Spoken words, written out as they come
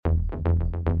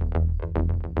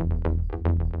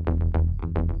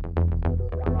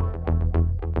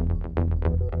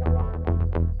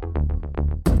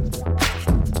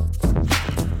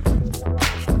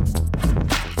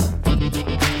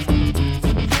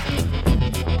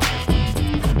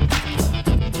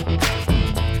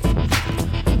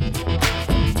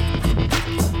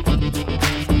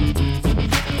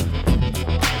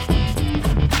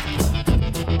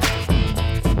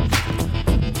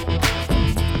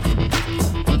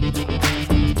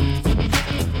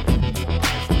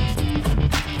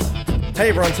Hey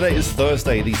everyone, today is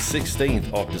Thursday, the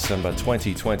 16th of December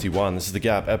 2021. This is The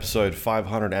Gap, episode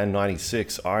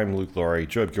 596. I'm Luke Laurie.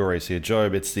 Job Gilray is here.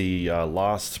 Job, it's the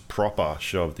last proper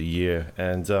show of the year,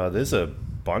 and there's a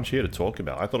bunch here to talk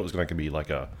about. I thought it was going to be like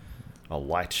a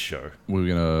light show. We were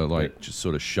going to just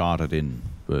sort of shard it in,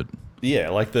 but... Yeah,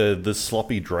 like the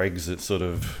sloppy dregs that sort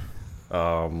of,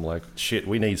 like, shit,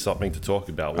 we need something to talk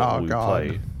about while we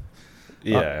play.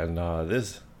 Yeah, and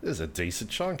there's a decent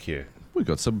chunk here. We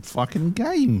got some fucking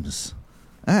games.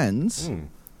 And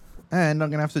I'm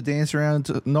going to have to dance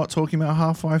around not talking about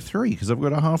Half-Life 3 because I've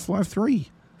got a Half-Life 3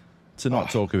 to not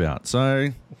talk about. So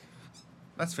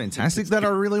that's fantastic that I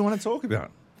really want to talk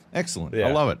about. Excellent. Yeah.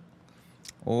 I love it.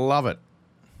 Love it.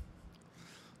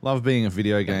 Love being a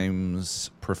video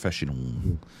games professional.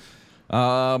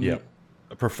 Yeah.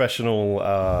 A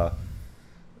professional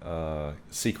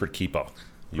secret keeper.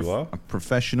 You are? A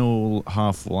professional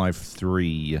Half-Life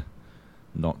 3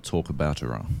 not talk about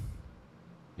her.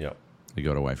 Yep. You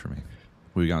got away from me.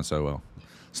 We were going so well.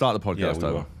 Start the podcast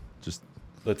over. Just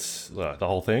let's the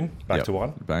whole thing back to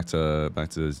one. Back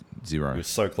to zero. We're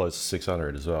so close to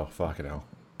 600 as well. Fucking hell.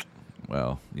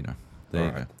 Well, you know, there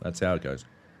you go. That's how it goes.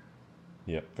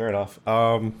 Yeah, fair enough.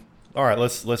 All right,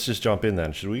 let's just jump in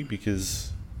then, should we?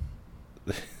 Because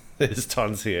there's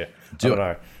tons here. I don't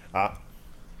know.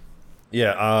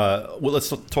 Well, let's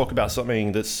talk about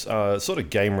something that's sort of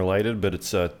game related, but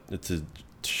it's a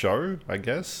show, I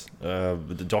guess.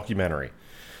 The documentary.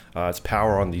 It's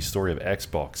Power on the Story of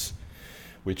Xbox,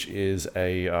 which is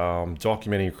a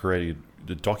documentary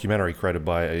created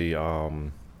by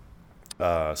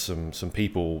some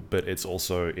people, but it's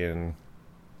also in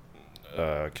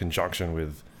conjunction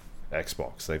with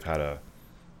Xbox. They've had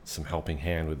some helping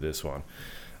hand with this one.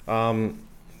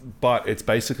 But it's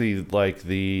basically like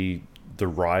the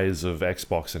rise of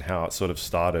Xbox and how it sort of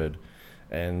started,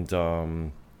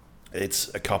 and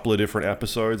it's a couple of different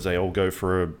episodes. They all go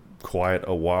for quite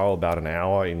a while, about an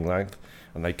hour in length,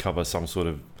 and they cover some sort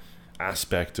of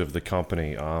aspect of the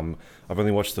company. I've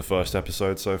only watched the first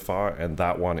episode so far, and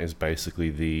that one is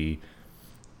basically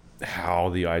how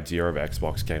the idea of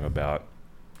Xbox came about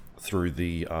through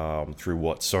through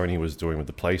what Sony was doing with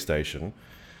the PlayStation,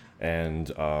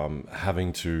 and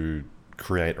having to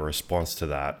create a response to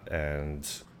that,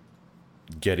 and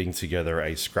getting together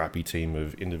a scrappy team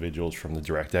of individuals from the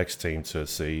DirectX team to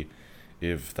see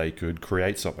if they could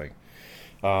create something.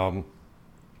 And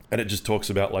it just talks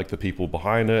about like the people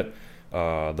behind it,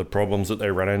 the problems that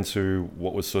they ran into,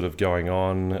 what was sort of going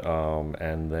on,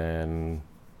 and then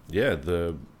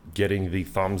the getting the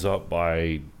thumbs up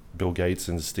by Bill Gates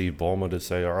and Steve Ballmer to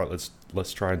say, all right,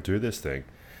 let's try and do this thing.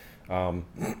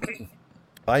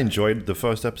 I enjoyed the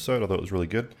first episode. I thought it was really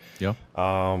good. Yeah.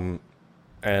 And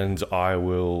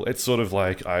it's sort of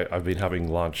like I've been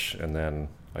having lunch, and then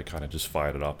I kind of just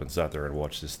fired it up and sat there and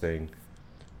watched this thing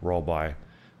roll by.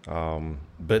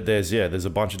 But there's a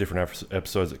bunch of different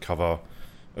episodes that cover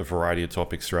a variety of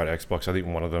topics throughout Xbox. I think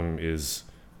one of them is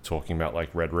talking about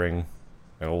like Red Ring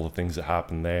and all the things that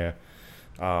happened there.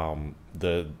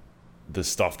 The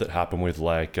stuff that happened with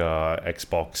like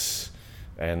Xbox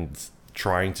and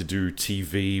trying to do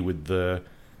TV with the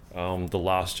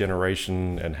last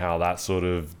generation, and how that sort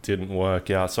of didn't work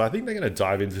out. So I think they're going to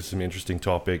dive into some interesting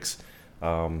topics.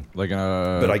 But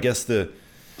I guess they're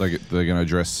going to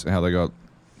address how they got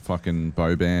fucking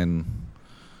Boban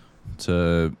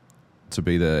to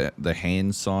be the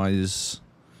hand size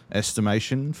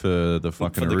estimation for the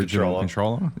fucking original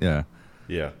controller. Yeah.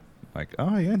 Yeah. Like,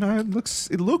 oh yeah, no, it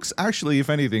looks actually, if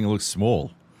anything, it looks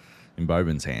small in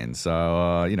Boban's hands.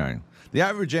 So you know, the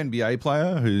average NBA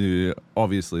player, who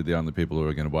obviously the only people who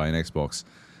are going to buy an Xbox,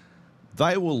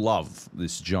 they will love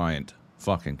this giant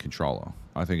fucking controller.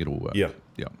 I think it'll work. Yeah.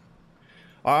 Yeah.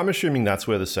 I'm assuming that's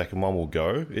where the second one will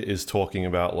go, is talking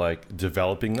about like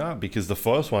developing that, because the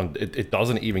first one, it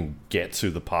doesn't even get to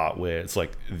the part where it's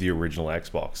like the original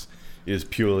Xbox. It is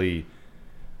purely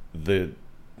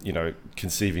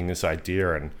conceiving this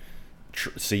idea and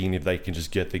seeing if they can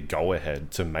just get the go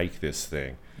ahead to make this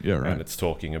thing. Yeah, right. And it's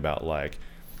talking about like,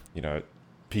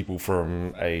 people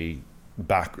from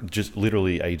just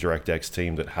literally a DirectX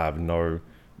team that have no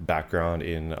background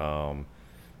in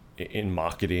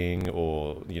marketing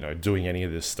or doing any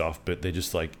of this stuff, but they're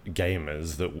just like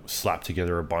gamers that slap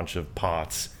together a bunch of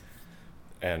parts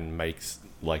and makes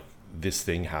like this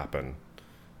thing happen.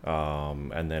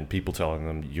 And then people telling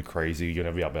them, you're crazy, you're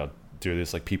never be able to do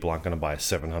this, like people aren't going to buy a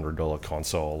 $700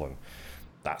 console and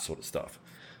that sort of stuff.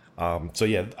 So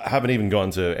yeah, I haven't even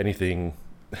gone to anything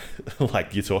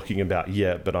like you're talking about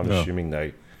yet, but I'm assuming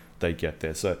they get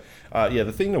there. So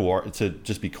the thing to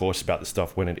just be cautious about the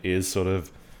stuff when it is sort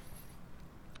of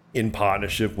in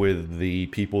partnership with the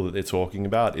people that they're talking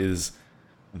about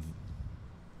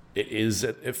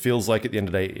it feels like at the end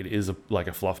of the day it is like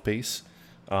a fluff piece.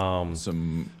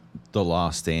 Some The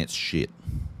Last Dance shit.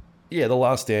 Yeah, The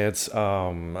Last Dance,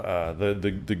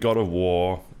 the God of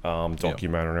War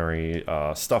documentary,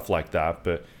 stuff like that.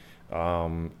 But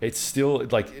it's still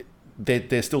like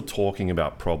they're still talking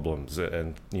about problems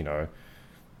and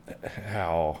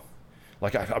how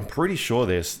like I'm pretty sure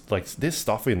there's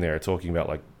stuff in there talking about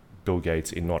like Bill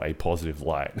Gates in not a positive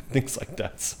light, things like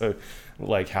that. So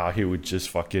like how he would just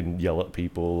fucking yell at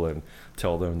people and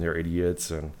tell them they're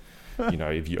idiots, and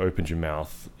if you opened your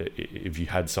mouth, if you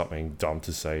had something dumb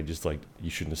to say, just like you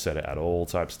shouldn't have said it at all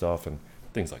type stuff and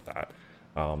things like that.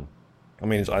 I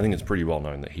think it's pretty well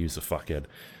known that he was a fuckhead,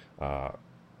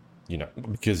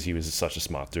 because he was such a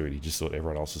smart dude. He just thought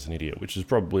everyone else was an idiot, which is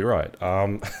probably right.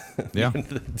 At the end of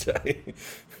the day.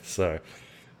 So,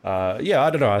 I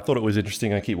don't know. I thought it was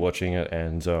interesting. I keep watching it,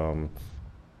 and I'll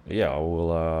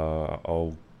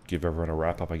give everyone a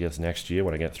wrap up, I guess, next year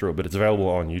when I get through it. But it's available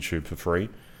on YouTube for free.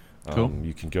 Cool.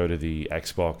 You can go to the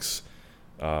Xbox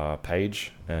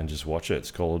page and just watch it.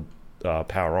 It's called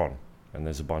Power On, and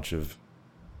there's a bunch of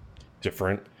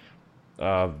different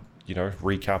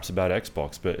recaps about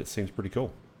Xbox, but it seems pretty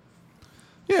cool.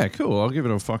 Yeah, cool. I'll give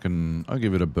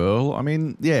it a burl. I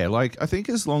mean, yeah, like I think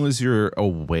as long as you're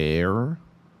aware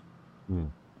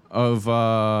of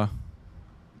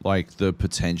like the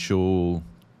potential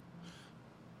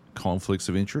conflicts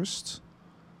of interest.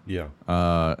 Yeah.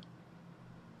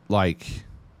 Like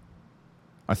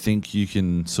I think you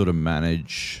can sort of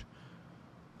manage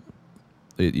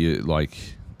it.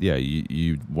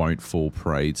 You won't fall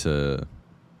prey to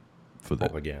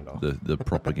Propaganda. The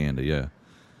propaganda, yeah.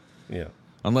 Yeah.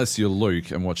 Unless you're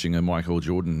Luke and watching a Michael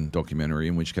Jordan documentary,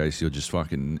 in which case you'll just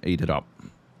fucking eat it up.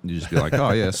 You just be like,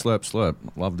 oh yeah, slurp, slurp.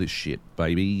 Love this shit,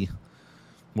 baby.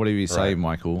 Whatever you say, Right.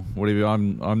 Michael. Whatever.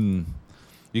 I'm.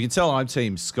 You can tell I'm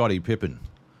team Scottie Pippen.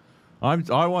 I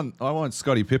want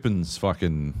Scottie Pippen's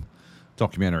fucking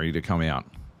documentary to come out.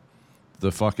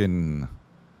 The fucking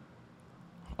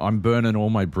I'm burning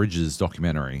all my bridges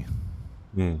documentary.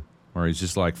 Where he's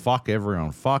just like, fuck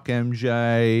everyone, fuck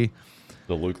MJ.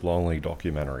 The Luke Longley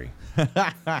documentary.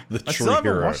 I The still haven't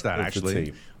hero watched that, of the actually.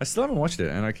 team. I still haven't watched it,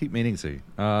 and I keep meaning to.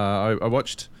 I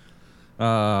watched.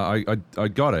 I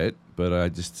got it, but I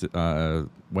just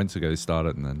went to go start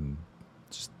it and then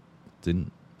just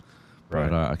didn't. Right.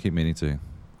 But I keep meaning to,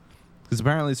 because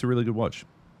apparently it's a really good watch.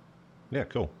 Yeah,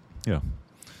 cool. Yeah.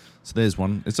 So there's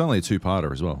one. It's only a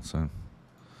 2-parter as well. So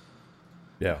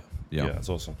Yeah. Yeah. Yeah, it's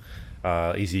awesome.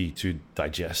 Easy to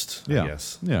digest, yeah, I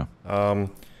guess. yeah.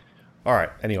 All right.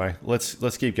 Anyway,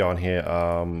 let's keep going here.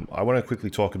 I want to quickly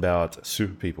talk about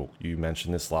Super People. You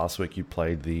mentioned this last week. You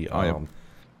played the.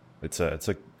 It's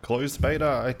a closed beta,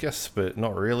 I guess, but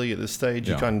not really at this stage.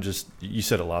 Yeah. You kind of you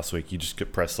said it last week. You just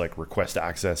could press like request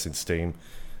access in Steam,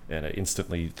 and it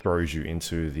instantly throws you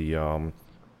into the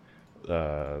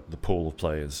pool of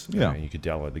players. Yeah. And you could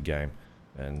download the game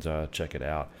and check it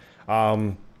out.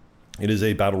 It is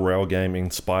a battle royale game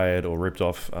inspired or ripped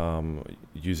off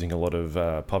using a lot of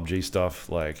PUBG stuff.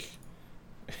 Like,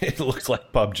 it looks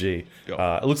like PUBG.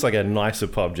 It looks like a nicer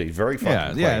PUBG. Very fucking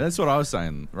Yeah, clean. yeah, that's what I was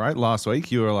saying, right? Last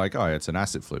week, you were like, oh, it's an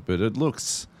asset flip, but it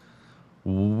looks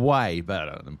way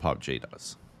better than PUBG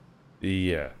does.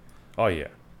 Yeah. Oh, yeah.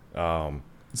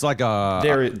 It's like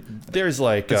a... There's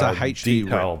like It's a HD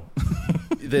detail.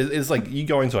 It's like you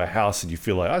go into a house and you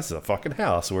feel like, oh, this is a fucking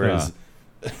house. Whereas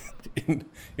in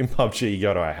PUBG, you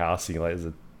go to a house and you're like,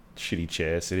 there's a shitty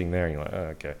chair sitting there and you're like,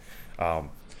 oh, okay.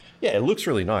 Yeah, it looks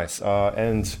really nice.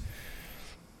 And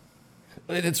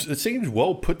it seems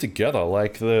well put together.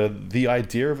 Like the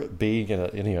idea of it being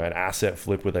an asset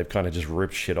flip where they've kind of just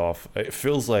ripped shit off, it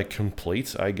feels like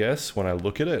complete, I guess, when I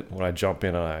look at it. When I jump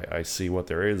in and I see what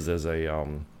there is, there's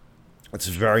it's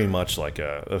very much like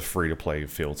a free-to-play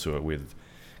feel to it with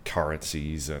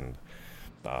currencies and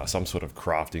some sort of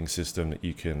crafting system that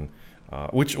you can,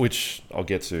 which I'll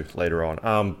get to later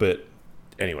on. But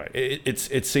anyway,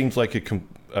 it seems like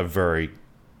a very,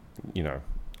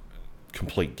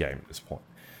 complete game at this point.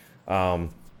 The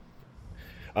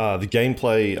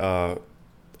gameplay,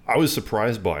 I was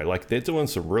surprised by. Like, they're doing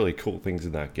some really cool things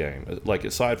in that game. Like,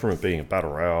 aside from it being a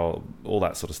battle royale, all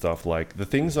that sort of stuff. Like, the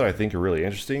things that I think are really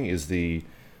interesting is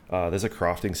there's a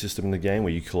crafting system in the game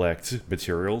where you collect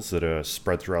materials that are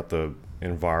spread throughout the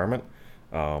environment.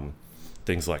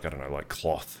 Things like, I don't know, like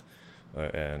cloth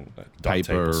and duct tape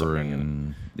or paper something.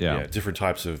 and... Yeah, different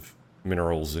types of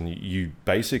minerals, and you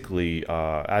basically,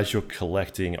 as you're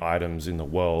collecting items in the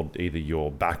world, either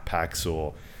your backpacks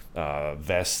or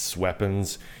vests,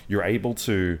 weapons, you're able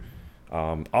to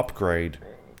upgrade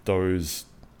those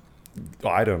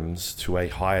items to a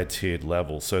higher tiered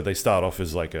level. So they start off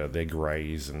as like they're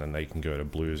grays, and then they can go to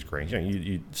blues, greens.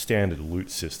 You standard loot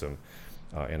system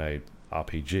in a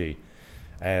RPG,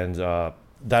 and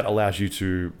that allows you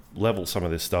to level some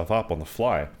of this stuff up on the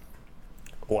fly.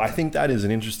 Well, I think that is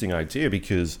an interesting idea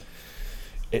because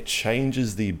it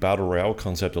changes the battle royale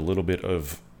concept a little bit.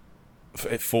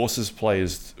 It forces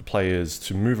players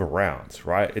to move around,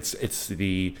 right? It's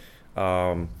the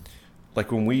like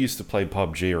when we used to play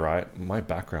PUBG, right? My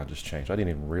background just changed. I didn't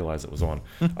even realize it was on.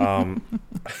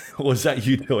 Was that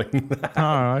you doing that?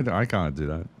 No, I can't do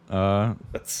that.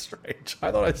 That's strange.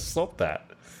 I thought I stopped that.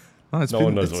 No, no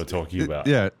one knows what we're talking about.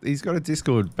 Yeah, he's got a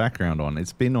Discord background on.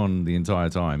 It's been on the entire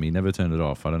time. He never turned it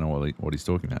off. I don't know what he's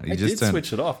talking about. I did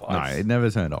switch it off. No, it never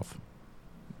turned off.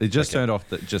 It just turned off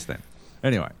just then.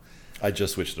 Anyway. I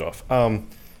just switched it off.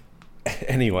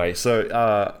 Anyway,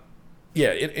 so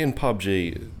yeah, in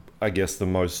PUBG, I guess the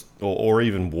most, or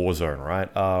even Warzone, right?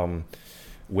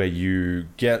 Where you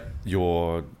get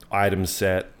your item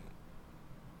set,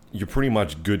 you're pretty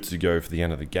much good to go for the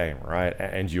end of the game, right?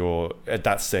 And you're at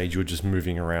that stage, you're just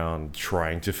moving around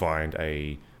trying to find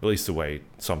at least the way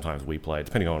sometimes we play,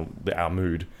 depending on our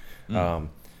mood. How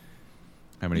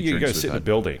many you drinks go sit in the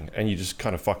building and you just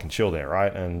kind of fucking chill there,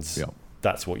 right? And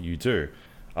that's what you do.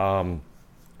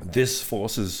 This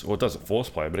forces, or it doesn't force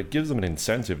play, but it gives them an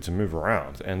incentive to move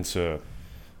around and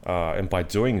and by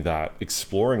doing that,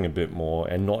 exploring a bit more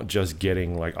and not just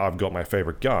getting like, I've got my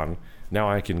favorite gun. Now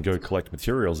I can go collect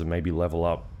materials and maybe level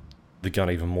up the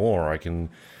gun even more. I can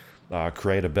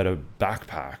create a better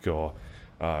backpack or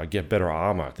get better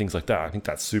armor, things like that. I think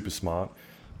that's super smart.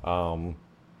 And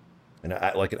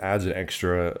it adds an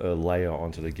extra layer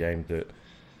onto the game that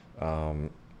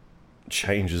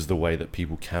changes the way that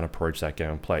people can approach that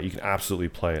game and play it. You can absolutely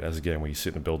play it as a game where you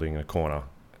sit in a building in a corner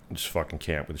and just fucking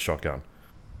camp with a shotgun.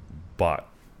 But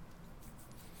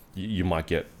you might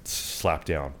get slapped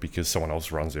down because someone else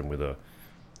runs in with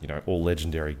all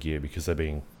legendary gear because they're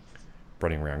being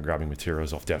running around grabbing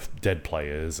materials off dead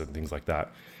players and things like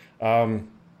that.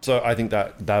 So I think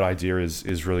that idea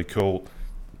is really cool.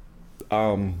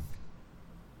 They've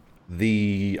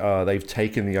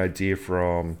taken the idea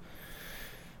from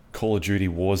Call of Duty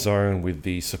Warzone with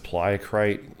the supplier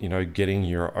crate, getting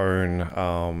your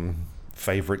own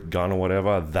favorite gun or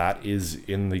whatever. That is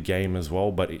in the game as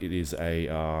well, but it is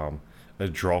a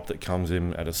drop that comes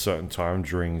in at a certain time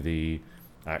during the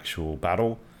actual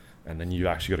battle, and then you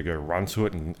actually got to go run to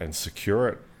it and secure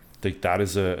it. I think that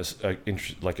is a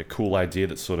cool idea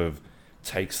that sort of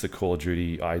takes the Call of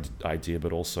Duty idea,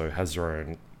 but also has their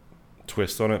own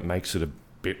twist on it, makes it a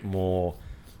bit more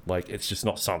like it's just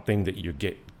not something that you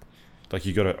get. Like,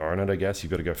 you got to earn it, I guess.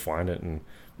 You've got to go find it and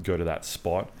go to that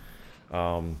spot.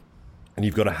 And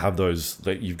you've got to have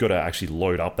you've got to actually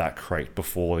load up that crate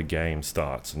before the game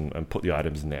starts and put the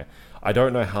items in there. I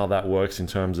don't know how that works in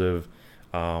terms of,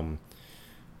 because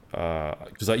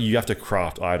you have to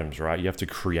craft items, right? You have to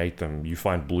create them. You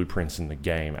find blueprints in the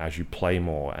game as you play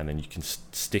more, and then you can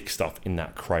stick stuff in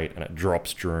that crate and it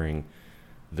drops during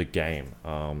the game.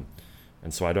 And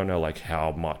so I don't know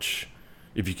how much,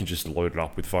 if you can just load it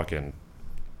up with fucking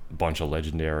bunch of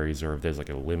legendaries, or if there's a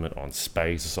limit on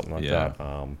space or something like that.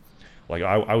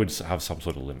 I would have some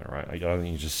sort of limit, right? I don't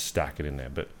think you just stack it in there,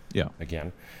 but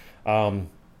again. So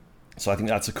I think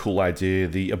that's a cool idea.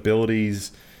 The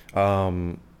abilities,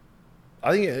 I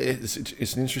think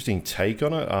it's an interesting take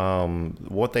on it.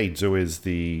 What they do is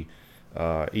each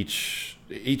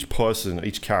character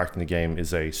in the game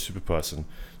is a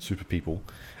super people,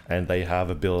 and they have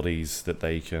abilities that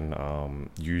they can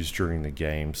use during the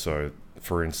game. So,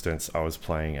 for instance, I was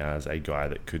playing as a guy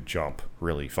that could jump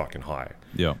really fucking high.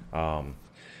 Yeah.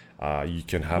 You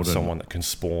can have someone that can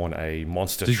spawn a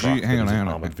monster truck hang on, an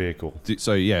armored vehicle.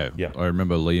 I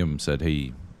remember Liam said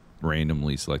he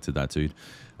randomly selected that dude.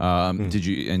 Did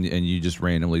you and you just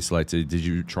randomly selected? Did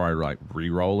you try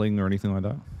re-rolling or anything like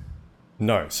that?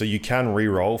 No. So you can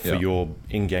re-roll for your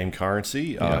in-game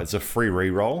currency. It's a free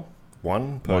re-roll,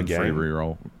 one per game. Free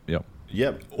re-roll.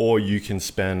 Yep. Or you can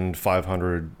spend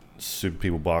 500 super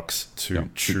people bucks to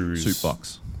choose soup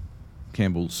bucks.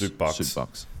 Campbell's soup bucks. Soup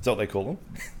bucks. Is that what they call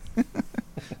them?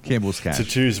 Campbell's cash. To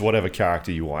choose whatever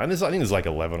character you want. And I think there's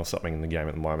 11 or something in the game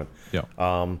at the moment. Yeah.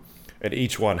 And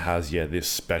each one has this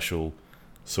special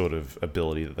sort of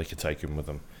ability that they can take in with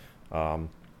them.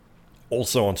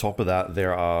 Also, on top of that,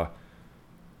 there are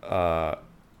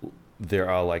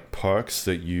perks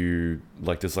that you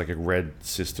there's a red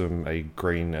system, a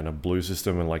green and a blue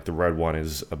system, and the red one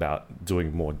is about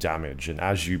doing more damage. And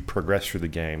as you progress through the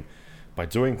game by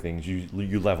doing things,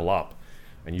 you level up.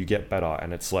 and you get better,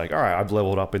 and it's like, all right, I've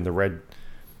leveled up in the red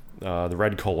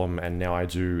column, and now I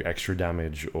do extra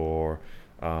damage, or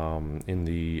in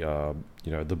the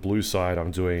the blue side,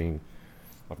 I've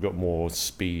got more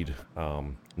speed,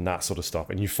 and that sort of stuff.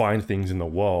 And you find things in the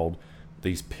world,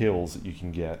 these pills that you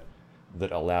can get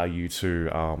that allow you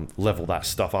to level that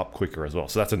stuff up quicker as well.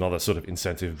 So that's another sort of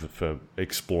incentive for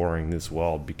exploring this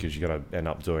world, because you're going to end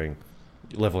up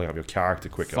leveling up your character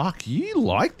quicker. Fuck, you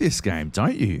like this game,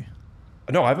 don't you?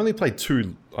 No, I've only played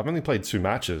two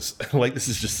matches. Like, this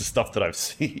is just the stuff that I've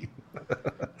seen.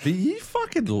 But you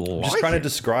fucking like I'm just trying to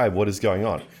describe what is going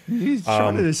on. You're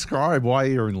trying to describe why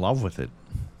you're in love with it.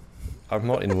 I'm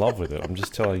not in love with it. I'm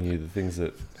just telling you the things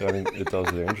that I think it does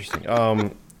that are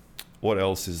interesting. What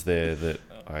else is there that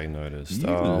I noticed? You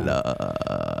love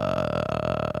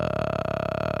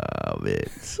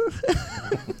it.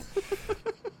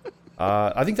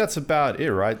 I think that's about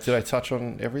it, right? Did I touch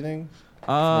on everything?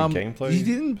 Gameplay.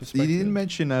 You didn't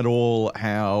mention at all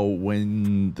how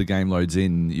when the game loads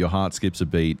in, your heart skips a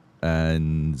beat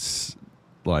and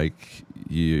like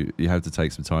you have to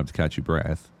take some time to catch your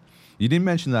breath. You didn't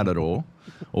mention that at all,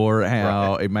 or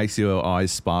how it makes your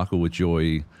eyes sparkle with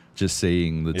joy just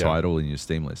seeing the title in your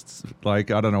Steam lists. Like,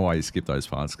 I don't know why you skip those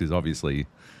parts, because obviously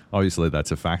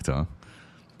that's a factor.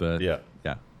 But yeah.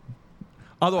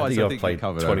 Otherwise, I think I've played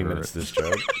 20 minutes this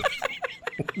job.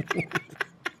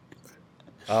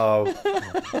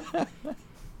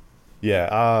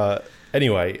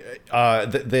 Anyway,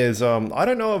 there's I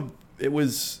don't know if it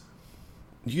was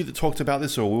you that talked about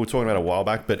this, or we were talking about it a while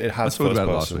back, but it has first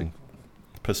person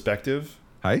perspective.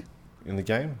 Hey, in the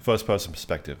game, first person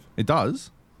perspective. It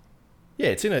does. Yeah,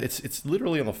 it's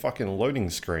literally on the fucking loading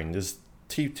screen. There's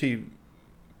TTP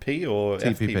or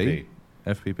TPP.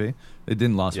 FPP. It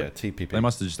didn't last week. TPP. They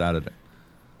must have just added it.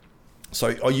 So,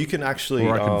 you can actually.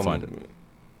 Or I can find it.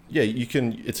 Yeah, you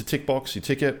can. It's a tick box. You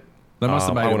tick it. They must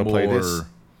have made it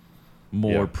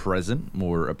more Yeah. present,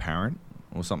 more apparent,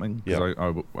 or something. Because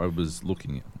Yeah. I was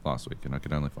looking last week and I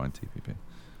could only find TPP.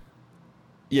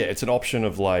 Yeah, it's an option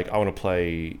of like, I want to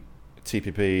play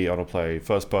TPP, I want to play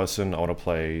first person, I want to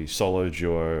play solo,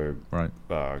 duo. Right.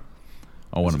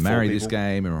 I I want to marry this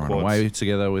game and run away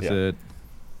together with it.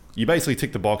 You basically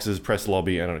tick the boxes, press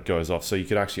lobby, and it goes off. So you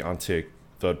could actually untick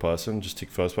third person, just tick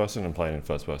first person and play it in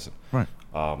first person. Right.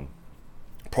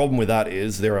 Problem with that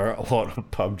is there are a lot of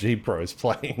PUBG pros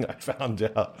playing, I found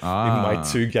out, in my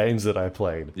 2 games that I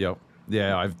played. Yep.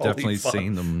 Yeah, I've Holy definitely fuck.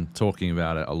 seen them talking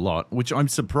about it a lot, which I'm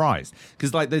surprised.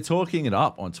 Because like they're talking it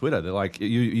up on Twitter. They're like,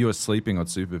 you are sleeping on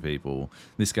super people.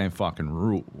 This game fucking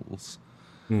rules.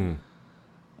 I'm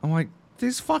like,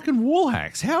 there's fucking wall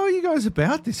hacks. How are you guys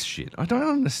about this shit? I don't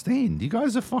understand. You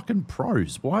guys are fucking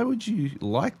pros. Why would you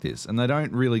like this? And they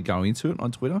don't really go into it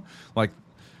on Twitter. Like,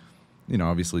 you know,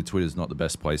 obviously Twitter's not the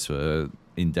best place for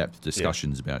in-depth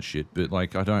discussions about shit, but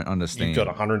like, I don't understand. You've got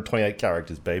 128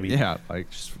 characters, baby. Yeah, like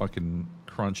just fucking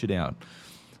crunch it out.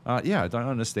 Yeah, I don't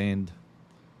understand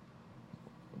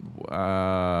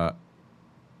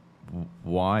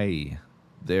why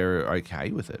they're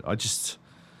okay with it. I just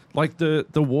like the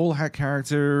wall hack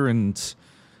character, and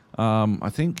I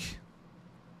think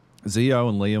Zio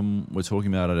and Liam were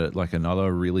talking about it at like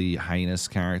another really heinous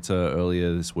character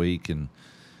earlier this week, and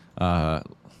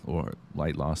or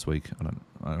late last week.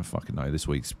 I don't fucking know. This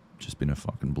week's just been a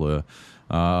fucking blur.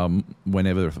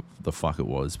 Whenever the fuck it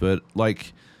was, but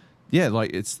like, yeah,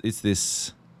 like it's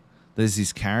this. There's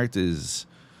these characters,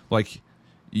 like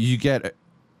you get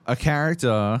a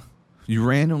character, you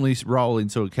randomly roll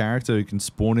into a character who can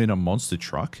spawn in a monster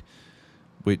truck,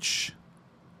 which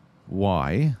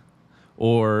why,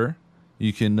 or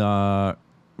you can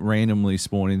randomly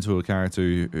spawn into a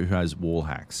character who has wall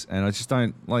hacks, and I just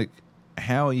don't like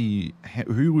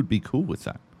who would be cool with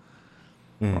that.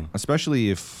 Especially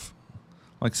if,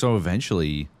 like, so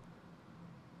eventually,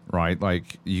 right,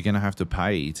 like, you're going to have to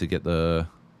pay to get the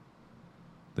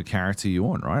character you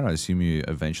want, right? I assume you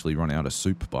eventually run out of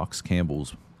soup bucks,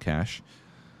 Campbell's cash.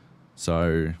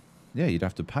 So, yeah, you'd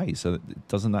have to pay. So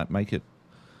doesn't that make it,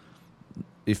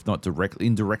 if not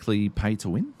indirectly pay to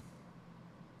win?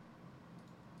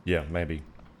 Yeah, maybe.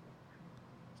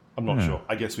 I'm not sure.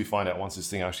 I guess we find out once this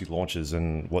thing actually launches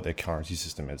and what their currency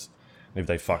system is. If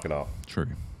they fuck it up. True.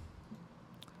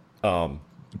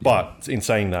 But in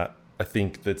saying that, I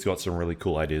think that's got some really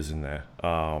cool ideas in there.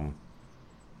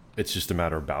 It's just a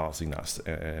matter of balancing that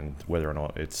and whether or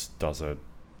not it does a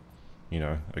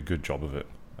good job of it.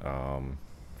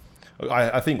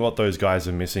 I think what those guys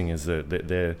are missing is that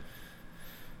they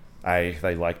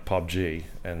like PUBG,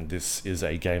 and this is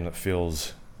a game that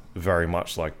feels very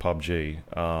much like PUBG.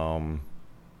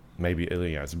 maybe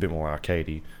it's a bit more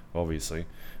arcadey, obviously,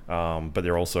 but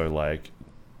they're also like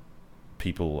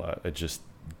people are just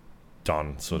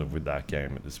done sort of with that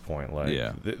game at this point. Like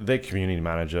their community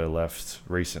manager left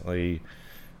recently.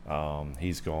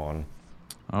 He's gone.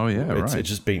 Oh yeah, right. It's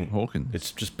just been Hawkins.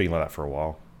 It's just been like that for a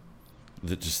while.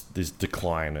 Just this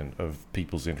decline of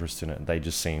people's interest in it. They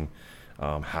just seem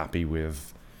happy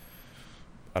with,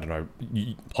 I don't know,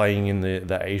 playing in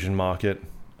the Asian market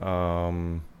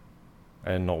and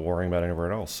not worrying about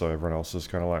anywhere else. So everyone else is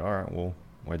kind of like, all right, well,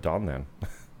 we're done then.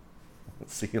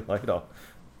 See you later.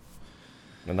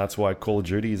 And that's why Call of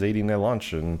Duty is eating their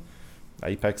lunch, and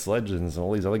Apex Legends and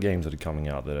all these other games that are coming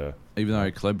out that are... Even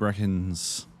though Kleb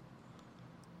reckons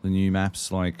the new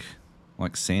maps like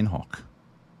Sandhawk,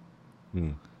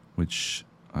 which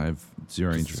I have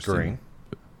zero interest in.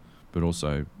 But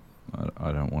also,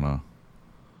 I don't want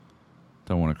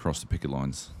to cross the picket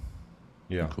lines.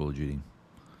 Yeah. In Call of Duty.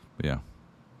 But yeah.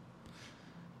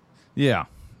 Yeah.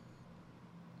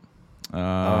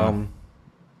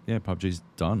 Yeah, PUBG's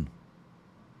done.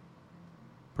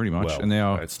 Pretty much. Well, and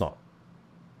now it's not.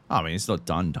 I mean, it's not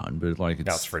done, but like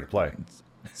Now it's free to play.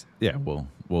 Yeah, well,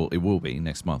 it will be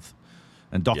next month.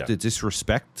 And Dr.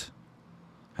 Disrespect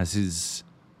has his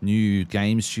new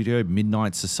game studio,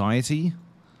 Midnight Society.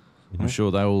 I'm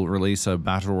sure they will release a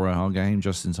battle royale game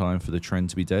just in time for the trend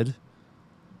to be dead.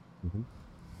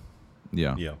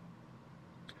 Yeah. Yeah.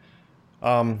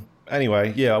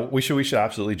 Anyway, yeah, we should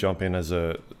absolutely jump in as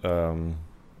a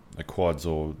quads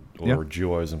or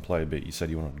duos and play a bit. You said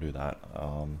you wanted to do that.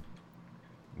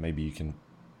 Maybe you can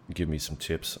give me some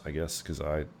tips, I guess, because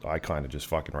I kind of just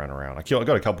fucking ran around. I got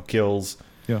a couple kills.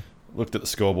 Yeah. Looked at the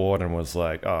scoreboard and was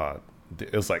like,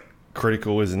 it was like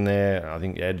Critical was in there. I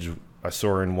think Edge I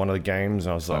saw in one of the games,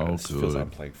 and I was like, this feels like I'm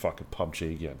playing fucking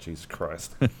PUBG again. Jesus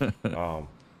Christ.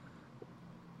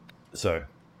 So,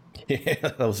 yeah,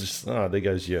 that was just, there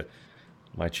goes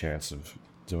my chance of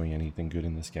doing anything good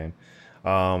in this game.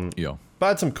 Yeah. But I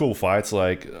had some cool fights,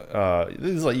 like,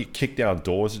 this is like you kick down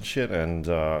doors and shit, and,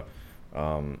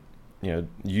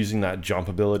 using that jump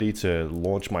ability to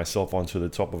launch myself onto the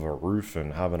top of a roof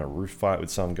and having a roof fight with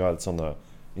some guy that's in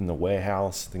the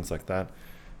warehouse, things like that.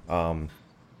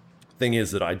 Thing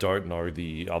is that I don't know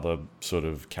the other sort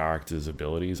of characters'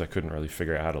 abilities. I couldn't really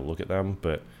figure out how to look at them,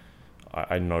 but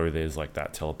I know there's like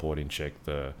that teleporting chick,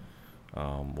 or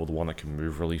the one that can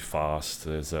move really fast.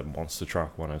 There's that monster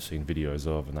truck one I've seen videos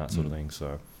of and that sort of thing.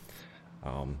 So,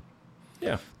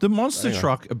 yeah. The monster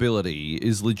truck ability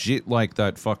is legit like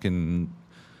that fucking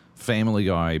Family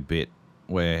Guy bit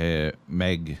where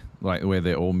Meg, like where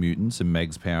they're all mutants and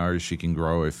Meg's power is she can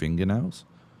grow her fingernails.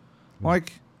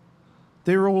 Like,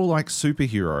 they're all like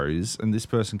superheroes and this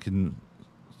person can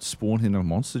spawn in a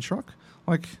monster truck.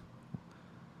 Like,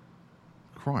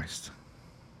 Christ.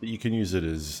 You can use it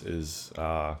as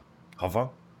hover,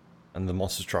 and the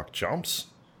monster truck jumps.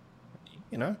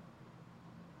 There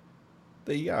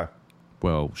you go.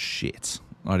 Well, shit.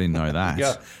 I didn't know that.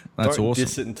 Yeah, that's don't awesome.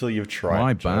 Diss it until you've tried.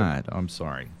 My bad. I'm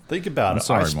sorry. Think about it.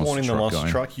 Sorry, I spawn in the monster guy.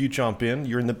 truck. You jump in.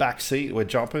 You're in the back seat. We're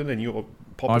jumping, and you're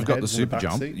popping. I've got the heads in super back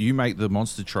jump. seat. You make the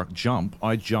monster truck jump.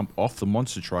 I jump off the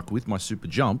monster truck with my super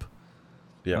jump.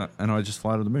 Yeah, and I just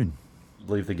fly to the moon.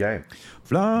 Leave the game.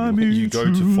 Fly me. You go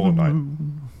to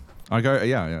Fortnite. I go.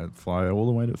 Yeah. Fly all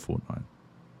the way to Fortnite.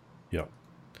 Yep.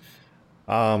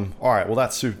 All right. Well,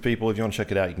 that's Super People. If you want to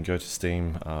check it out, you can go to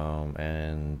Steam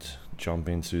and jump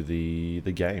into the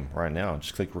game right now.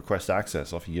 Just click Request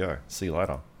Access. Off you go. See you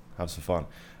later. Have some fun.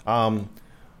 All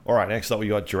right. Next up, we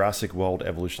got Jurassic World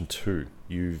Evolution 2.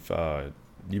 You've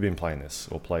been playing this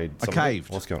or played? I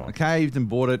caved. What's going on? I caved and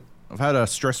bought it. I've had a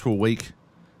stressful week,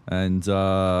 and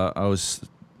I was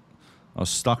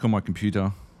stuck on my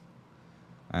computer,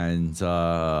 and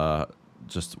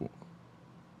just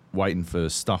waiting for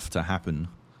stuff to happen,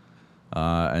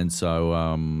 and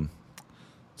so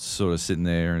sort of sitting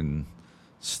there, and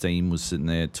Steam was sitting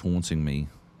there taunting me,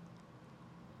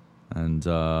 and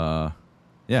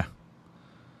yeah,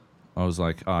 I was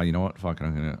like, you know what? Fuck it,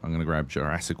 I'm gonna grab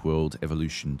Jurassic World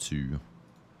Evolution 2.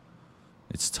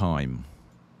 It's time.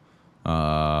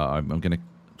 I'm gonna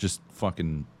just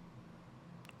fucking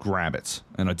grab it,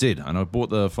 and I did, and I bought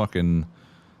the fucking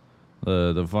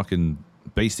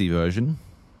beastie version,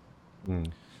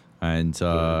 and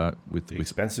with the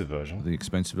expensive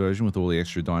version, with all the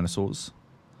extra dinosaurs.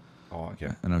 Oh,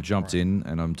 okay. And I've jumped in,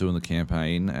 and I'm doing the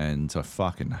campaign, and I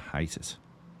fucking hate it.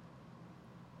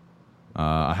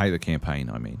 I hate the campaign.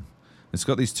 I mean, it's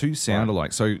got these two sound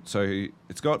alike. So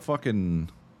it's got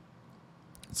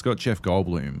Jeff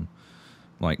Goldblum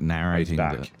like narrating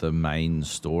the main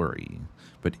story,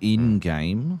 but in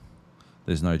game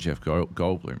there's no Jeff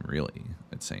Goldblum really.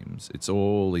 it seems. It's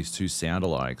all these two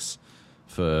sound-alikes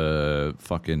for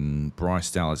fucking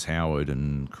Bryce Dallas Howard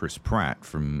and Chris Pratt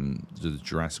from the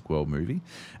Jurassic World movie.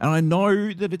 And I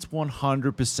know that it's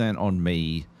 100% on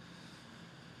me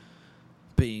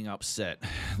being upset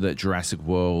that Jurassic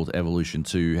World Evolution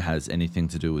 2 has anything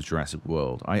to do with Jurassic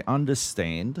World. I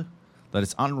understand that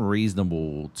it's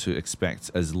unreasonable to expect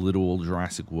as little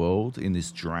Jurassic World in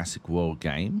this Jurassic World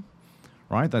game,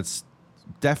 right? That's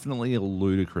definitely a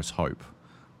ludicrous hope.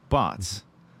 But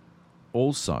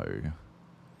also,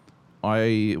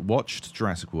 I watched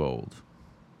Jurassic World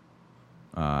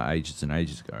ages and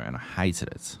ages ago, and I hated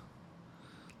it.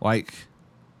 Like,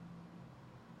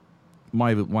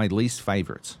 my least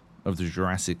favorite of the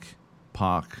Jurassic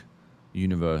Park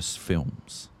universe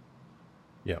films.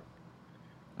 Yep.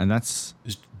 And that's...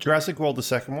 Is Jurassic World the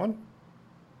second one?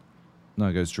 No,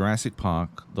 it goes Jurassic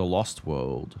Park, The Lost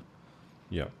World,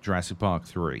 Yep. Jurassic Park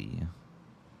 3,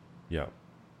 Yep.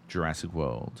 Jurassic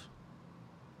World.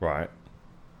 Right.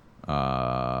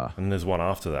 And there's one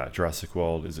after that. Jurassic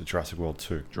World, is it Jurassic World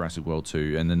 2? Jurassic World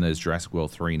 2, and then there's Jurassic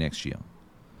World 3 next year.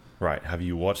 Right. Have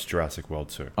you watched Jurassic World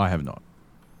 2? I have not.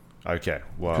 Okay,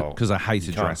 well... Because I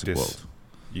hated Jurassic World.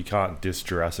 You can't diss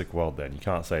Jurassic World then. You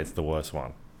can't say it's the worst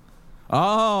one.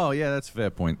 Oh, yeah, that's a fair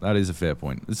point. That is a fair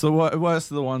point. It's the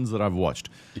worst of the ones that I've watched.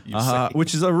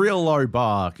 Which is a real low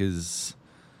bar, because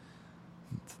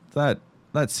that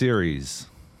series...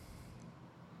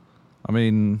 I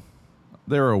mean,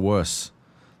 there are worse.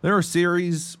 There are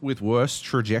series with worse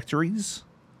trajectories,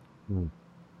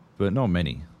 but not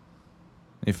many,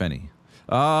 if any.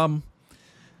 Yeah.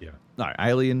 No,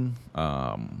 Alien,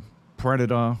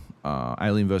 Predator,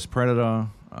 Alien vs. Predator.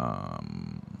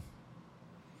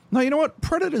 No, you know what?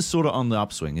 Predator's sort of on the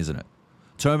upswing, isn't it?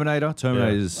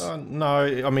 Terminator's... No,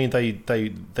 I mean,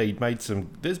 they made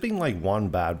some... There's been like one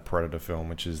bad Predator film,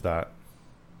 which is that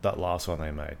last one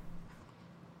they made.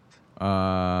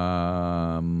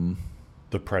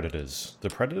 The Predators. The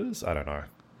Predators? I don't know.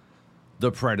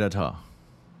 The Predator,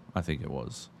 I think it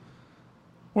was.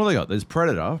 What do they got? There's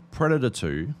Predator, Predator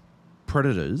 2,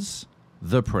 Predators,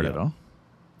 The Predator. Yeah.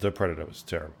 The Predator was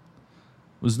terrible.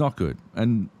 Was not good.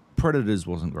 And Predators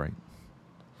wasn't great.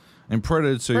 And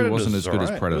Predator 2 Predators wasn't as good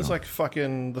as Predator. It was like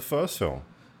fucking the first film.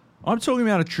 I'm talking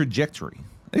about a trajectory.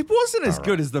 It wasn't as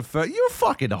good as the first. You're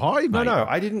fucking high, mate. No,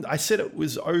 I didn't. I said it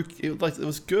was okay. It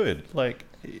was good. Like,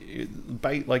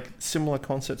 similar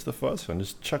concept to the first one.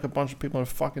 Just chuck a bunch of people in a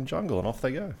fucking jungle and off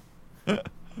they go.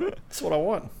 That's what I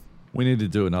want. We need to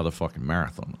do another fucking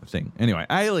marathon thing. Anyway,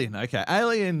 Alien. Okay,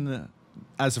 Alien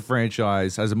as a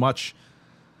franchise has a much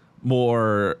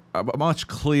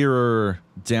clearer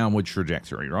downward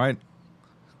trajectory, right?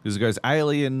 Because it goes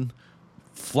Alien,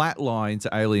 flat line to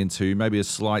Alien 2, maybe a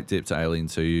slight dip to Alien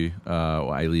 2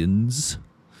 or Aliens,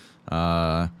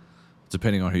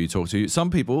 depending on who you talk to.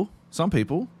 Some people,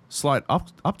 slight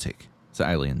uptick to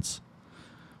Aliens,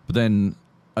 but then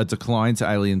a decline to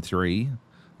Alien 3,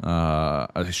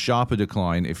 a sharper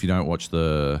decline if you don't watch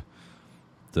the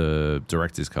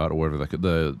director's cut or whatever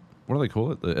what do they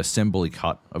call it? The assembly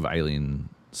cut of Aliens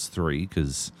 3,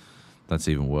 because that's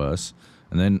even worse.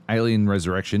 And then Alien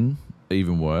Resurrection,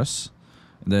 even worse.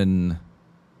 And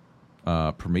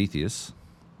then Prometheus,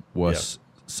 worse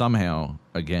somehow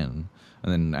again.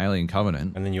 And then Alien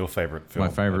Covenant. And then your favorite film.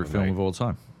 My favorite film of all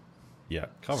time. Yeah,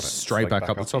 Covenant. Straight back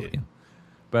up the top again.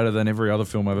 Better than every other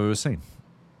film I've ever seen.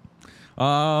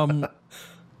 But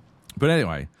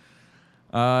anyway,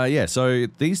 so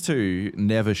these two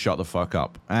never shut the fuck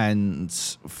up. And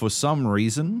for some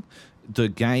reason, the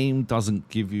game doesn't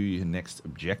give you your next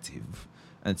objective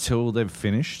until they've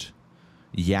finished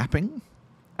yapping.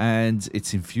 And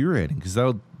it's infuriating because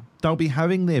they'll be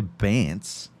having their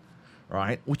bants,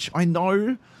 right? Which I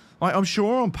know, I'm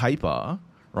sure on paper,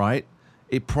 right?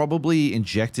 It probably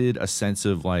injected a sense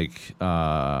of like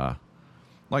a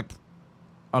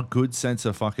good sense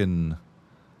of fucking,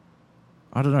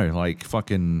 I don't know, like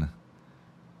fucking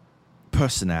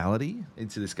personality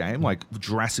into this game, like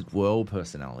Jurassic World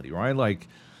personality, right? Like,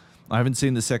 I haven't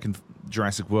seen the second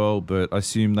Jurassic World, but I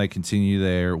assume they continue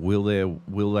their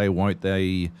won't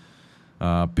they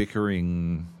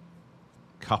bickering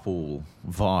couple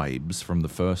vibes from the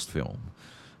first film,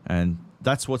 and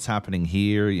that's what's happening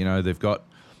here. You know, they've got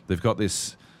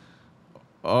this.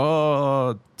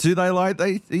 Oh, do they like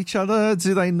each other?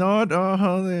 Do they not?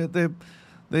 Oh, they're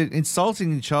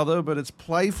insulting each other, but it's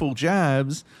playful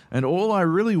jabs. And all I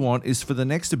really want is for the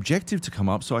next objective to come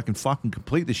up so I can fucking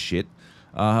complete this shit.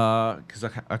 Because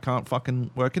I can't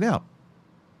fucking work it out.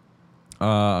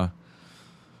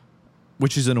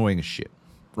 Which is annoying as shit,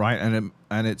 right?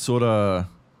 And it sort of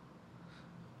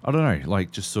I don't know,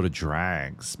 like just sort of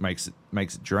makes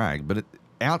it drag. But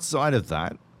outside of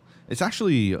that, it's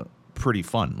actually pretty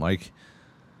fun. Like,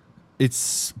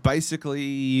 it's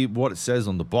basically what it says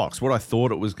on the box, what I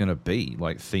thought it was going to be,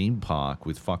 like theme park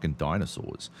with fucking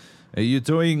dinosaurs. You're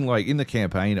doing, like, in the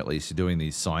campaign at least, you're doing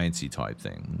these sciencey type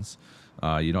things.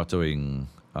 You're not doing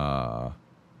a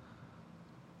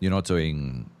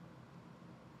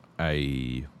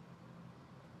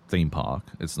theme park.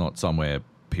 It's not somewhere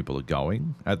people are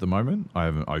going at the moment. I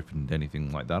haven't opened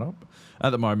anything like that up.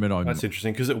 At the moment, That's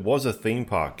interesting, because it was a theme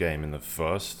park game in the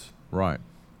first. Right.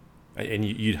 And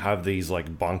you'd have these,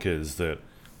 like, bunkers that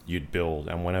you'd build,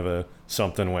 and whenever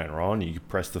something went wrong, you could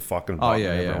press the fucking button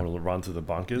and everyone would run to the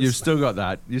bunkers. You've still got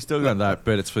that.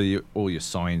 But it's for all your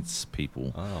science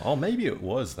people. Oh, maybe it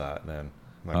was that, then.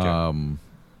 Okay.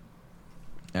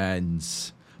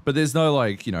 But there's no,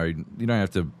 like, you don't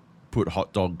have to put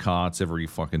hot dog carts every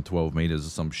fucking 12 meters or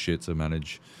some shit to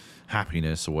manage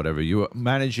happiness or whatever. You're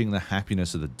managing the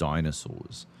happiness of the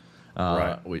dinosaurs,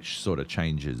 right. Which sort of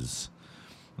changes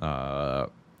how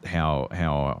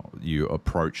you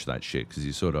approach that shit, because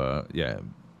you sort of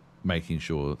making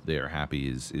sure they're happy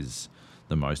is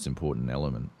the most important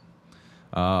element.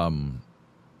 And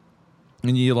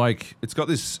you, like, it's got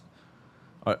this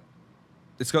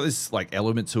like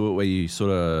element to it where you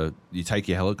you take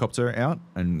your helicopter out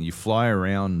and you fly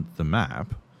around the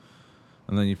map,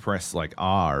 and then you press like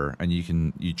R and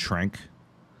you trank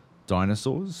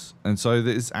dinosaurs. And so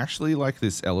there's actually like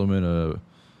this element of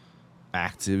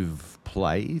active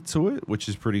play to it, which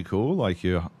is pretty cool. Like,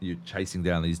 you're chasing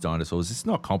down these dinosaurs. It's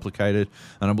not complicated,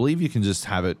 and I believe you can just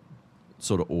have it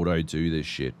sort of auto do this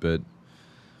shit, but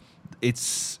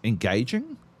it's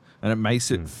engaging, and it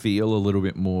makes it feel a little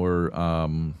bit more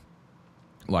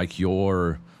like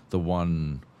you're the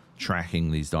one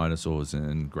tracking these dinosaurs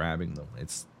and grabbing them.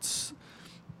 It's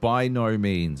by no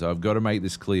means, I've got to make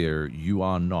this clear, you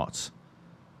are not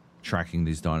tracking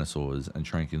these dinosaurs and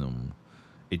tranking them.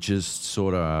 It just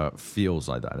sort of feels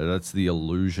like that. That's the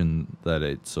illusion that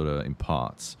it sort of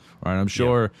imparts. Right? I'm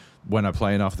sure when I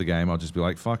play enough of the game, I'll just be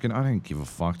like, fucking, I don't give a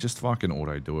fuck. Just fucking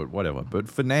auto do it, whatever. But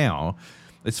for now,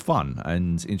 it's fun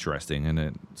and interesting, and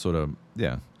it sort of,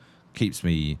 keeps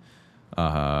me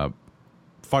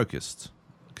focused.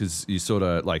 Because you sort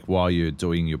of, like, while you're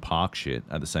doing your park shit,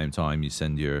 at the same time, you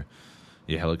send your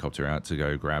helicopter out to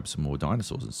go grab some more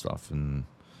dinosaurs and stuff. And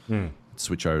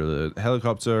switch over to the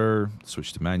helicopter,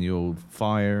 switch to manual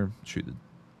fire, shoot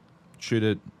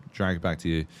it, drag it back to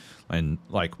you, and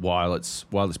like while it's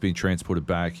being transported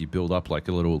back, you build up like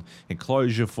a little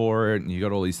enclosure for it, and you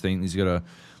got all these things. You got to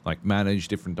like manage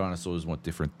different dinosaurs, want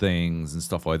different things and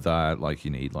stuff like that. Like,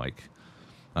 you need, like,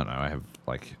 I don't know, I have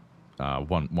like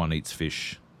one eats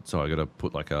fish, so I got to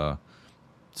put like a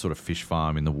sort of fish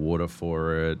farm in the water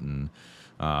for it, and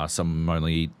some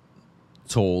only eat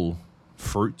tall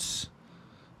fruits.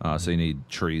 So you need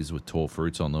trees with tall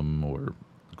fruits on them, or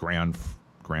ground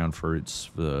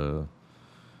fruits. I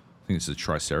think it's a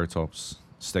Triceratops.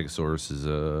 Stegosaurus is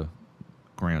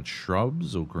ground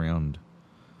shrubs or ground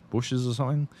bushes or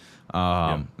something.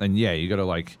 And you got to,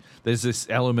 like, there's this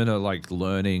element of like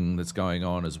learning that's going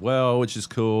on as well, which is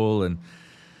cool. And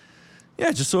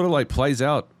it just sort of like plays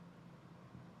out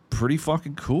pretty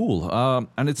fucking cool.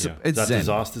 And it's that Zen.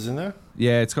 disasters in there.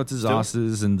 Yeah, it's got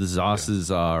disasters, and disasters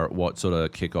are what sort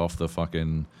of kick off the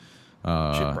fucking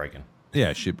Shit breaking.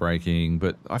 Yeah, shit breaking.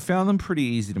 But I found them pretty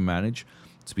easy to manage,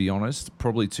 to be honest.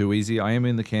 Probably too easy. I am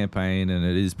in the campaign, and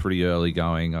it is pretty early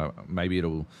going. Maybe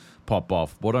it'll pop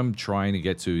off. What I'm trying to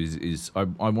get to is I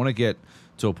want to get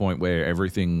to a point where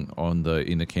everything in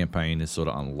the campaign is sort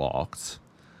of unlocked,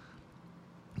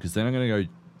 because then I'm going to go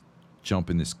jump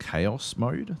in this chaos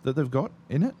mode that they've got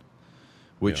in it,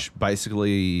 which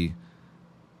basically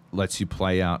lets you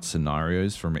play out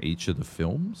scenarios from each of the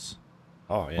films.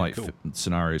 Oh, yeah, like cool.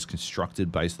 Scenarios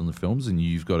constructed based on the films, and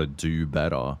you've got to do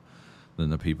better than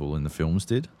the people in the films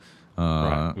did.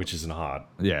 Right, which isn't hard.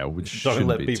 Yeah, which Don't shouldn't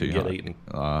let be people too get hard. eaten.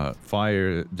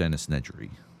 Fire Dennis Nedry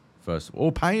first of all,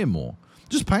 or pay him more.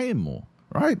 Just pay him more,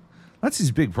 right? That's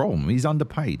his big problem. He's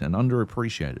underpaid and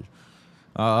underappreciated.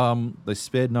 They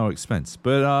spared no expense.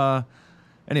 But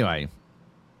anyway,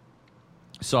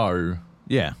 so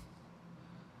yeah,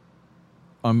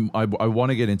 I want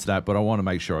to get into that, but I want to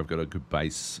make sure I've got a good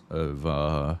base of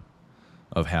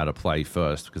how to play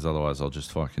first, because otherwise I'll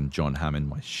just fucking John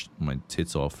Hammond my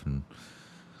tits off and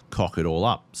cock it all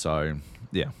up. So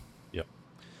yeah. Yep.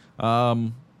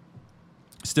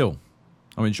 Still,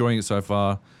 I'm enjoying it so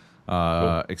far,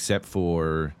 Cool. except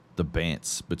for the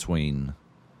bants between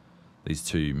these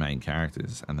two main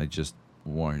characters, and they just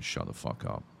won't shut the fuck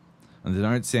up. And they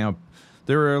don't sound...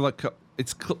 There are like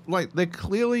like they're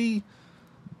clearly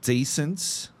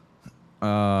decent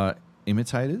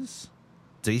imitators.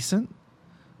 Decent.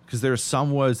 Because there are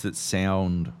some words that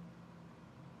sound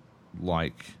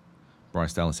like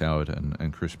Bryce Dallas Howard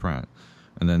and Chris Pratt.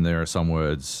 And then there are some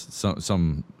words,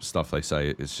 some stuff they say,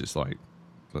 it's just like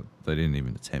they didn't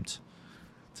even attempt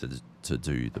to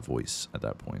do the voice at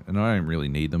that point. And I don't really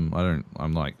need them.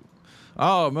 I'm like,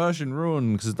 oh, immersion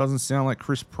ruined because it doesn't sound like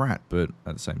Chris Pratt. But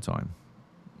at the same time,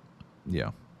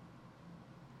 yeah.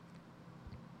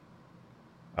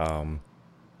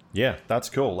 Yeah, that's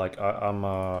cool. Like I'm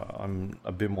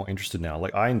a bit more interested now.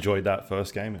 Like I enjoyed that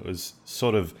first game. It was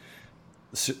sort of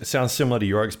sounds similar to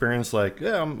your experience. Like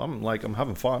yeah, I'm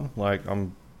having fun. Like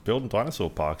I'm building dinosaur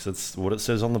parks. That's what it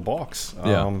says on the box.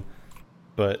 Yeah.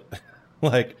 But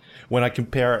like when I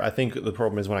compare it, I think the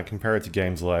problem is when I compare it to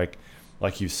games like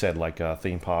you said, like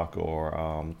Theme Park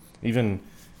or even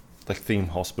like Theme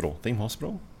Hospital. Theme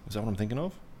Hospital? Is that what I'm thinking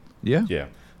of? Yeah. Yeah.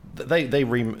 They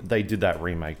did that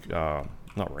remake.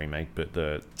 Not remake, but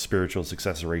the spiritual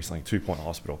successor recently, 2 Point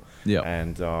Hospital. Yeah.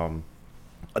 And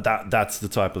that's the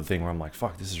type of thing where I'm like,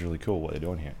 fuck, this is really cool what they're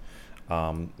doing here.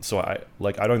 So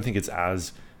I don't think it's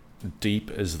as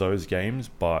deep as those games,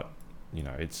 but you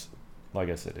know, it's like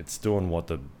I said, it's doing what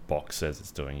the box says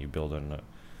it's doing. You build in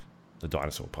the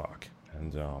dinosaur park,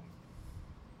 and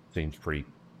seems pretty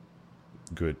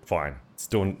good. Fine, it's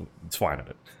fine at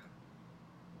it.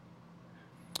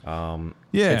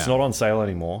 Yeah. It's not on sale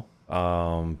anymore.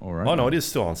 All right. Oh no, it is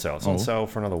still on sale. It's on sale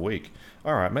for another week.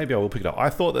 All right, maybe I will pick it up. I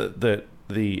thought that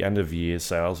the end of year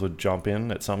sales would jump in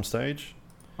at some stage.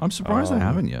 I'm surprised they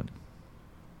haven't yet.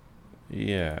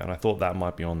 Yeah, and I thought that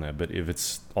might be on there, but if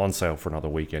it's on sale for another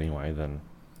week anyway, then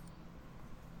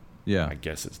yeah, I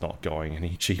guess it's not going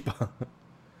any cheaper.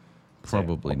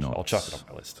 Probably not. not. I'll chuck it on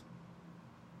my list.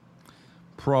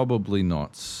 Probably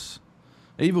not.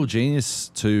 Evil Genius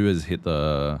 2 has hit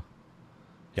the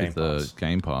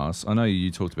Game Pass. I know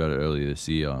you talked about it earlier this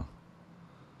year.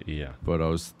 Yeah. But I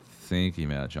was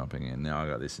thinking about jumping in. Now I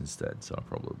got this instead, so I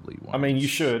probably won't. I mean, you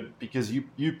should, because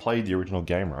you played the original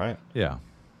game, right? Yeah.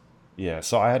 Yeah,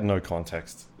 so I had no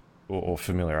context or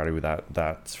familiarity with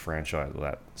that franchise, or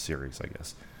that series, I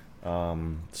guess.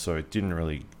 So it didn't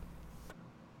really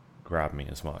grab me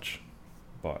as much.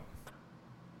 But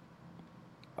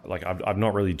like I've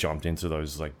not really jumped into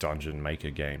those like dungeon maker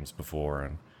games before,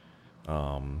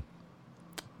 and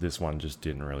this one just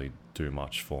didn't really do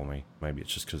much for me. Maybe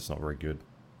it's just because it's not very good.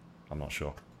 I'm not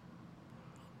sure.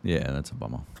 Yeah, that's a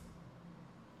bummer.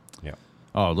 Yeah.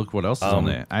 Oh, look what else is on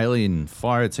there. Alien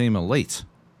Fireteam Elite.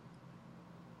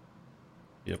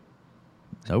 Yep.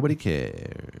 Nobody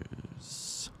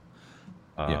cares.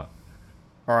 Yeah.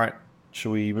 All right.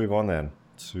 Shall we move on then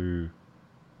to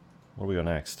what do we got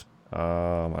next?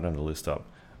 I don't have the list up.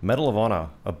 Medal of Honor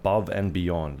Above and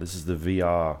Beyond. This is the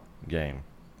VR game.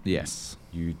 Yes.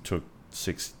 You took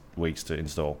 6 weeks to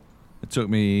install. It took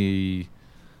me,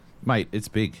 mate. It's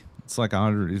big. It's like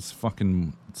 100. It's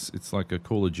fucking. It's like a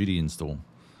Call of Duty install.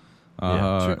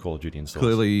 Yeah, 2 Call of Duty installs.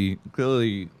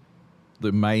 Clearly,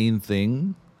 the main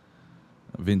thing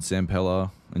Vince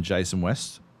Zampella and Jason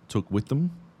West took with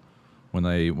them when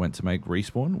they went to make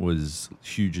Respawn was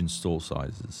huge install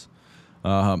sizes.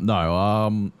 Yeah,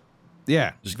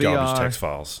 just VR, garbage text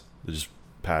files. They're just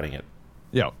padding it.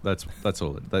 Yeah, that's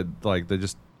all.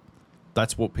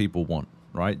 That's what people want,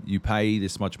 right? You pay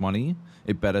this much money,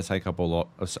 it better take up a lot.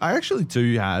 I actually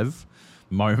do have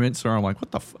moments where I'm like,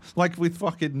 what the like with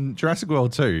fucking Jurassic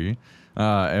World 2,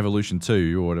 Evolution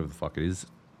 2, or whatever the fuck it is.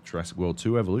 Jurassic World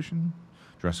 2 Evolution?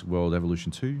 Jurassic World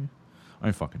Evolution 2? I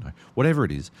don't fucking know. Whatever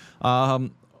it is.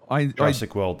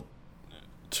 Jurassic World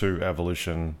 2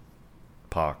 Evolution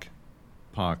Park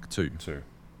 2. 2.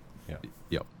 Yeah.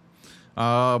 Yep.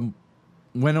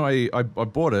 When I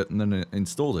bought it and then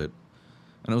installed it,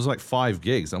 and it was like 5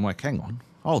 gigs. I'm like, hang on,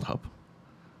 hold up.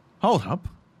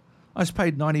 I just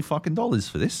paid $90 fucking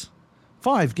for this.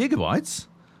 5 gigabytes?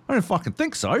 I don't fucking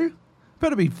think so.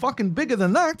 Better be fucking bigger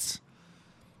than that.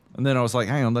 And then I was like,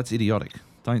 hang on, that's idiotic.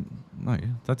 No,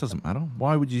 that doesn't matter.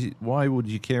 Why would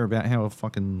you care about how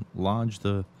fucking large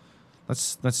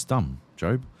that's dumb,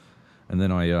 Job. And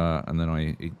then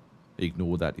I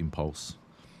ignored that impulse,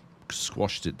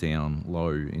 squashed it down low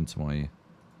into my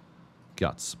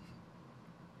guts,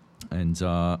 and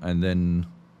then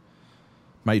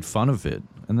made fun of it.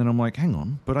 And then I'm like, hang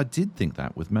on, but I did think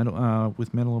that with Medal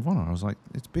of Honor. I was like,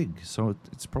 it's big, so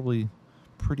it's probably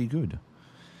pretty good.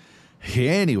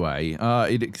 Anyway,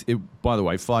 it by the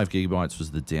way, 5 gigabytes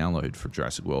was the download for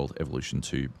Jurassic World Evolution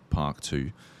 2 Park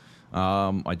 2.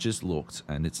 I just looked,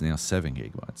 and it's now 7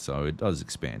 gigabytes, so it does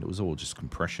expand. It was all just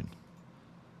compression.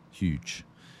 Huge.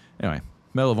 Anyway,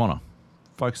 Medal of Honor.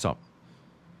 Focus up.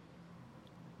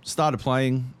 Started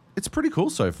playing. It's pretty cool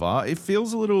so far. It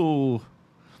feels a little...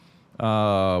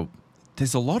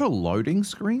 there's a lot of loading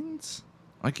screens,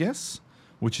 I guess,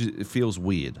 it feels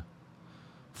weird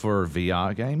for a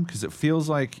VR game because it feels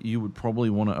like you would probably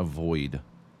want to avoid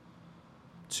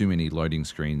too many loading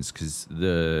screens because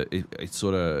it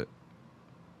sort of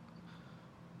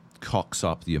cocks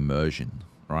up the immersion,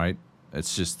 right?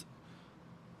 It's just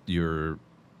you've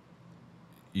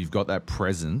got that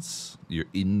presence. You're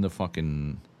in the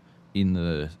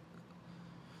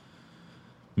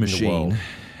machine,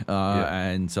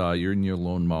 and you're in your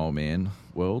Lawnmower Man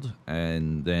world,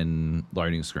 and then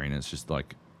loading screen. It's just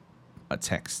like a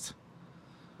text,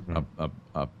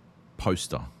 a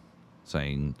poster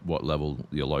saying what level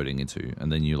you're loading into,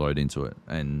 and then you load into it,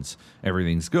 and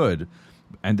everything's good.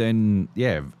 And then,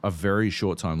 a very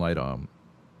short time later,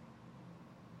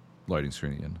 loading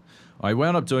screen again. I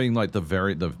wound up doing like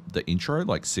the intro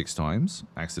like 6 times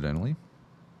accidentally.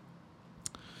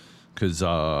 Because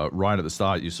right at the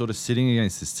start, you're sort of sitting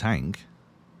against this tank,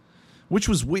 which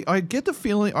was weird. I get the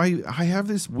feeling, I have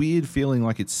this weird feeling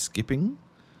like it's skipping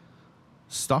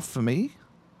stuff for me,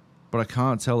 but I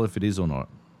can't tell if it is or not.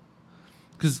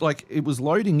 Because like it was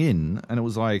loading in and it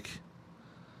was like,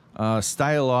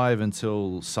 stay alive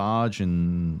until Sarge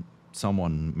and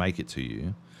someone make it to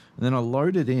you. And then I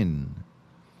loaded in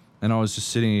and I was just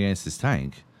sitting against this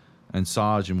tank. And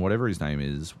Sarge and whatever his name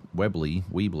is,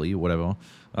 Weebly, or whatever,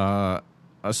 I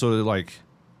sort of like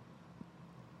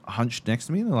hunched next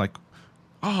to me. And they're like,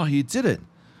 "Oh, you did it.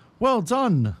 Well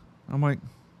done." I'm like,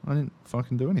 I didn't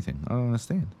fucking do anything. I don't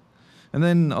understand. And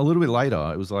then a little bit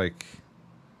later, it was like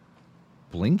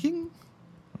blinking.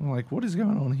 I'm like, what is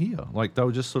going on here? Like they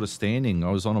were just sort of standing.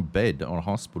 I was on a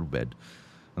hospital bed,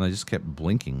 and they just kept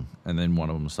blinking. And then one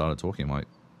of them started talking. I'm like,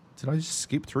 did I just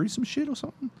skip through some shit or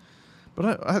something?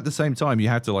 But at the same time, you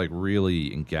have to like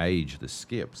really engage the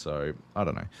skip. So I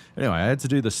don't know. Anyway, I had to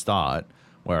do the start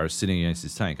where I was sitting against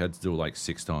this tank. I had to do it like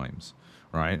 6 times,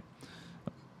 right?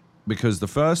 Because the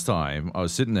first time I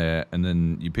was sitting there and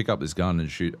then you pick up this gun and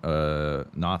shoot a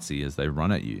Nazi as they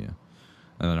run at you.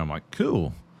 And then I'm like,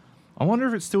 cool. I wonder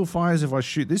if it still fires if I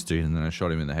shoot this dude. And then I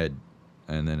shot him in the head.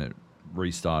 And then it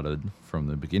restarted from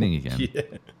the beginning again.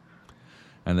 Yeah.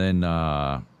 And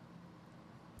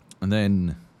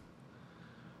then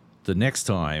the next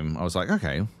time, I was like,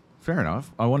 okay, fair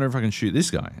enough. I wonder if I can shoot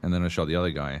this guy. And then I shot the other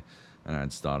guy, and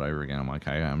I'd start over again. I'm like,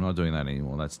 okay, I'm not doing that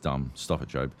anymore. That's dumb. Stop it,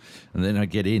 Job. And then I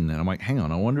get in, and I'm like, hang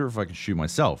on, I wonder if I can shoot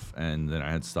myself. And then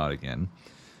I had to start again.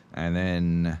 And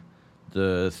then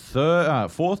the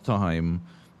fourth time,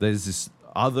 there's this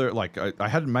other, like, I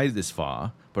hadn't made it this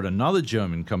far, but another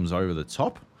German comes over the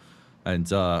top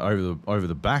and over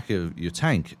the back of your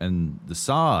tank, and the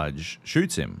Sarge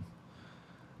shoots him.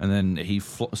 And then he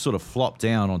sort of flopped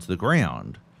down onto the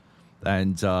ground.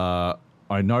 And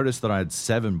I noticed that I had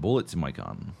 7 bullets in my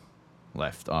gun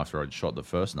left after I'd shot the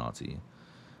first Nazi.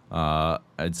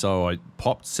 And so I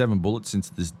popped 7 bullets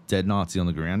into this dead Nazi on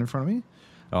the ground in front of me.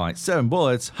 I'm like, 7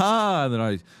 bullets, ha! And then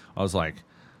I was like,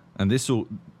 and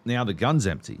now the gun's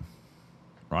empty,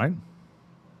 right?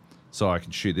 So I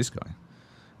can shoot this guy.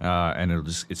 And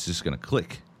it's just going to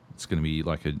click. It's going to be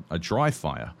like a dry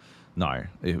fire. No,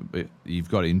 you've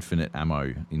got infinite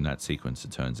ammo in that sequence,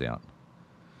 it turns out.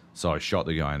 So I shot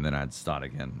the guy and then I had to start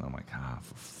again. I'm like,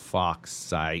 for fuck's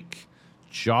sake,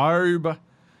 Job.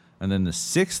 And then the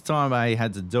 6th time I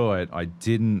had to do it, I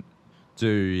didn't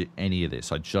do any of this.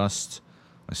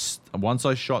 Once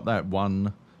I shot that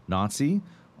one Nazi,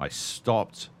 I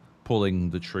stopped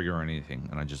pulling the trigger or anything,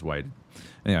 and I just waited.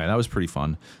 Anyway, that was pretty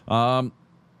fun. After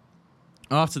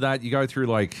that, you go through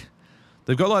like...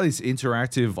 They've got like this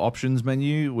interactive options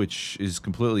menu, which is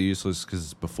completely useless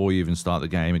because before you even start the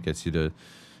game, it gets you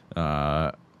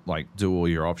to like do all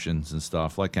your options and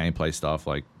stuff, like gameplay stuff,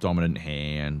 like dominant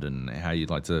hand and how you'd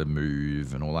like to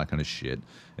move and all that kind of shit.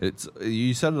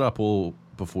 You set it up all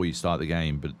before you start the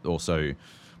game, but also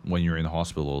when you're in the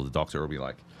hospital, the doctor will be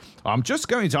like, "I'm just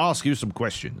going to ask you some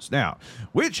questions. Now,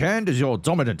 which hand is your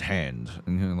dominant hand?"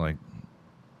 And you're like,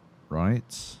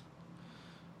 right.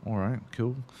 All right,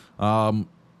 cool.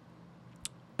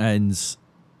 And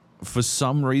for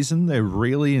some reason, they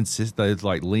really insist, they're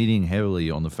like leaning heavily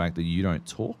on the fact that you don't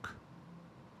talk.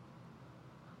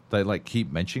 They like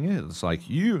keep mentioning it. It's like,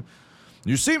 you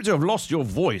seem to have lost your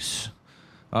voice.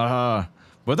 But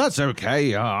that's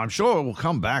okay. I'm sure it will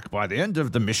come back by the end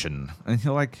of the mission. And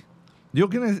you're like,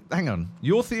 hang on.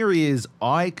 Your theory is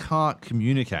I can't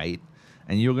communicate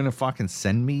and you're going to fucking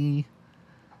send me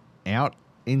out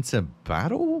into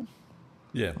battle?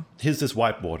 Yeah. Here's this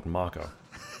whiteboard and marker.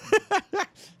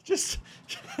 Just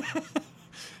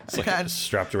It's like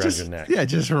strapped around your neck. Yeah,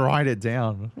 just write it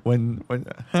down when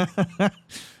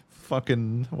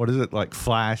fucking, what is it, like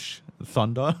Flash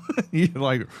Thunder? You're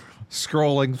like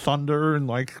scrolling thunder and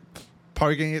like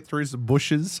poking it through some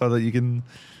bushes so that you can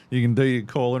do your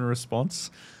call and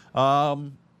response. Yeah,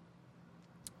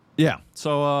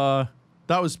 so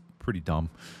that was pretty dumb.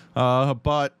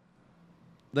 But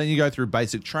then you go through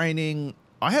basic training.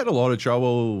 I had a lot of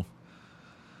trouble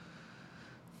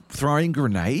throwing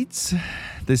grenades.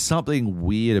 There's something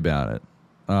weird about it.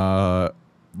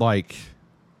 Like,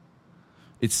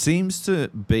 it seems to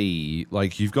be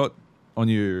like you've got on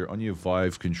your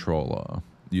Vive controller.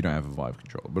 You don't have a Vive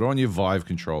controller, but on your Vive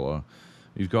controller,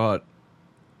 you've got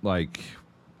like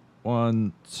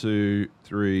 1, 2,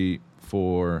 3,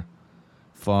 4,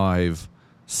 5,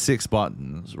 6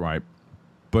 buttons, right?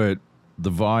 But the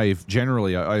Vive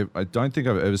generally, I don't think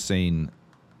I've ever seen.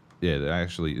 Yeah,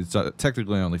 actually, it's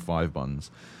technically only 5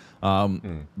 buttons.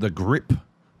 The grip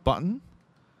button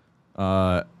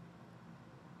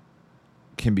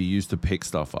can be used to pick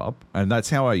stuff up, and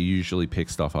that's how I usually pick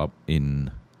stuff up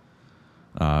in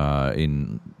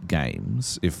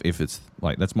games. If it's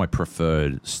like, that's my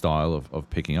preferred style of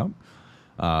picking up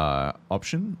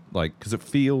option, like, because it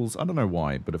feels, I don't know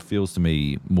why, but it feels to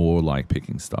me more like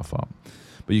picking stuff up.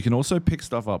 But you can also pick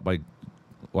stuff up by,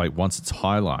 like, once it's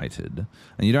highlighted,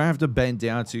 and you don't have to bend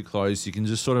down too close. You can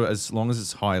just sort of, as long as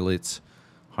it's highlighted,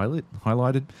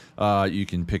 you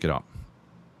can pick it up.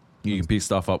 You can pick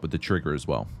stuff up with the trigger as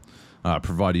well,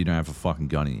 provided you don't have a fucking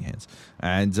gun in your hands.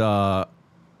 And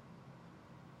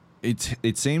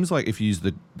it seems like if you use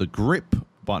the grip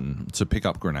button to pick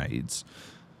up grenades,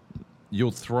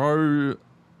 you'll throw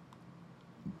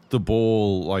the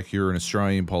ball like you're an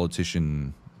Australian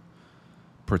politician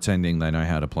pretending they know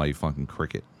how to play fucking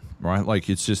cricket, right? Like,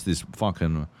 it's just this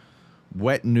fucking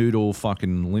wet noodle,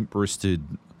 fucking limp-wristed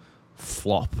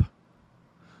flop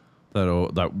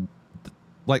that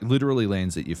like literally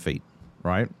lands at your feet,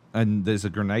 right? And there's a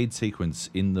grenade sequence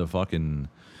in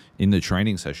the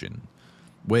training session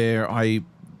where I,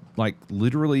 like,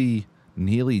 literally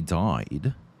nearly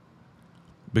died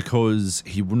because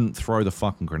he wouldn't throw the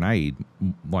fucking grenade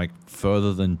like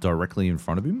further than directly in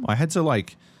front of him. I had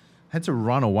to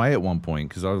run away at one point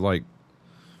because I was like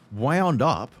wound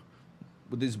up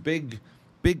with this big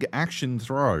action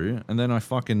throw, and then I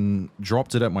fucking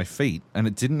dropped it at my feet, and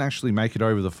it didn't actually make it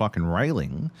over the fucking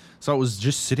railing, so it was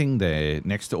just sitting there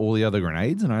next to all the other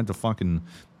grenades, and I had to fucking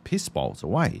piss bolts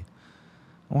away.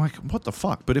 I'm like, what the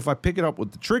fuck? But if I pick it up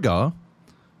with the trigger,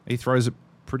 he throws it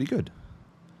pretty good.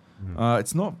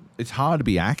 It's hard to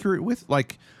be accurate with.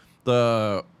 Like,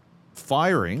 the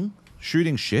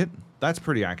shooting shit, that's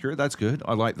pretty accurate. That's good.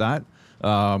 I like that.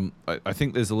 I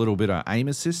think there's a little bit of aim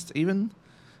assist even,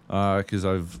 because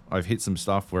I've hit some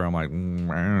stuff where I'm like,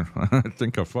 I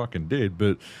think I fucking did,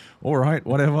 but all right,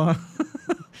 whatever.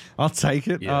 I'll take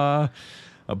it. Yeah.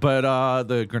 But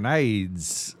the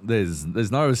grenades,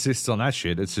 there's no assists on that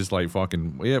shit. It's just like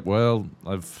fucking, yeah, well,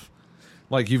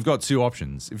 you've got 2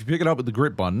 options. If you pick it up with the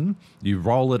grip button, you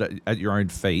roll it at your own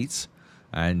feet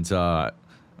and, I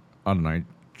don't know,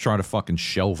 try to fucking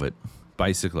shelve it,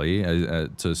 basically,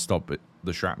 to stop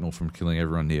the shrapnel from killing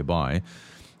everyone nearby.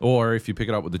 Or if you pick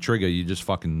it up with the trigger, you just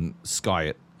fucking sky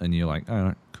it, and you're like, all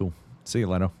right, cool, see you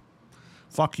later.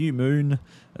 Fuck you, moon.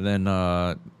 And then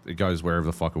it goes wherever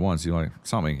the fuck it wants. You're like,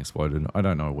 something exploded. I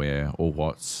don't know where or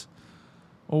what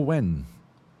or when.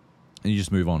 And you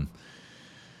just move on.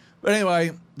 But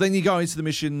anyway, then you go into the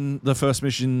mission. The first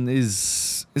mission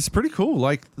it's pretty cool.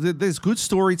 Like, there's good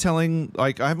storytelling.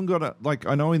 Like, I haven't got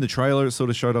I know in the trailer it sort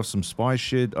of showed off some spy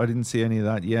shit. I didn't see any of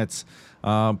that yet.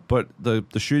 But the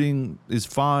shooting is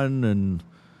fun, and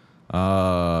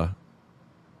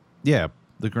yeah,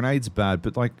 the grenade's bad,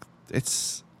 but like,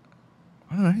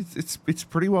 I don't know, it's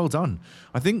pretty well done.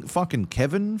 I think fucking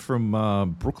Kevin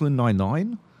from Brooklyn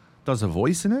Nine-Nine does a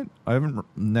voice in it. I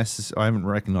haven't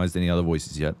recognized any other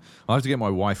voices yet. I'll have to get my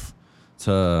wife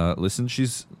to listen.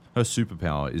 Her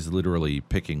superpower is literally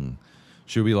picking.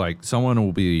 She'll be like, someone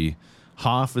will be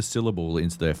half a syllable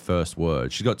into their first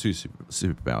word. She's got 2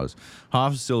 superpowers.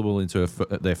 Half a syllable into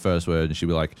their first word, and she'll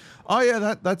be like, oh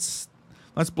yeah, that's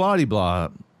blah-de-blah.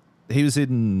 He was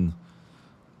in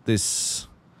this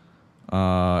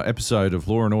episode of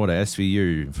Law and Order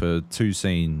SVU for 2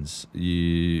 scenes.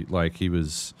 He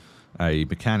was a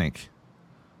mechanic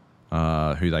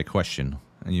who they question,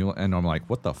 and I'm like,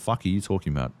 what the fuck are you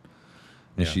talking about?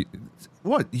 And she,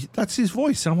 what? That's his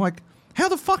voice. And I'm like, how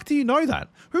the fuck do you know that?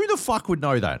 Who the fuck would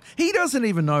know that? He doesn't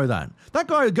even know that. That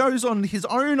guy goes on his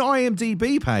own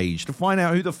IMDb page to find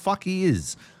out who the fuck he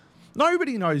is.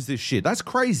 Nobody knows this shit. That's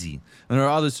crazy. And her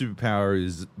other superpower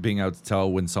is being able to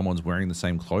tell when someone's wearing the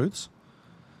same clothes.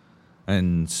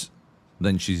 And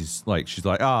then she's like,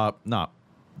 nah.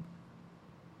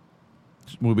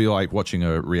 We'll be like watching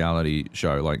a reality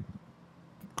show, like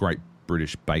Great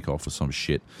British Bake Off or some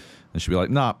shit. And she'll be like,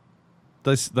 nah,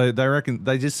 they reckon,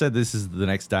 they just said this is the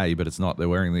next day, but it's not. They're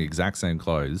wearing the exact same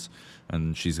clothes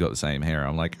and she's got the same hair.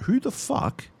 I'm like, who the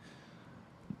fuck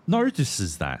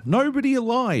notices that? Nobody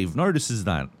alive notices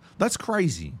that. That's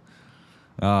crazy.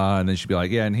 And then she'd be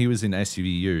like, yeah, and he was in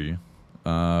SVU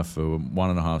for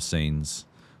 1.5 scenes.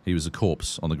 He was a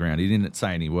corpse on the ground. He didn't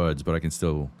say any words, but I can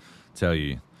still tell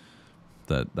you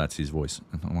that's his voice.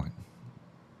 And I'm like,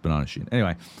 banana shit.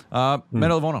 Anyway,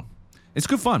 Medal of Honor. It's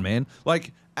good fun, man.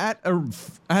 Like, at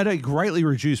a greatly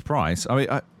reduced price. I mean,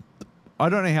 I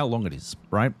don't know how long it is,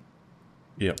 right?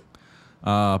 Yeah.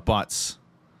 But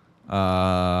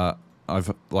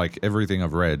I've like everything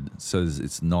I've read says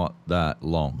it's not that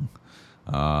long,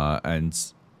 and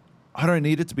I don't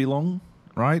need it to be long,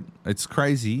 right? It's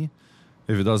crazy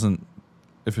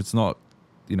if it's not,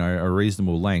 a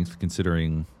reasonable length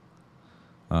considering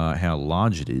how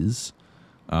large it is.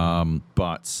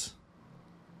 But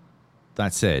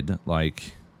that said,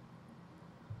 like,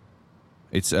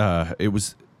 it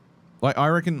was like, I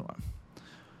reckon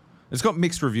it's got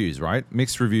mixed reviews, right?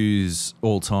 Mixed reviews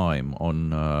all time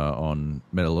on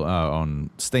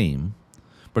Steam,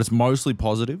 but it's mostly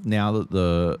positive now that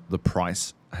the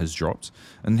price has dropped,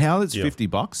 and now that it's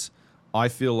 $50. I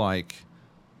feel like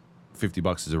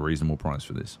 $50 is a reasonable price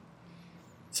for this.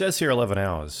 It says here 11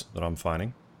 hours that I'm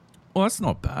finding. Well, that's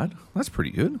not bad. That's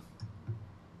pretty good.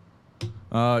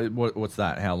 What's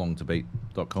that?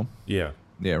 HowLongToBeat.com? Yeah.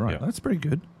 Yeah, right. Yeah. That's pretty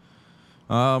good.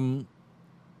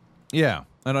 Yeah.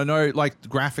 And I know, like,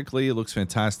 graphically it looks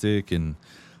fantastic, and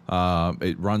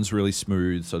it runs really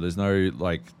smooth, so there's no,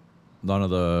 like, none of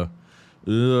the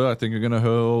I think you're going to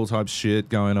hurl type shit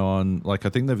going on. Like, I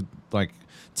think they've, like,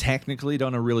 technically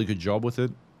done a really good job with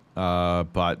it,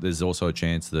 but there's also a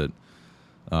chance that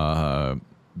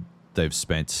they've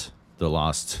spent the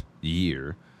last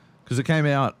year, because it came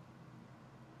out,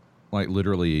 like,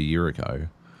 literally a year ago.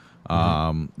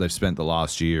 They've spent the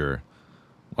last year,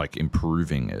 like,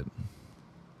 improving it.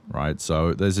 Right,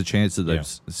 so there's a chance that they've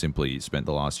simply spent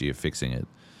the last year fixing it,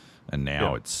 and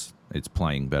now it's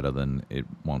playing better than it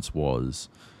once was.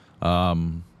 But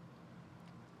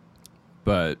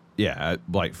yeah,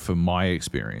 like, for my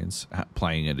experience,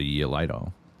 playing it a year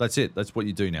later, that's it. That's what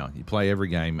you do now. You play every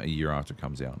game a year after it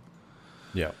comes out.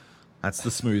 Yeah, that's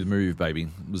the smooth move, baby.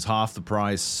 It was half the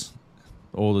price.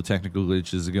 All the technical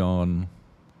glitches are gone.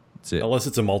 That's it. Unless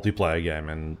it's a multiplayer game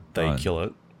and they kill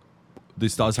it.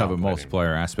 This does have a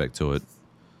multiplayer aspect to it,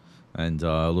 and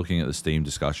looking at the Steam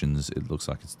discussions, it looks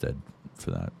like it's dead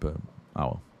for that. But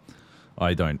oh well,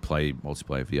 I don't play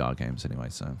multiplayer VR games anyway,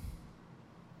 so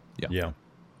yeah.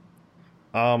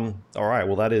 All right.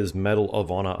 Well, that is Medal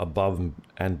of Honor Above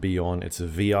and Beyond. It's a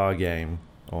VR game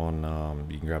on.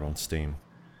 You can grab it on Steam.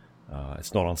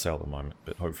 It's not on sale at the moment,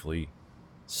 but hopefully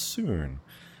soon.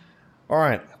 All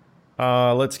right.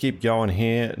 Let's keep going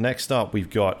here. Next up,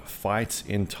 we've got Fight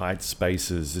in Tight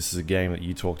Spaces. This is a game that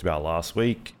you talked about last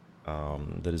week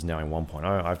that is now in 1.0.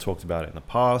 I've talked about it in the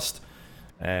past,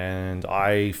 and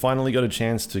I finally got a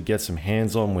chance to get some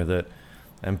hands-on with it,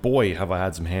 and boy, have I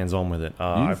had some hands-on with it.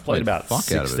 I've played about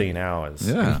 16 hours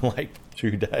in like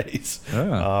 2 days.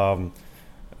 Yeah,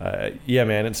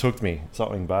 man, it's hooked me.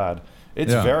 Something bad.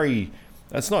 It's very...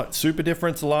 It's not super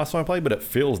different to the last time I played, but it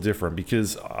feels different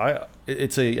because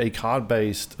it's a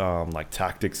card-based like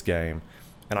tactics game,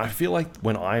 and I feel like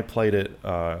when I played it,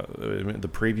 the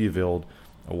preview build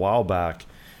a while back,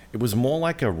 it was more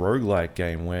like a roguelike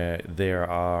game where there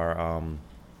are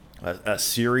a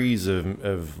series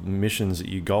of missions that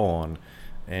you go on,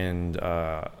 and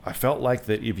I felt like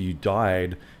that if you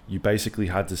died, you basically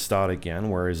had to start again,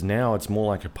 whereas now it's more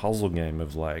like a puzzle game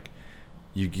of like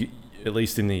at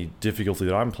least in the difficulty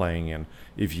that I'm playing in,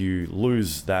 if you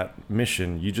lose that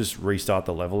mission, you just restart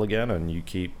the level again and you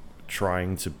keep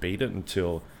trying to beat it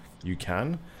until you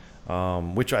can,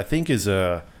 which I think is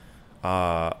I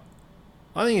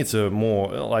think it's a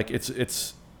more like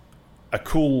it's a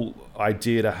cool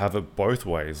idea to have it both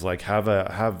ways, like have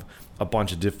a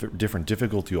bunch of different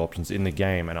difficulty options in the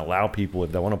game and allow people,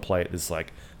 if they want to play it this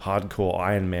like hardcore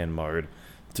Iron Man mode,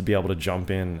 to be able to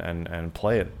jump in and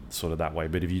play it sort of that way.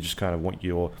 But if you just kind of want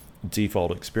your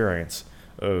default experience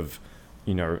of,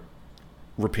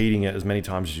 repeating it as many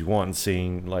times as you want and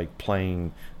seeing, like,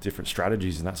 playing different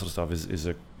strategies and that sort of stuff is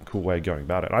a cool way of going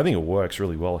about it. I think it works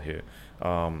really well here.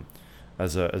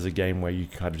 as a game where you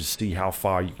kind of just see how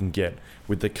far you can get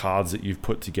with the cards that you've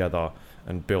put together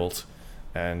and built.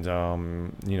 And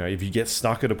if you get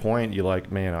stuck at a point, you're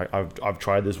like, man, I've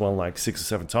tried this one like 6 or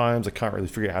 7 times. I can't really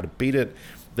figure out how to beat it.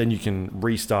 Then you can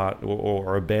restart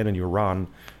or abandon your run,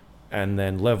 and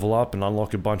then level up and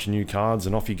unlock a bunch of new cards,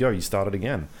 and off you go. You start it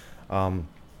again,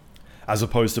 as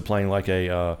opposed to playing like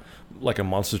a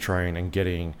Monster Train and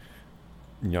getting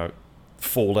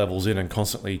 4 levels in and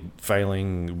constantly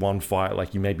failing one fight.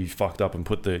 Like you maybe fucked up and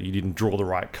you didn't draw the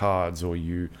right cards, or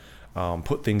you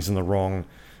put things in the wrong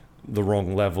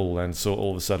level, and so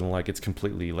all of a sudden, like, it's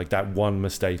completely like that one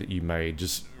mistake that you made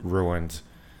just ruined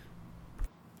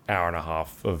hour and a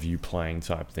half of you playing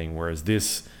type thing. Whereas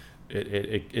this,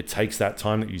 it takes that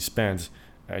time that you spent,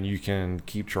 and you can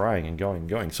keep trying and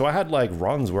going. So I had like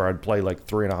runs where I'd play like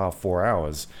 3.5, 4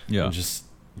 hours, and just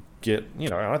get,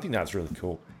 and I think that's really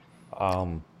cool.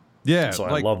 So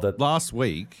I love that. Last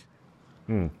week,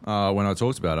 when I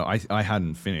talked about it, I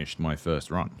hadn't finished my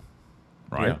first run,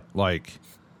 right? Yeah. Like,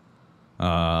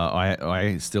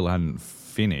 I still hadn't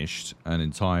finished an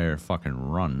entire fucking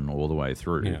run all the way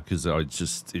through, because it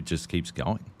just keeps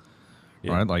going,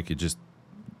 right? Like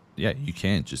you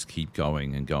can't just keep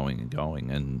going and going and going,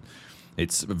 and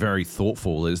it's very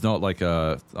thoughtful. It's not like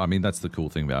that's the cool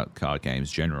thing about card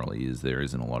games generally, is there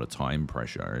isn't a lot of time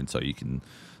pressure, and so you can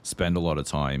spend a lot of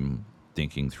time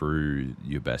thinking through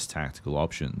your best tactical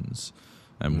options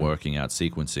and working out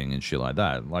sequencing and shit like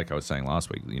that. Like I was saying last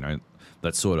week,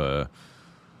 that's sort of,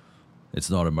 it's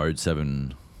not a Mode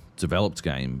 7 developed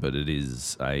game, but it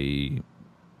is a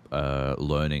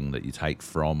learning that you take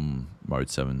from Mode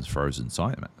 7's Frozen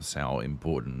Cybermass, how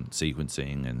important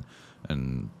sequencing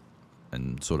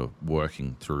and sort of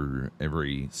working through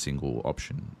every single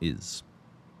option is.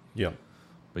 Yeah.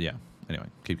 But yeah, anyway,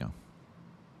 keep going.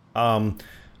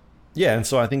 And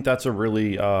so I think that's a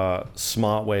really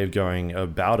smart way of going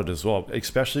about it as well,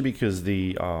 especially because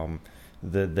the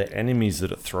enemies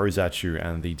that it throws at you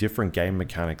and the different game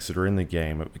mechanics that are in the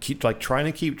game, keep like trying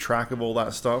to keep track of all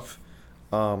that stuff.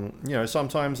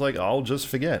 Sometimes like I'll just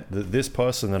forget that this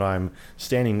person that I'm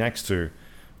standing next to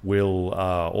will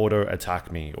auto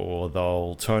attack me, or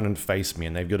they'll turn and face me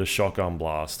and they've got a shotgun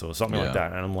blast or something like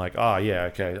that, and I'm like,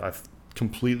 okay, I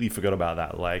completely forgot about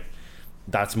that. Like,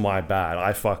 that's my bad.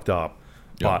 I fucked up,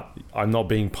 but I'm not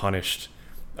being punished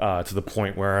to the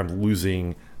point where I'm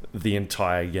losing the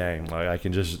entire game. Like, I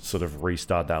can just sort of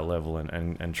restart that level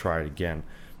and try it again.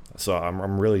 So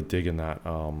I'm really digging that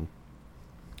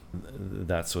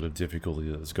that sort of difficulty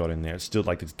that's got in there. It's still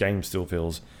like, this game still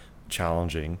feels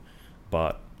challenging,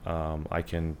 but I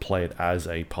can play it as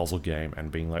a puzzle game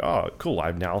and being like, oh, cool,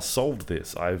 I've now solved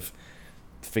this. I've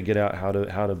figured out how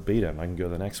to beat it, and I can go to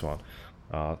the next one.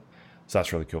 So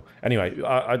that's really cool. Anyway,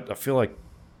 I feel like,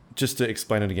 just to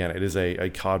explain it again, it is a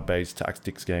card-based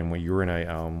tactics game where you're in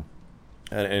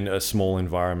a small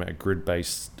environment, a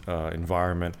grid-based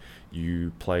environment.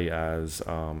 You play as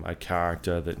a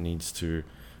character that needs to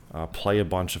play a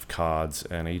bunch of cards,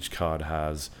 and each card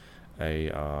has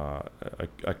a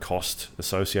cost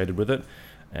associated with it.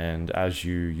 And as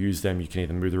you use them, you can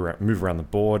either move around the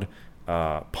board,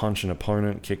 punch an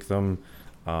opponent, kick them,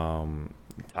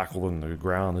 tackle them to the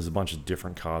ground. There's a bunch of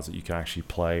different cards that you can actually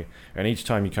play, and each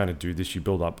time you kind of do this, you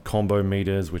build up combo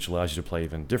meters, which allows you to play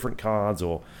even different cards,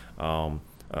 or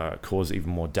cause even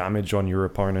more damage on your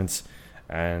opponents.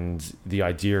 And the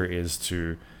idea is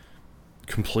to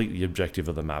complete the objective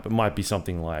of the map. It might be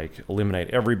something like eliminate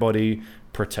everybody,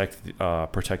 protect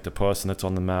the person that's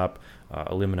on the map,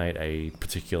 eliminate a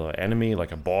particular enemy,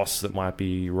 like a boss that might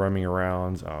be roaming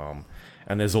around,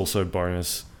 and there's also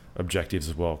bonus objectives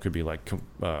as well. Could be like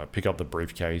pick up the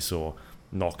briefcase, or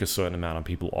knock a certain amount of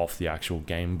people off the actual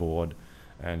game board,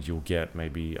 and you'll get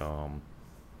maybe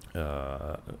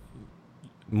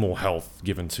more health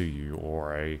given to you,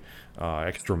 or a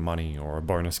extra money, or a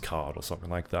bonus card, or something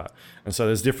like that. And so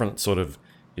there's different sort of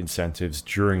incentives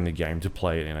during the game to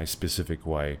play it in a specific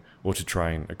way, or to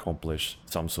try and accomplish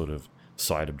some sort of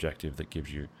side objective that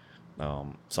gives you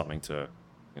something to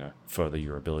further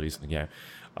your abilities in the game.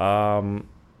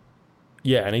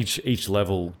 And each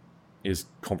level is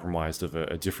comprised of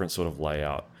a different sort of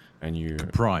layout, and you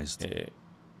comprised.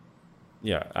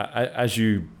 As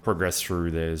you progress through,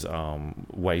 there's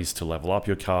ways to level up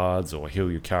your cards or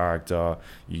heal your character.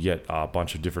 You get a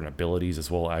bunch of different abilities as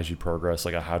well as you progress.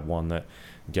 Like, I had one that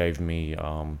gave me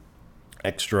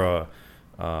extra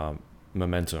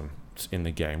momentum in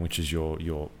the game, which is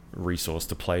your resource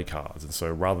to play cards. And so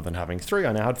rather than having 3,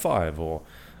 I now had 5. Or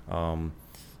I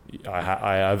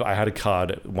had a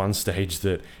card at one stage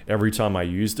that every time I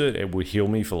used it, it would heal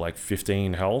me for like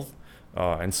 15 health.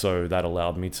 and so that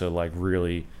allowed me to like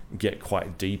really get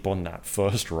quite deep on that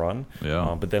first run.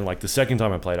 Yeah. But then like the second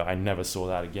time I played it, I never saw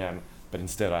that again. But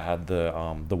instead, I had the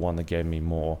one that gave me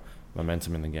more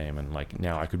momentum in the game, and like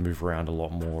now I could move around a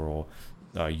lot more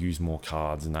or use more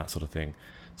cards and that sort of thing.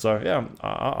 So yeah,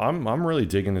 I'm really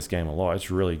digging this game a lot.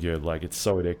 It's really good. Like it's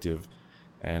so addictive,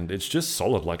 and it's just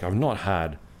solid. Like I've not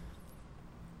had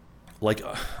like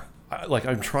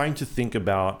I'm trying to think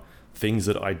about things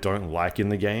that I don't like in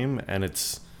the game, and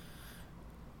it's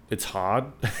hard.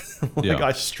 Like Yeah.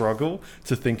 I struggle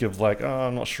to think of like, oh,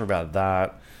 I'm not sure about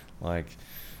that. Like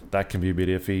that can be a bit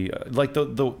iffy. Like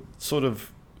the sort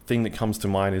of thing that comes to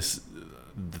mind is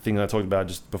the thing that I talked about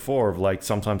just before of like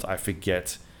sometimes I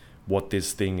forget what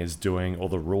this thing is doing or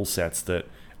the rule sets that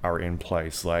are in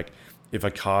place. Like if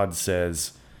a card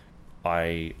says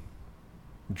I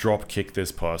drop kick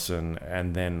this person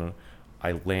and then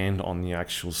I land on the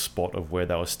actual spot of where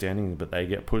they were standing, but they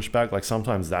get pushed back. Like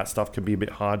sometimes that stuff can be a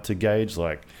bit hard to gauge,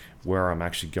 like where I'm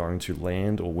actually going to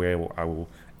land or where I will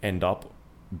end up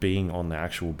being on the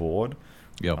actual board.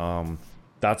 Yep.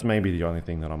 That's maybe the only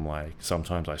thing that I'm like,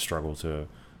 sometimes I struggle to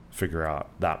figure out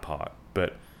that part.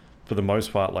 But for the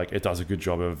most part, like it does a good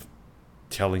job of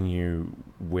telling you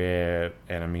where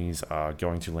enemies are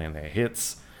going to land their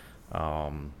hits.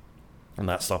 And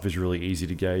that stuff is really easy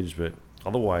to gauge, but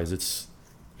otherwise it's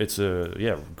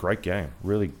a great game.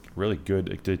 Really good,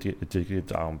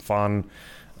 addictive, fun.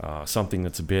 Something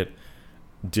that's a bit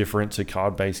different to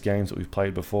card-based games that we've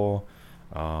played before.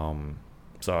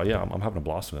 So yeah, I'm having a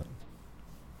blast with it.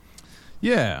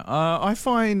 Yeah, I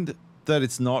find that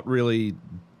it's not really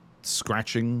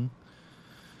scratching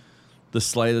the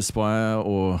Slay the Spire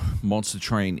or Monster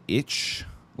Train itch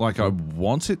like I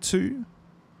want it to.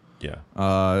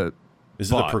 Yeah.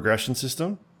 Is it a progression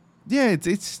system? Yeah,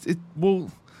 it well,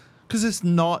 because it's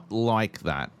not like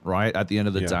that, right? At the end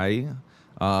of the day,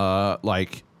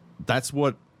 like that's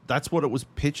what it was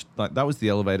pitched. Like that was the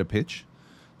elevator pitch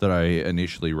that I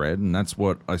initially read, and that's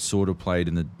what I sort of played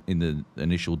in the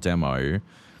initial demo.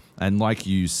 And like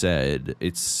you said,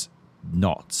 it's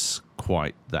not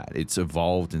quite that. It's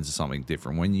evolved into something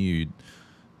different. When you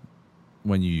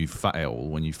fail,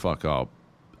 when you fuck up,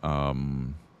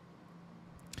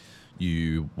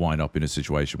 you wind up in a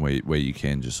situation where you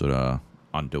can just sort of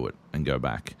undo it and go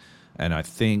back. And I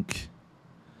think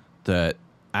that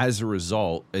as a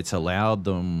result, it's allowed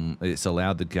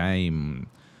the game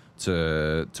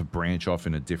to branch off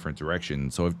in a different direction.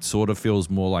 So it sort of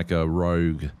feels more like a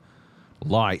rogue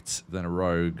light than a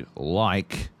rogue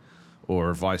like,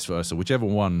 or vice versa, whichever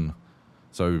one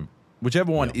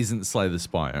isn't Slay the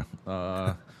Spire.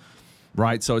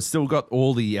 Right, so it's still got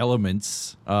all the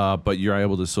elements, but you're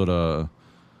able to sort of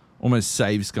almost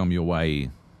save scum your way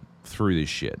through this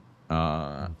shit.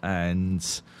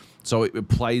 And so it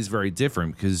plays very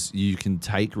different because you can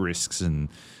take risks and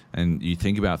you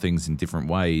think about things in different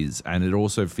ways. And it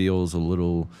also feels a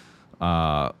little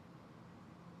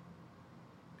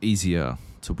easier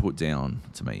to put down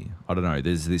to me. I don't know.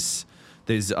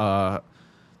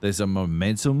 There's a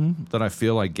momentum that I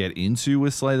feel I get into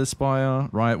with Slay the Spire,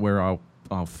 right? Where I'll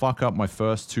fuck up my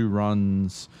first two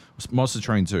runs. Monster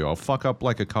Train 2, I'll fuck up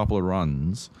like a couple of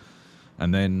runs,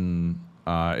 and then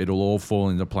it'll all fall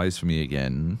into place for me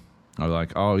again. I'm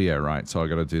like, oh yeah, right. So I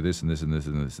got to do this and this and this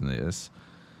and this and this.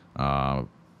 I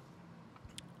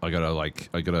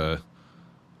gotta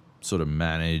sort of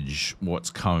manage what's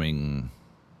coming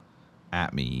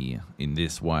at me in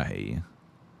this way.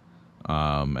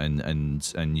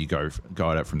 And you go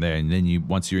at it from there, and then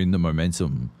once you're in the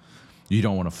momentum, you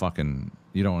don't want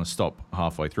to stop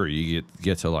halfway through. You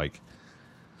get to like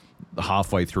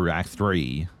halfway through Act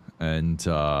 3, and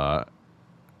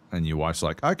your wife's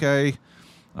like, okay,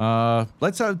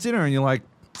 let's have dinner, and you're like,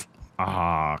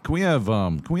 can we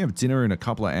have dinner in a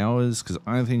couple of hours? Because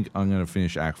I think I'm gonna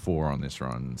finish Act 4 on this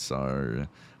run, so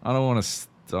I don't want to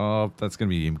stop. That's gonna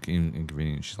be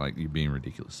inconvenient. She's like, you're being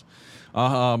ridiculous.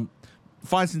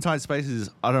 Fights in tight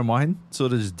spaces, I don't mind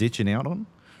sort of just ditching out on,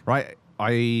 right?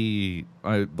 I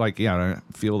like, I don't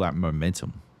feel that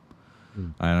momentum. And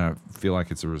I feel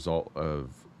like it's a result of,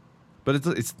 but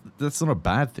that's not a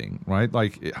bad thing, right?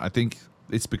 Like, I think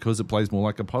it's because it plays more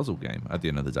like a puzzle game at the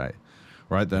end of the day,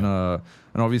 right? Then, and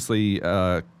obviously,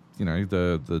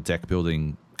 the deck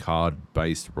building card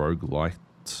based roguelite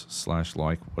 /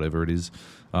 like whatever it is,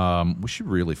 we should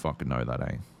really fucking know that,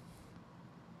 eh?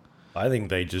 I think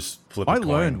they just flip a I coin,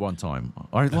 learned one time.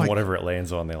 and whatever it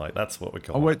lands on, they're like, that's what we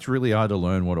call I it. worked really hard to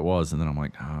learn what it was, and then I'm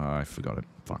like, I forgot it.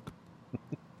 Fuck.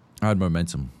 I had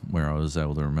momentum where I was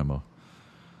able to remember.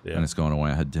 Yeah. And it's gone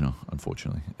away. I had dinner,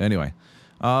 unfortunately. Anyway,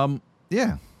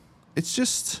 yeah. It's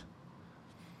just...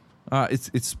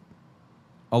 It's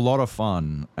a lot of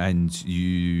fun, and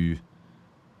you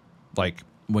like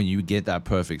when you get that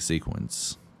perfect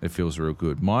sequence, it feels real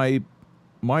good. My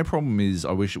problem is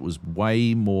I wish it was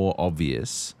way more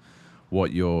obvious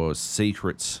what your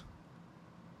secret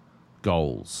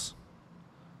goals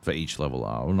for each level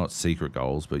are. Well, not secret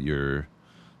goals, but your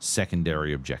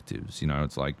secondary objectives. You know,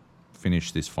 it's like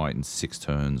finish this fight in 6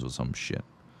 turns or some shit.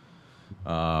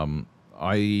 I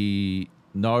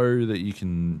know that you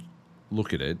can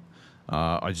look at it.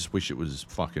 I just wish it was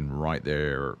fucking right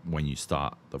there when you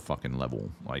start the fucking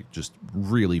level. Like, just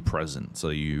really present so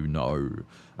you know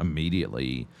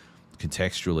immediately,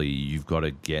 contextually, you've got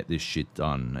to get this shit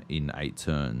done in 8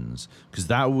 turns. Because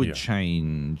that would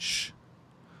change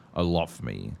a lot for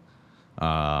me.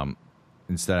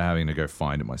 Instead of having to go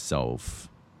find it myself.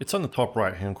 It's on the top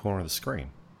right-hand corner of the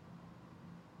screen.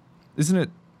 Isn't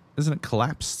it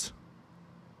collapsed?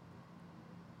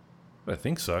 I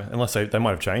think so. Unless they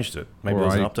might have changed it. Maybe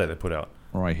there's an update they put out.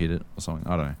 Or I hit it or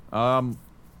something. I don't know.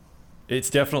 It's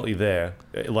definitely there.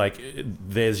 Like,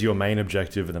 there's your main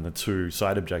objective, and then the 2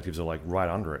 side objectives are, like, right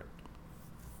under it.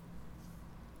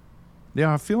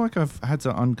 Yeah, I feel like I've had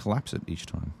to uncollapse it each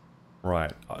time.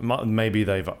 Right. Maybe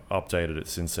they've updated it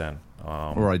since then.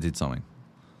 Or I did something.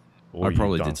 Or I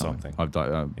probably did something. I've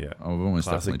almost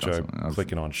Classic definitely joke, done something.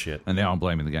 clicking on shit. And now I'm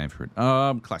blaming the game for it.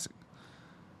 Classic.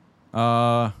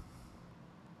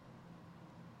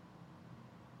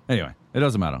 Anyway, it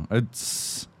doesn't matter.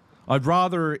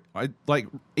 Either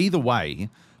way,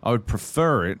 I would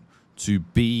prefer it to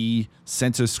be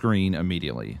center screen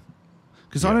immediately.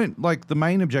 Because I don't, like, the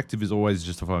main objective is always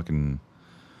just to fucking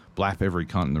blap every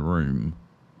cunt in the room.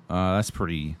 That's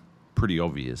pretty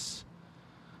obvious.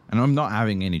 And I'm not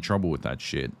having any trouble with that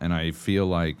shit. And I feel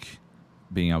like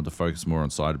being able to focus more on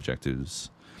side objectives.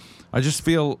 I just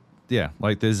feel,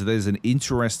 like there's an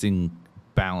interesting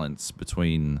balance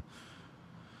between,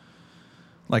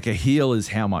 like, a heal is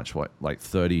how much? What, like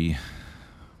 $30,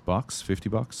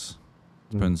 $50?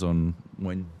 Depends on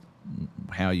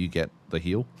how you get the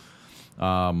heal.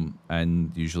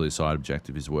 And usually a side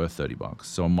objective is worth $30.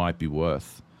 So it might be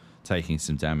worth taking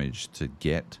some damage to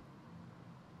get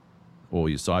all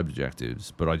your side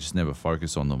objectives, but I just never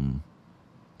focus on them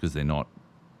because they're not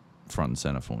front and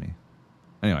center for me.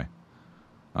 Anyway,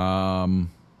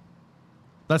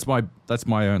 that's my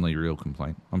only real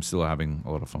complaint. I'm still having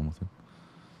a lot of fun with it.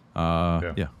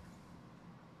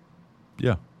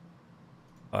 Yeah.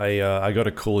 I got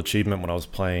a cool achievement when I was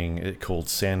playing it called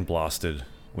Sandblasted,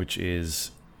 which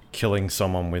is killing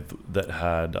someone with the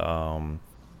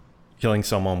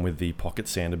pocket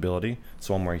sand ability. It's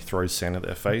one where he throws sand at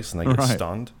their face and they get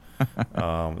stunned.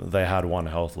 They had 1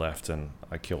 health left and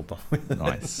I killed them.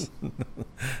 Nice.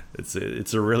 It's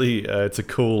a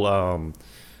cool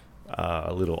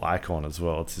little icon as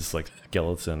well. It's just like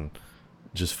skeleton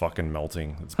just fucking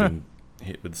melting. It's been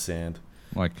hit with sand.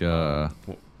 Like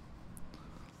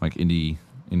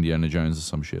Indiana Jones or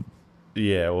some shit.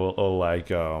 Yeah, or like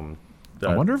I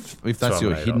wonder if that's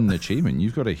your hidden achievement.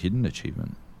 You've got a hidden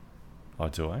achievement. Oh,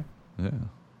 do I? Yeah.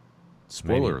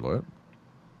 Spoiler alert.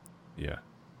 Yeah.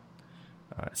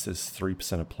 It says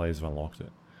 3% of players have unlocked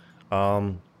it.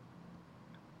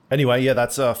 Anyway, yeah,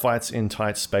 that's Fights in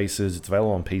Tight Spaces. It's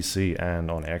available on PC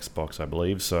and on Xbox, I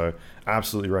believe. So,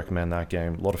 absolutely recommend that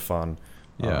game. A lot of fun.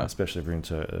 Yeah. Especially if you're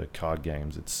into card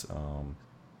games. It's,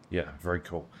 very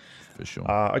cool. For sure.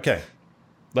 Okay.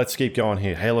 Let's keep going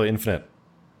here. Halo Infinite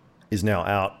is now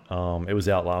out. It was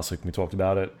out last week when we talked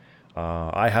about it.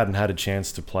 I hadn't had a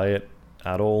chance to play it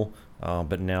at all,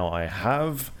 but now I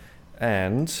have,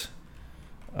 and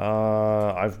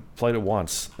I've played it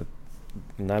once,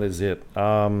 and that is it.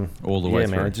 All the way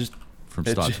through, man, from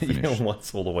start to finish.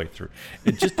 Once all the way through.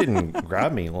 It just didn't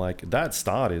grab me. Like, that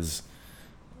start is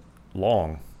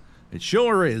long. It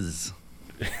sure is.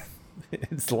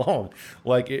 It's long.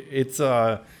 Like, it's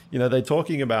they're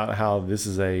talking about how this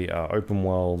is a open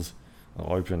world,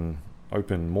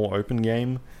 more open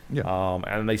game. Yeah.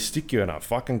 And they stick you in a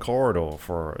fucking corridor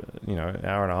for, an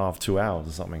hour and a half, 2 hours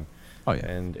or something. Oh, yeah.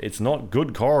 And it's not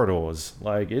good corridors.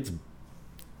 Like, it's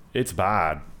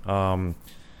bad.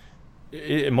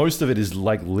 Most of it is,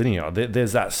 like, linear.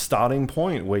 There's that starting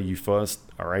point where you first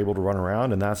are able to run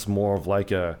around, and that's more of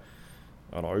like an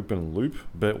open loop.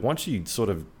 But once you sort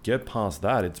of get past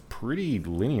that, it's pretty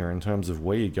linear in terms of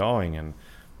where you're going, and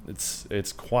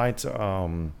it's quite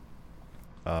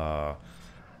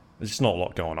there's just not a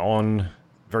lot going on.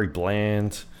 Very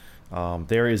bland.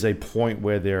 There is a point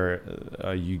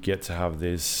where you get to have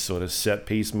this sort of set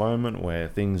piece moment where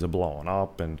things are blowing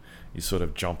up and you're sort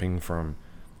of jumping from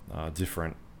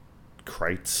different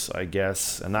crates, I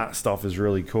guess, and that stuff is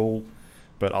really cool.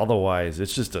 But otherwise,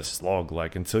 it's just a slog.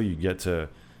 Like until you get to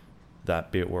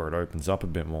that bit where it opens up a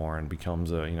bit more and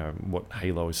becomes what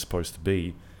Halo is supposed to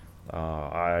be.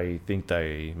 I think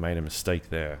they made a mistake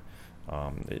there.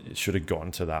 It should have gotten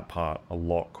to that part a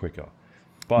lot quicker.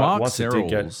 But Mark once it did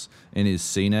Serrels in his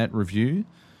CNET review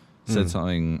said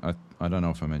something. I don't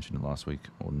know if I mentioned it last week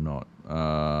or not.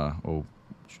 Or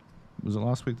was it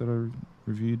last week that I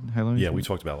reviewed Halo? Yeah, we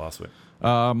talked about it last week.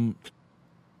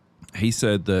 He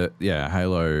said that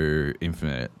Halo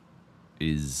Infinite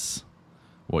is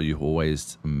what you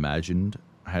always imagined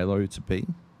Halo to be,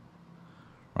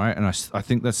 right? And I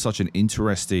think that's such an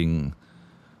interesting.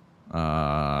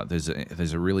 There's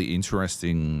a really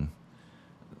interesting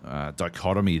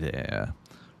dichotomy there,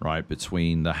 right,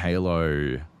 between the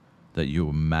Halo that you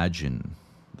imagine,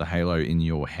 the Halo in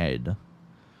your head,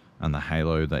 and the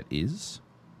Halo that is,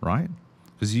 right?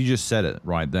 Because you just said it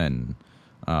right then.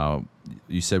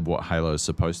 You said what Halo is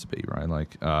supposed to be, right?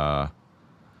 Like,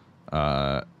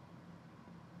 but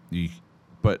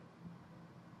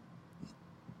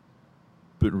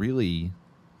really,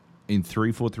 in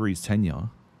 343's tenure,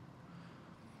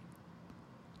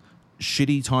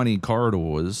 shitty tiny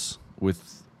corridors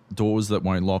with doors that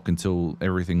won't lock until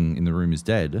everything in the room is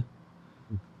dead.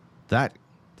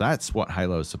 That's what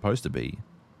Halo is supposed to be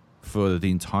for the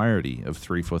entirety of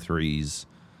 343's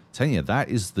tenure. That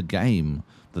is the game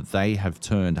that they have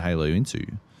turned Halo into.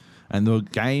 And the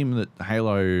game that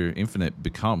Halo Infinite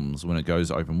becomes when it goes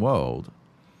open world,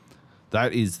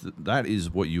 that is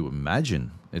what you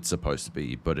imagine it's supposed to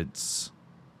be, but it's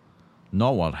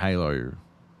not what Halo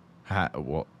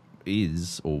what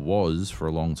is or was for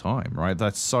a long time, right?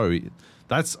 That's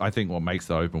I think what makes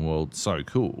the open world so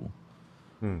cool.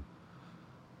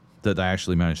 That they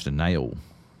actually managed to nail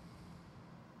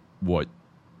what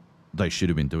they should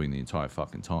have been doing the entire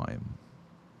fucking time.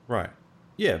 Right.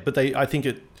 Yeah, but I think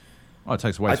it. Oh, it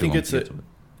takes way too long to get to it.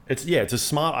 It's a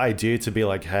smart idea to be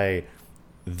like, hey,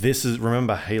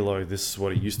 remember Halo, this is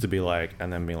what it used to be like,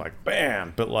 and then be like,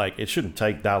 bam! But like, it shouldn't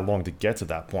take that long to get to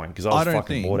that point, because I was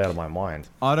fucking bored out of my mind.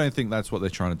 I don't think that's what they're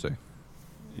trying to do.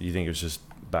 You think it was just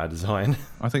bad design?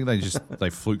 I think they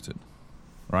fluked it,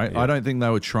 right? Yeah. I don't think they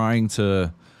were trying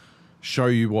to show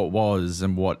you what was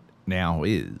and what now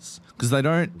is, because they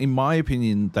don't, in my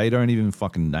opinion, they don't even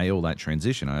fucking nail that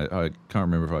transition. I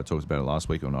can't remember if I talked about it last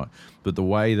week or not, but the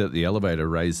way that the elevator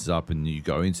raises up and you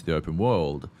go into the open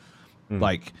world,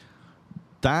 like,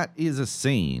 that is a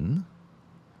scene,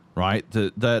 right,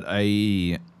 that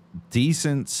a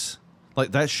decent,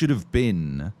 like, that should have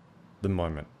been the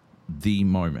moment,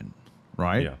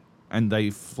 right? Yeah. And they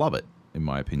flub it, in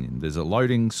my opinion. There's a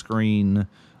loading screen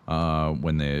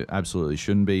when there absolutely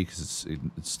shouldn't be, because it's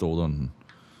installed on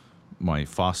my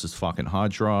fastest fucking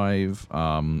hard drive.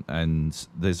 And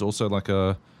there's also like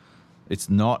it's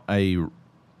not a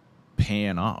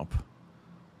pan up,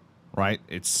 right?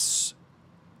 It's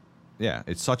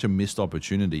such a missed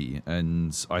opportunity.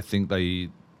 And I think they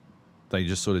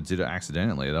just sort of did it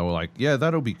accidentally. They were like, yeah,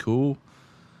 that'll be cool.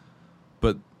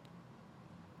 But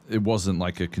it wasn't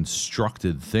like a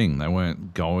constructed thing. They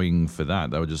weren't going for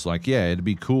that. They were just like, yeah, it'd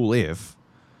be cool if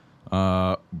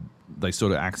they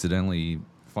sort of accidentally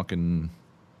fucking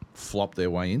flop their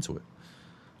way into it.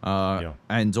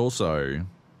 And also,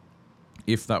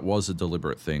 if that was a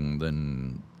deliberate thing,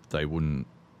 then they wouldn't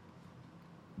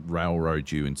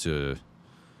railroad you into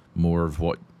more of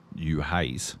what you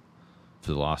hate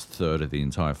for the last third of the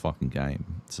entire fucking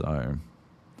game. So,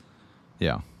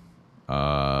 yeah.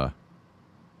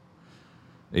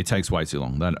 It takes way too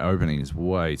long. That opening is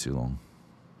way too long.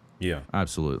 Yeah.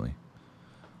 Absolutely.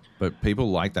 But people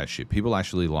like that shit. People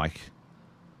actually like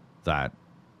that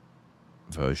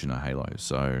version of Halo.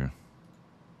 So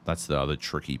that's the other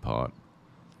tricky part.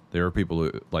 There are people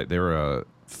who, like, there are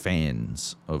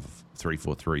fans of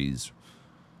 343's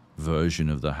version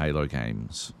of the Halo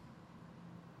games.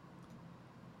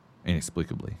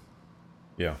 Inexplicably.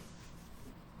 Yeah.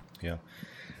 Yeah.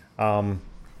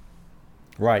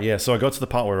 Right, yeah. So I got to the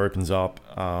part where it opens up,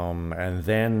 and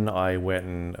then I went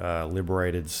and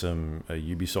liberated some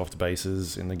Ubisoft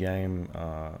bases in the game,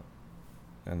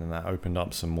 and then that opened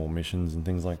up some more missions and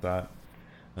things like that.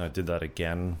 And I did that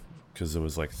again because there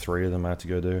was like 3 of them I had to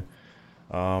go do.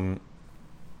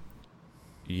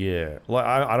 Yeah, like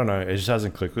I don't know. It just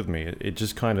hasn't clicked with me. It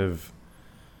just kind of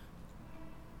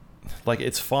like,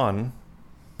 it's fun,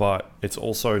 but it's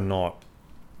also not.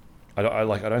 I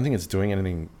don't think it's doing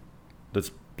anything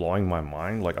that's blowing my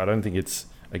mind. Like, I don't think it's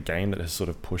a game that has sort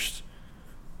of pushed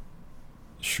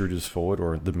shooters forward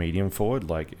or the medium forward.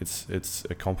 Like, it's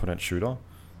a competent shooter.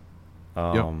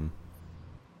 Yeah,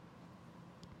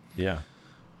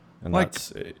 and like,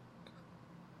 that's it.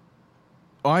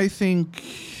 I think,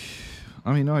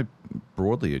 I mean, I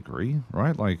broadly agree,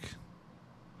 right? Like,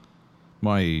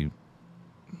 you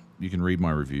can read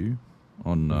my review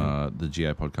on the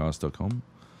gapodcast.com.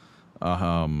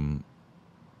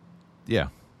 Yeah,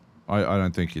 I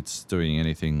don't think it's doing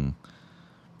anything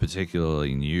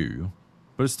particularly new,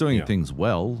 but it's doing things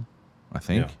well, I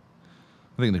think. Yeah.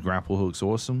 I think the grapple hook's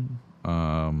awesome.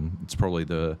 It's probably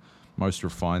the most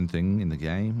refined thing in the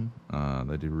game.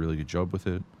 They did a really good job with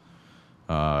it.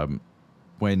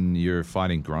 When you're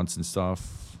fighting grunts and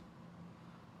stuff,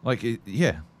 like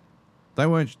they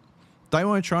weren't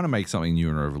trying to make something new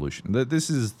in Revolution. This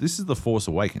is the Force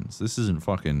Awakens. This isn't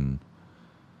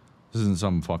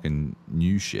some fucking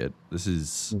new shit. This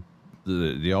is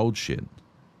the old shit.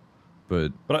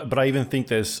 But I even think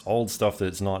there's old stuff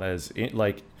that's not as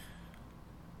like.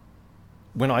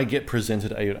 When I get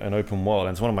presented an open world,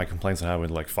 and it's one of my complaints I have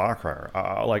with like Far Cry,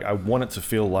 I want it to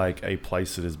feel like a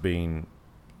place that has been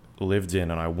lived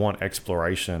in, and I want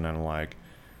exploration and like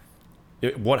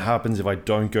what happens if I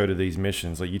don't go to these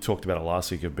missions. Like you talked about it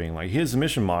last week of being like, here's the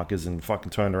mission markers, and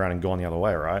fucking turned around and gone the other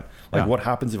way, right? Like what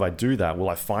happens if I do that? Will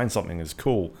I find something that's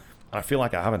cool? I feel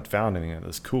like I haven't found anything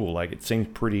that's cool. Like it seems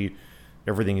pretty,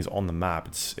 everything is on the map.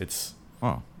 It's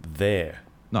there.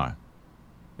 No.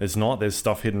 It's not. There's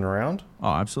stuff hidden around.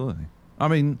 Oh, absolutely. I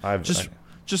mean,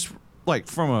 just like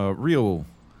from a real,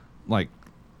 like,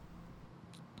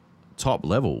 top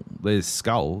level, there's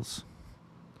skulls.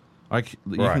 Like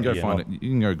you can go find it. You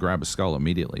can go grab a skull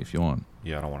immediately if you want.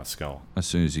 Yeah, I don't want a skull. As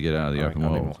soon as you get out of the open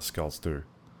world, what skulls do.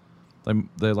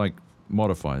 They're like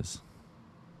modifiers.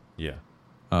 Yeah.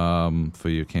 For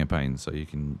your campaign, so you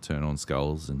can turn on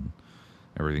skulls and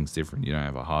everything's different. You don't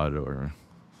have a HUD or.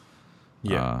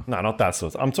 Yeah, no, not that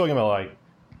sort. I'm talking about like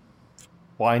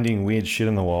finding weird shit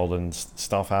in the world and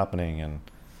stuff happening, and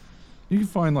you can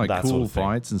find like cool sort of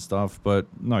fights and stuff. But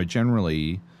no,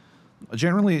 generally,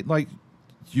 like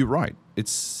you're right.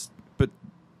 But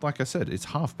like I said, it's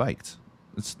half baked.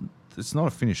 It's not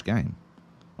a finished game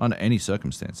under any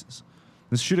circumstances.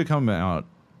 This should have come out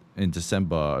in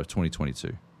December of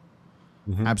 2022.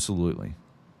 Mm-hmm. Absolutely.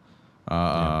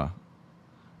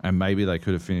 And maybe they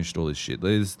could have finished all this shit.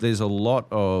 There's a lot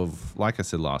of, like I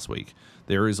said last week,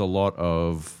 there is a lot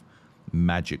of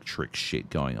magic trick shit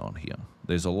going on here.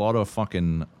 There's a lot of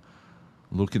fucking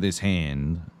look at this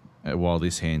hand while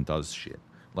this hand does shit.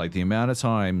 Like the amount of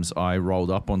times I rolled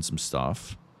up on some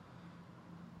stuff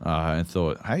and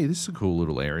thought, hey, this is a cool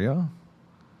little area.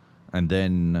 And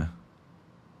then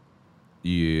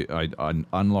I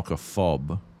unlock a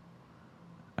fob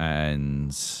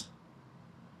and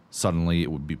suddenly it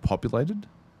would be populated.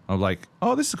 I'm like,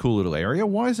 oh, this is a cool little area.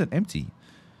 Why is it empty?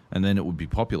 And then it would be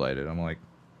populated. I'm like,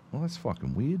 well, that's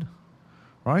fucking weird,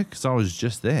 right? Because I was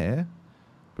just there,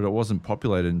 but it wasn't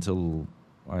populated until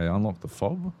I unlocked the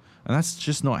fob. And that's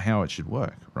just not how it should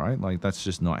work, right? Like, that's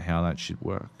just not how that should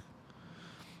work.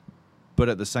 But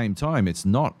at the same time, it's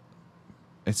not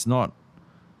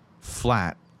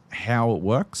flat how it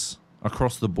works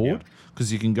across the board,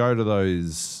 because you can go to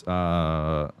those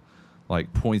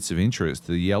like points of interest,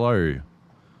 the yellow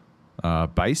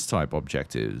base type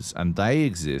objectives, and they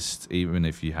exist even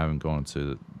if you haven't gone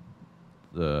to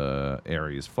the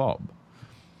area's fob,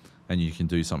 and you can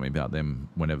do something about them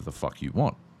whenever the fuck you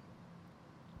want.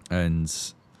 And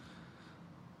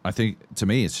I think, to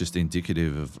me, it's just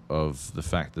indicative of the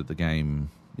fact that the game,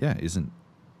 isn't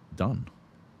done.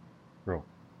 Real.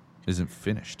 Isn't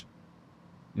finished.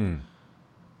 But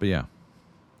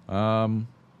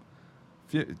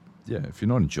if you're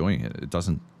not enjoying it, it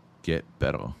doesn't get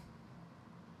better.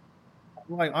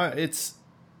 Like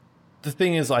the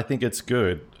thing is, I think it's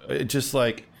good. It just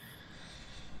like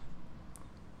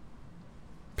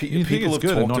people have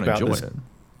talked about this.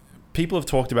 People have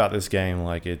talked about this game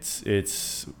like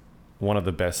it's one of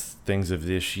the best things of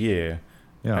this year.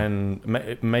 Yeah.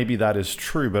 And maybe that is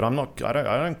true, but I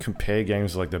don't compare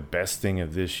games like the best thing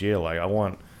of this year. Like I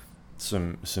want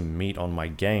some meat on my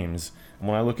games. And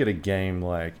when I look at a game,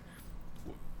 like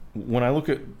when I look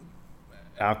at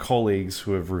our colleagues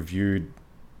who have reviewed,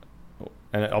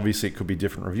 and obviously it could be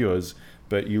different reviewers,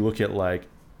 but you look at like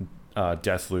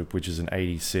Deathloop, which is an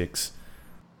 86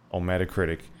 on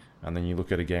Metacritic, and then you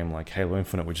look at a game like Halo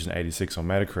Infinite, which is an 86 on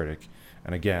Metacritic,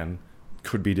 and again,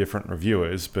 could be different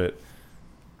reviewers, but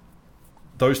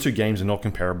those two games are not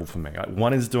comparable for me.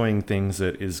 One is doing things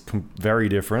that is very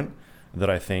different, that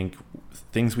I think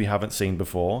things we haven't seen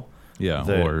before. Yeah,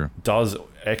 that does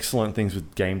excellent things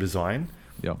with game design.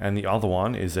 Yeah. And the other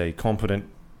one is a competent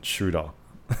shooter.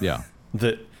 Yeah.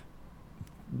 that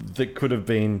could have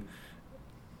been,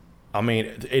 I mean,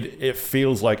 it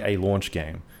feels like a launch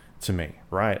game to me,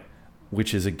 right?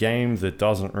 which is a game that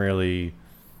doesn't really.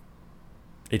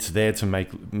 It's there to make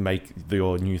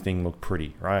your new thing look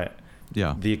pretty, right?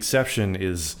 Yeah. The exception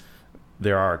is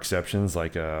there are exceptions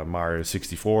like Mario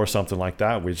 64 or something like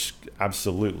that, which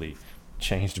absolutely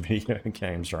changed video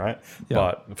games, right?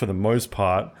 Yeah. But for the most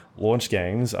part, launch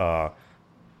games are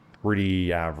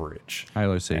pretty average.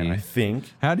 Halo CE. And I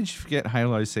think How did you forget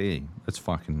Halo CE? That's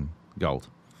fucking gold.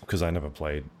 because I never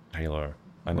played Halo,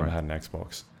 I never Right. had an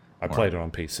Xbox. I played it on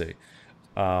PC.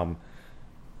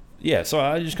 Yeah, so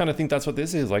I just kind of think that's what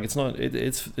this is. Like, it's not.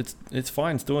 It's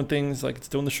fine. It's doing things like it's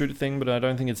doing the shooter thing, but I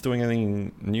don't think it's doing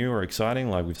anything new or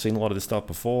exciting. Like we've seen a lot of this stuff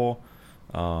before.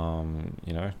 You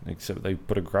know, except they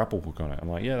put a grapple hook on it. I'm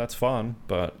like, yeah, that's fun,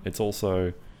 but it's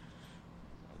also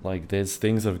like there's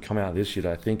things that have come out this year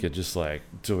that I think are just like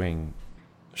doing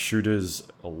shooters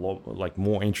a lot, like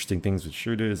more interesting things with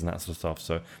shooters and that sort of stuff.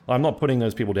 So I'm not putting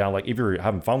those people down. Like if you're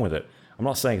having fun with it, I'm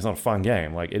not saying it's not a fun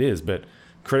game. Like it is, but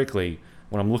critically,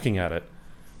 when I'm looking at it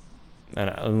and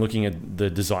I'm looking at the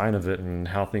design of it and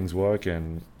how things work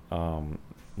and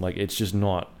like it's just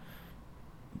not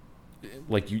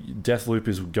like Deathloop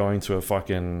is going to a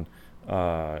fucking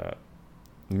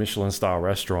Michelin star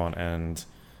restaurant and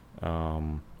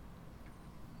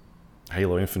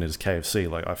Halo Infinite is KFC.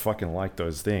 Like I fucking like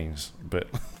those things, but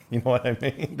you know what I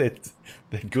mean?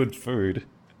 They're good food,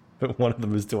 but one of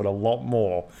them is doing a lot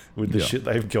more with the shit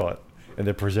they've got, and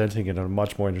they're presenting it in a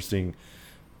much more interesting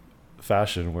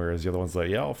fashion. Whereas the other one's like,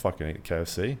 yeah, I'll fucking eat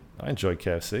KFC. I enjoy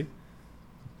KFC,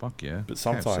 Fuck yeah. but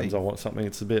sometimes KFC. I want something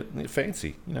that's a bit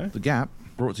fancy, you know? The Gap,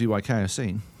 brought to you by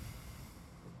KFC.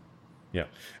 Yeah.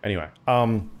 Anyway,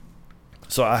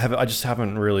 so I just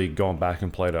haven't really gone back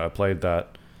and played it. I played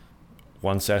that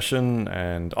one session,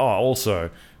 and also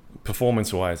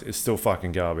performance-wise, it's still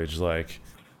fucking garbage. Like,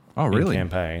 Oh, really? in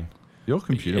campaign, Your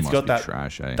computer it's must got be that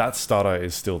trash, eh? that stutter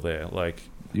is still there. Like,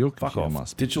 Your fuck computer off.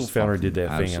 must be Digital just Foundry fucking did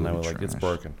their thing, and they were like, absolutely it's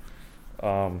trash.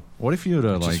 broken. What if you were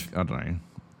to, It like, just- I don't know,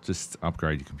 just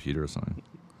upgrade your computer or something?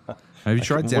 Have you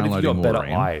tried What if you downloading got more better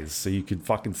RAM? eyes so you could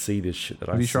fucking see this shit that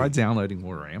I Have you see? tried downloading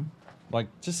more RAM? Like,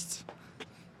 just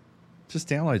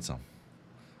download some.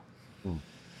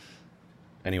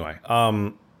 Anyway,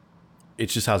 it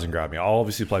just hasn't grabbed me. I'll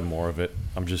obviously play more of it.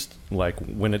 I'm just like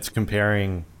when it's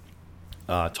comparing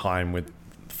time with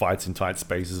fights in tight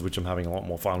spaces, which I'm having a lot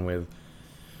more fun with.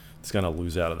 It's gonna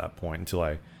lose out at that point until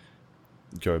I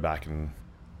go back and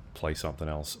play something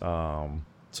else.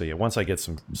 So yeah, once I get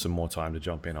some more time to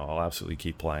jump in, I'll absolutely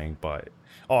keep playing. But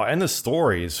and the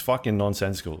story is fucking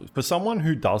nonsensical for someone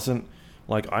who doesn't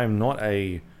like. I'm not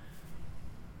a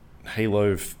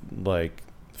Halo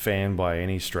fan by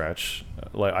any stretch.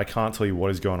 Like I can't tell you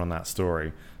what is going on in that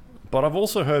story, but I've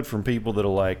also heard from people that are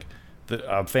like that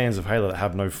are fans of Halo that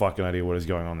have no fucking idea what is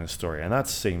going on in this story, and that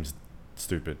seems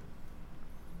stupid.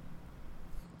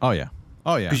 Oh, yeah.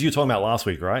 Oh, yeah. Because you were talking about last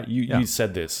week, right? Yeah. You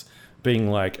said this, being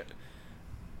like,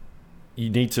 you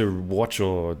need to watch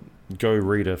or go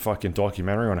read a fucking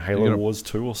documentary on Halo gotta- Wars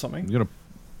 2 or something. You're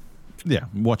gonna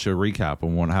watch a recap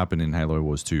on what happened in Halo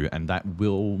Wars 2, and that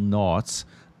will not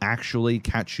actually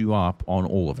catch you up on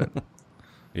all of it.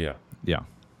 Yeah. Yeah.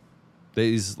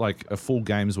 There's like a full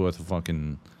game's worth of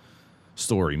fucking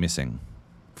story missing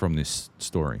from this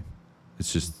story.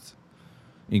 It's just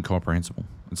incomprehensible.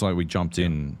 It's like we jumped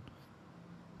in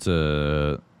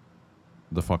to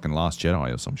the fucking Last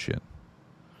Jedi or some shit.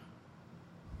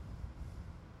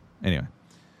 Anyway,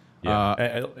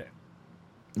 Yeah.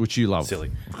 which you love,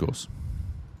 Silly. of course.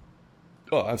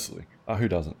 Oh, absolutely. Who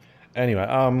doesn't?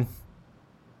 Anyway,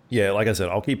 yeah, like I said,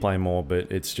 I'll keep playing more,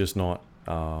 but it's just not.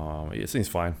 It seems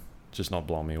fine. Just not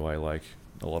blowing me away like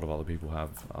a lot of other people have.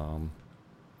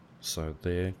 So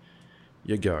there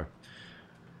you go.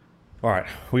 All right,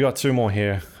 we got two more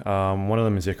here. One of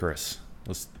them is Icarus.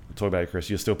 Let's talk about Icarus.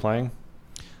 You're still playing?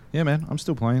 Yeah, man, I'm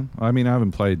still playing. I mean, I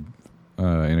haven't played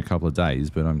in a couple of days,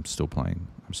 but I'm still playing.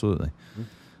 Absolutely.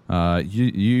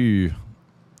 You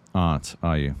aren't,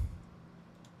 are you?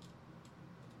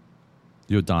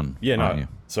 You're done. Yeah, aren't no. you?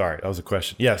 Sorry, that was a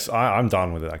question. Yes, I'm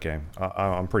done with that game.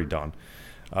 I'm pretty done.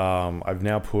 I've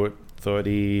now put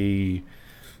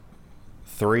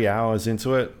 33 hours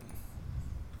into it.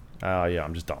 Yeah,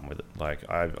 I'm just done with it. Like,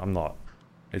 I'm not.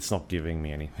 It's not giving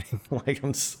me anything. Like,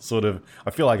 I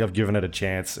feel like I've given it a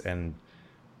chance, and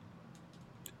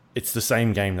it's the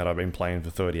same game that I've been playing for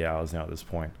 30 hours now at this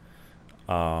point.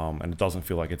 And it doesn't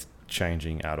feel like it's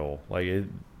changing at all. Like,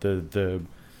 the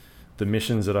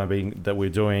missions that we're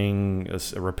doing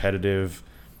is repetitive.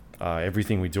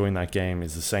 Everything we do in that game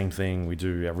is the same thing we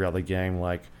do every other game.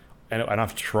 Like, and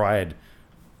I've tried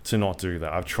to not do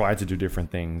that. I've tried to do different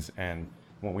things, and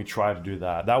when we tried to do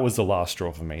that, that was the last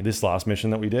straw for me. This last mission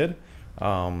that we did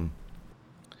I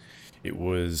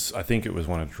think it was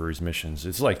one of Drew's missions.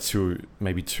 It's like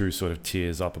maybe two sort of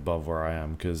tiers up above where I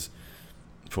am, because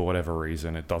for whatever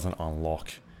reason it doesn't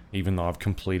unlock. Even though I've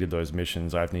completed those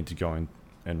missions, I need to go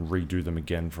and redo them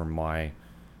again from my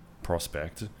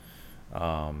prospect.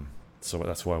 So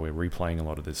that's why we're replaying a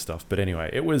lot of this stuff. But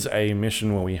anyway, it was a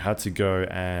mission where we had to go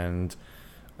and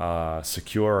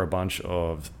secure a bunch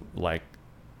of like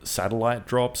satellite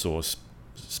drops or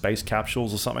space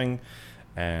capsules or something.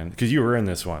 And because you were in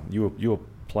this one, you were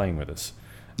playing with us.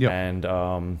 Yep. And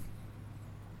I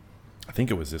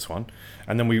think it was this one.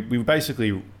 And then we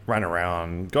basically ran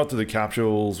around, got to the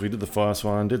capsules. We did the first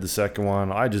one, did the second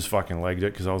one. I just fucking legged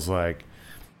it because I was like,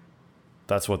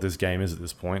 that's what this game is at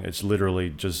this point. It's literally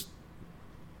just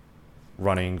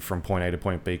running from point A to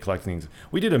point B, collecting things.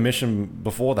 We did a mission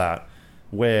before that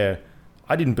where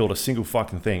I didn't build a single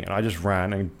fucking thing, and I just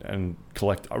ran and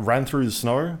I ran through the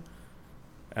snow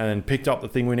and then picked up the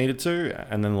thing we needed to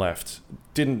and then left.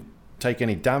 Didn't take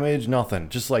any damage, nothing.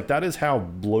 Just like, that is how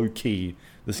low key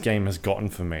this game has gotten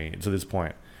for me to this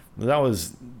point. That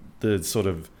was the sort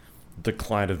of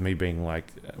decline of me being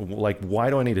like, why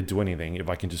do I need to do anything if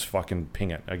I can just fucking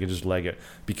ping it? I can just leg it,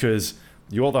 because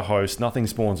you're the host, nothing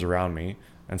spawns around me,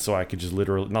 and so I could just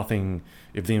literally, nothing,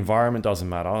 if the environment doesn't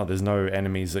matter, there's no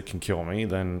enemies that can kill me,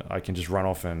 then I can just run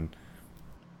off and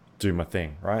do my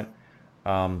thing, right?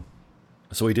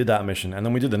 So we did that mission, and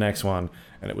then we did the next one,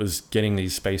 and it was getting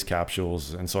these space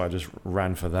capsules, and so I just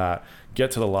ran for that.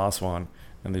 Get to the last one,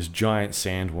 and this giant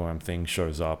sandworm thing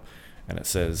shows up, and it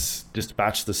says,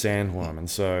 dispatch the sandworm. And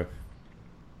so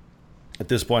at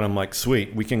this point, I'm like,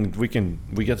 sweet, we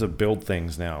get to build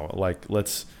things now. Like,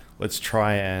 let's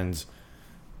try and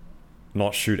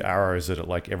not shoot arrows at it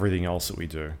like everything else that we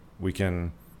do.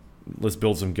 Let's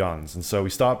build some guns. And so we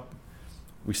start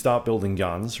building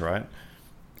guns, right?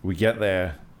 We get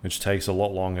there, which takes a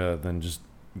lot longer than just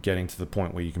getting to the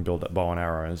point where you can build that bow and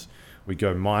arrows. We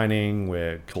go mining,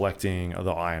 we're collecting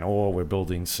the iron ore, we're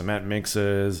building cement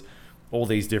mixers, all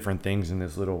these different things in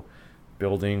this little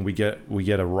building. We get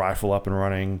a rifle up and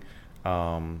running,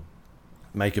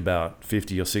 make about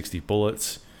 50 or 60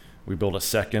 bullets. We build a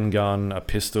second gun, a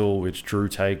pistol, which Drew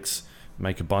takes,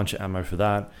 make a bunch of ammo for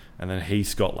that. And then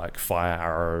he's got like fire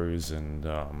arrows and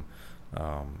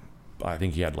I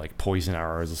think he had like poison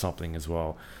arrows or something as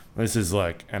well. This is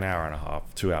like an hour and a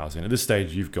half, 2 hours in. At this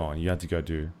stage, you had to go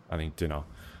do, I think, dinner.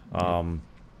 And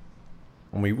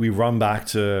we run back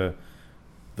to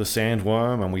the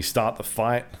sandworm and we start the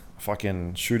fight.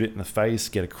 Fucking shoot it in the face,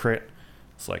 get a crit.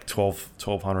 It's like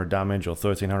 1,200 damage or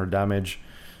 1,300 damage.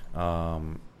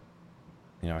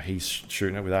 He's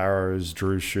shooting it with arrows.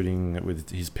 Drew's shooting it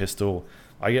with his pistol.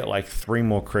 I get like 3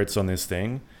 more crits on this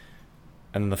thing,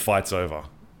 and then the fight's over.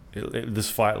 This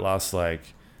fight lasts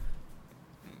like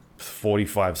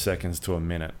 45 seconds to a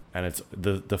minute, and it's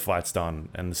the fight's done,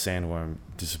 and the sandworm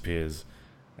disappears,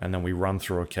 and then we run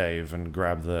through a cave and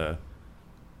grab the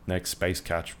next space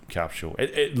capsule.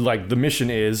 Like the mission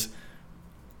is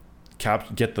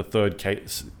get the third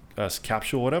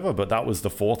capsule, whatever, but that was the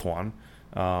fourth one.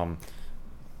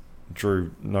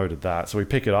 Drew noted that, so we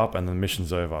pick it up and the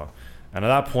mission's over. And at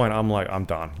that point, I'm like, I'm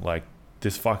done. Like,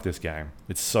 fuck this game.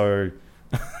 It's so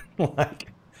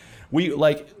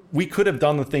we could have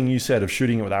done the thing you said of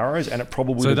shooting it with arrows, and it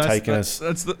probably would have taken us.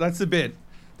 That's the bit.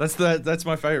 That's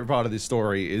my favorite part of this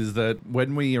story, is that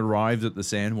when we arrived at the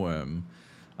sandworm,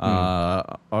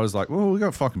 I was like, well, we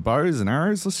got fucking bows and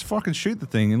arrows. Let's fucking shoot the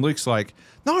thing. And Luke's like,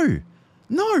 no,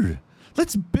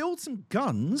 let's build some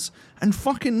guns and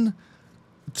fucking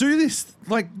do this.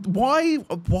 Like, why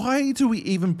do we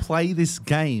even play this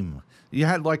game? You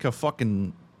had like a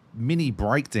fucking mini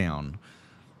breakdown.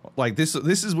 Like this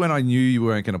is when I knew you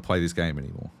weren't going to play this game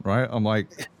anymore, right? I'm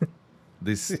like,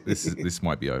 this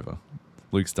might be over.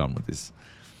 Luke's done with this.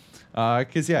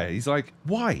 Because he's like,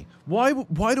 why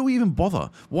do we even bother?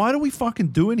 Why do we fucking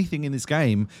do anything in this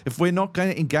game if we're not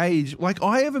going to engage? Like,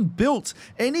 I haven't built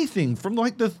anything from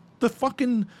like the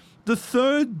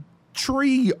third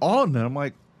tree on, and I'm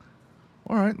like,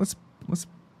 all right, let's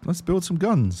build some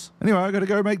guns. Anyway, I got to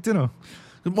go make dinner.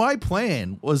 My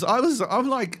plan was,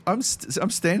 I'm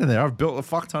standing there. I've built a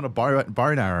fuck ton of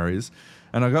bone arrows,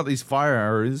 and I got these fire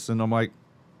arrows, and I'm like,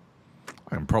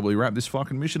 I can probably wrap this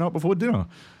fucking mission up before dinner.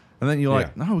 And then you're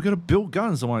like, no, we got to build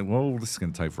guns. I'm like, well, this is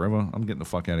going to take forever. I'm getting the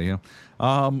fuck out of here.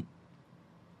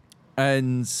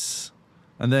 And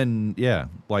then,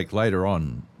 like later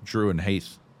on, Drew and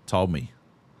Heath told me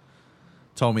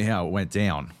how it went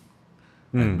down.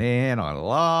 And man, I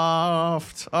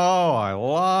laughed. Oh, I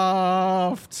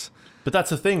laughed. But that's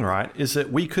the thing, right? Is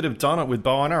that we could have done it with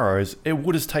bow and arrows. It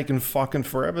would have taken fucking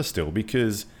forever still,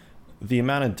 because the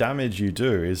amount of damage you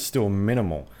do is still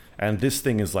minimal. And this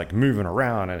thing is like moving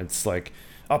around, and it's like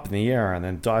up in the air and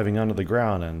then diving under the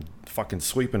ground and fucking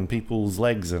sweeping people's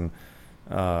legs and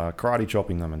karate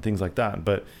chopping them and things like that.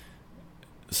 But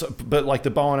like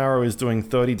the bow and arrow is doing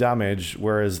 30 damage,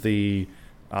 whereas the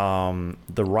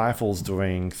rifle's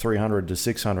doing 300 to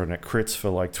 600, and it crits for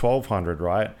like 1200,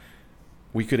 right?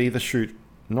 We could either shoot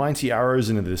 90 arrows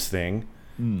into this thing,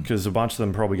 because a bunch of them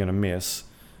are probably going to miss,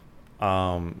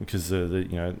 because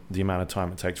the amount of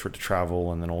time it takes for it to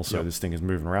travel, and then also this thing is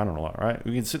moving around a lot, right?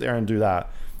 We can sit there and do that,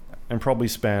 and probably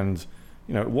spend,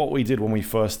 what we did when we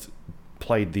first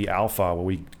played the alpha, where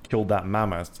we killed that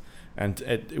mammoth, and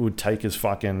it would take us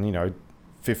fucking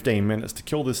 15 minutes to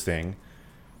kill this thing.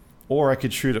 Or I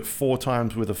could shoot it 4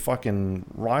 times with a fucking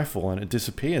rifle and it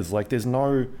disappears. Like there's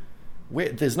no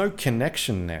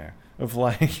connection there of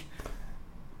like,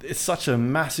 it's such a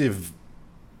massive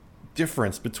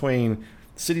difference between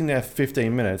sitting there for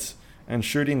 15 minutes and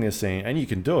shooting this thing, and you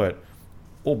can do it,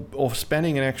 or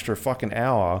spending an extra fucking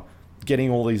hour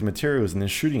getting all these materials and then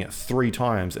shooting it 3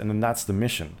 times, and then that's the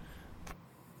mission.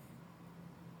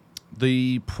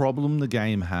 The problem the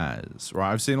game has,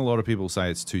 right? I've seen a lot of people say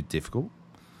it's too difficult,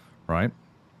 right?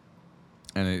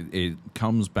 And it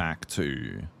comes back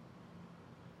to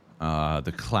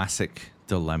the classic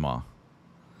dilemma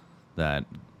that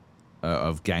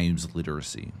of games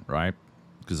literacy, right?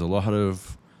 Because a lot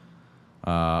of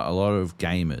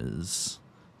gamers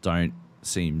don't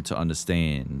seem to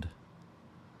understand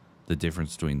the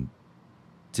difference between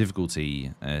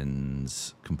difficulty and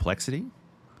complexity.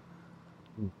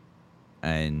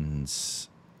 And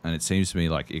it seems to me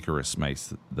like Icarus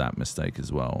makes that mistake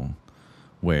as well,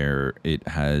 where it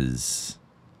has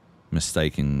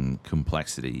mistaken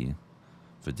complexity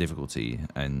for difficulty,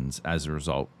 and as a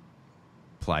result,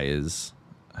 players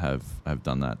have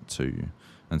done that too.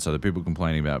 And so the people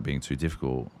complaining about being too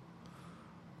difficult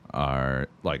are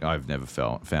like, I've never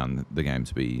found the game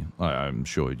to be. I'm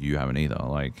sure you haven't either.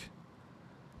 Like,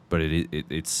 but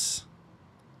it's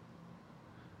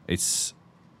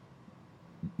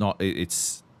not.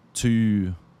 It's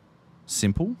too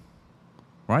simple,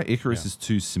 right? Icarus is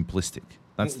too simplistic.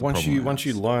 That's the problem. Once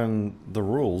you learn the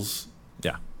rules,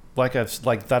 yeah. Like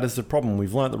that is the problem.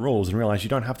 We've learned the rules and realized you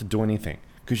don't have to do anything,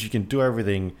 because you can do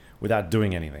everything without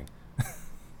doing anything.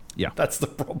 Yeah, that's the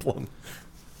problem.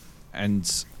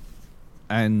 And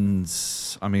I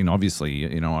mean, obviously,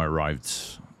 we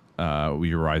arrived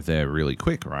there really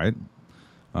quick, right?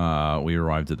 We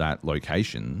arrived at that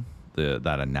location,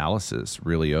 that analysis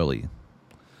really early.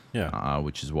 Yeah.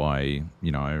 Which is why,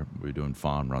 we're doing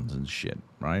farm runs and shit,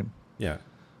 right? Yeah.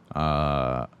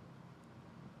 But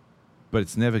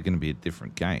it's never going to be a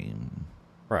different game.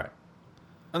 Right.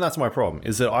 And that's my problem,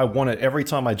 is that I want it every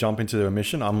time I jump into a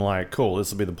mission, I'm like, cool,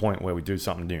 this will be the point where we do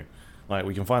something new. Like,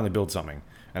 we can finally build something.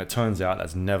 And it turns out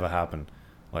that's never happened.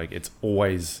 Like, it's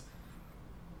always...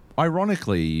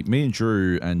 Ironically, me and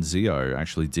Drew and Zio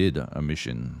actually did a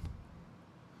mission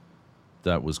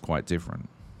that was quite different.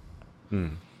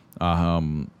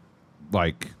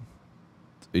 Like,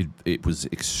 it was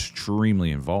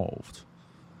extremely involved.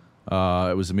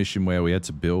 It was a mission where we had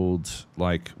to build,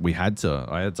 I had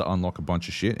to unlock a bunch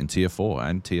of shit in tier 4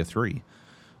 and tier 3.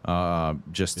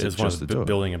 Just to do it.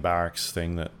 Building a barracks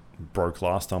thing that broke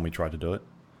last time we tried to do it.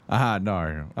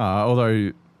 No.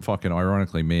 Although, fucking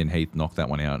ironically, me and Heath knocked that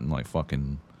one out in like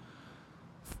fucking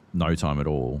no time at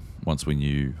all, once we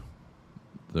knew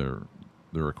the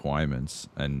requirements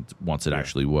and once it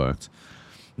actually worked.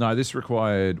 No, this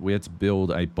required, we had to build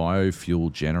a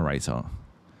biofuel generator,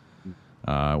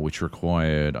 which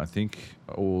required, I think,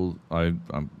 I've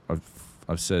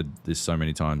said this so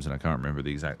many times and I can't remember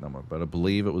the exact number, but I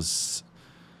believe it was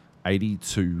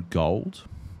 82 gold.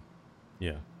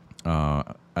 Yeah.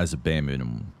 As a bare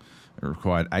minimum. It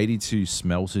required 82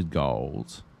 smelted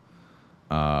gold,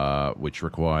 which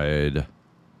required,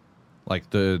 like,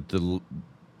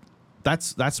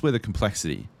 that's where the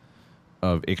complexity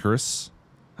of Icarus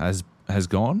has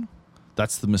gone.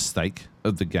 That's the mistake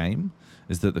of the game,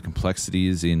 is that the complexity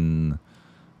is in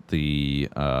the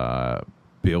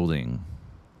building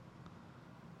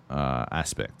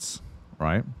aspects,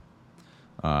 right?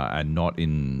 And not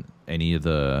in any of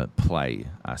the play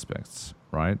aspects,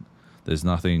 right? There's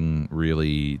nothing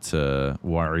really to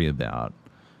worry about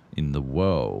in the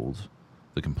world.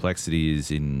 The complexity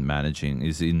is in managing,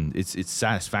 it's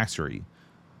satisfactory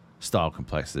style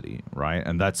complexity, right?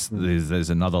 And there's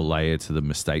another layer to the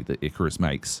mistake that Icarus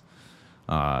makes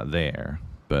there,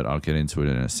 but I'll get into it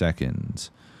in a second.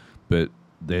 But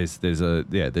there's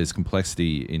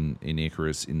complexity in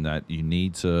Icarus, in that you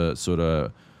need to sort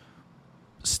of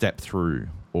step through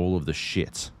all of the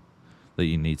shit that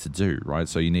you need to do, right?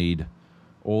 So you need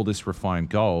all this refined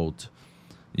gold.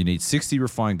 You need 60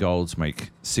 refined gold to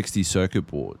make 60 circuit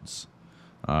boards.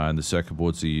 And the circuit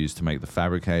boards are used to make the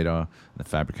fabricator. The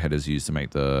fabricator is used to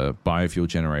make the biofuel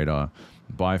generator.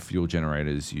 The biofuel generator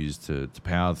is used to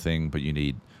power the thing, but you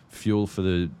need fuel for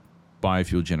the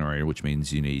biofuel generator, which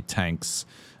means you need tanks,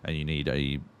 and you need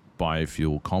a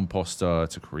biofuel composter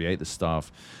to create the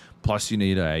stuff. Plus, you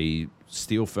need a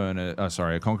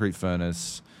a concrete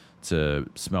furnace to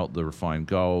smelt the refined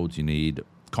gold. You need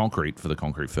concrete for the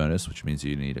concrete furnace, which means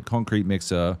you need a concrete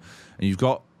mixer.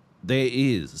 And there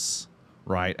is,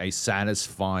 right, a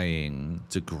satisfying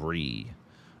degree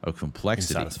of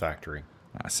complexity. Satisfactory.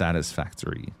 A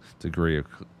satisfactory degree of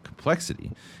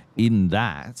complexity in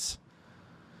that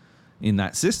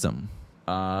system.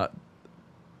 But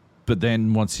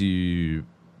then once you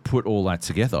put all that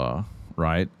together,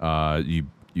 right, you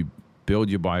build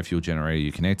your biofuel generator,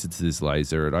 you connect it to this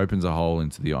laser, it opens a hole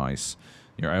into the ice,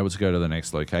 you're able to go to the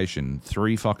next location.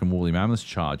 3 fucking woolly mammoths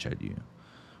charge at you,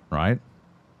 right?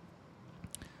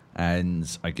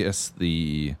 And I guess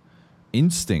the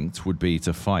instinct would be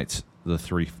to fight the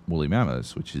 3 woolly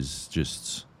mammoths, which is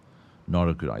just not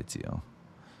a good idea.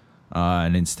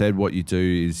 And instead what you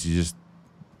do is you just,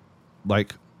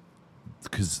 like,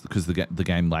 because the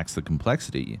game lacks the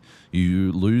complexity,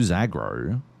 you lose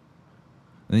aggro,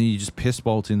 and then you just piss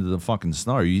bolt into the fucking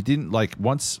snow. You didn't,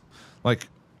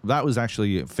 that was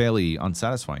actually fairly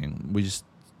unsatisfying. We just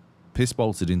piss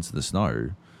bolted into the snow,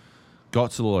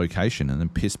 got to the location, and then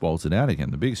piss bolted out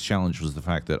again. The biggest challenge was the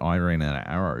fact that I ran out of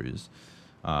arrows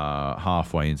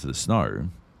halfway into the snow,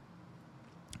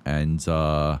 and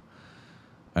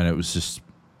it was just,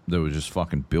 there were just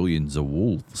fucking billions of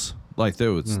wolves. Like,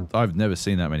 there was, I've never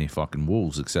seen that many fucking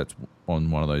wolves except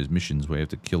on one of those missions where you have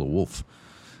to kill a wolf.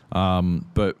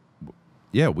 But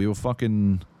yeah, we were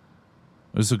fucking.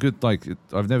 It was a good, like,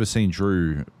 I've never seen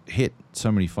Drew hit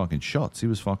so many fucking shots. He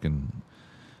was fucking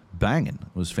banging.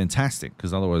 It was fantastic,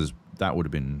 because otherwise that would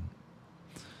have been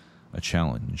a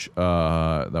challenge.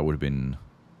 That would have been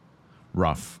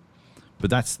rough. But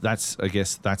that's I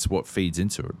guess that's what feeds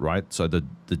into it, right? So the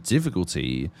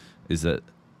difficulty is that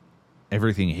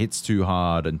everything hits too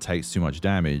hard and takes too much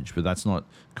damage, but that's not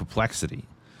complexity.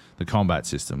 The combat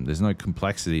system, there's no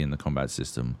complexity in the combat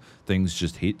system. Things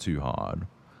just hit too hard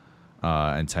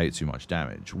and take too much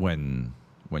damage when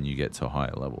you get to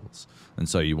higher levels. And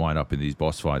so you wind up in these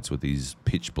boss fights with these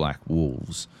pitch black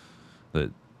wolves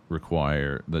that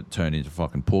turn into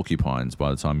fucking porcupines by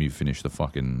the time you finish the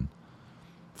fucking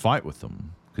fight with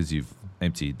them, because you've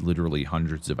emptied literally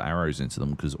hundreds of arrows into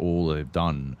them, because all they've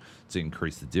done to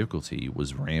increase the difficulty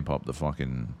was ramp up the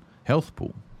fucking health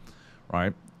pool,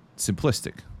 right?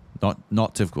 Simplistic,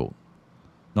 not difficult,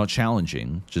 not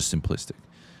challenging, just simplistic.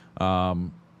 Not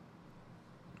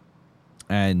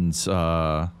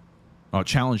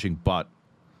challenging, but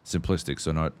simplistic,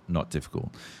 so not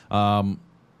difficult.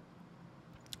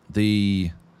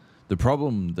 The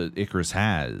problem that Icarus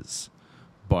has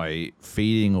by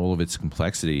feeding all of its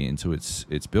complexity into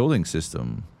its building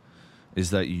system is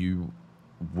that you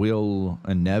will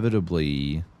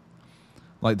inevitably,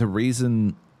 like, the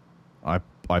reason I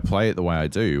play it the way I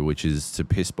do, which is to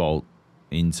piss bolt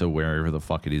into wherever the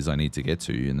fuck it is I need to get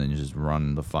to, and then just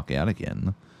run the fuck out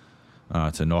again,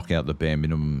 to knock out the bare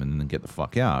minimum and then get the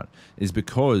fuck out, is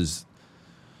because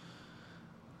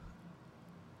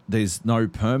there's no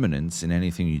permanence in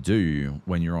anything you do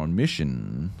when you're on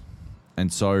mission.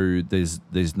 And so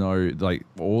there's no, like,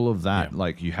 all of that,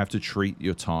 like, you have to treat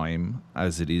your time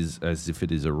as if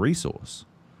it is a resource,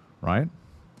 right?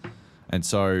 And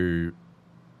so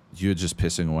you're just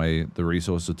pissing away the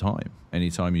resource of time.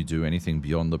 Anytime you do anything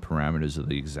beyond the parameters of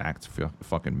the exact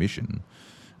fucking mission,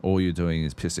 all you're doing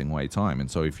is pissing away time.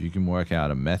 And so if you can work out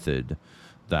a method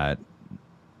that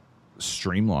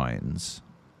streamlines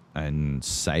and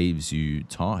saves you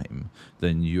time,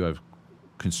 then you have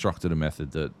constructed a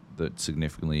method that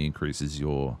significantly increases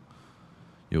your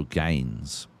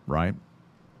gains, right?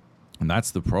 And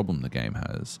that's the problem the game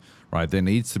has, right? There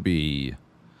needs to be,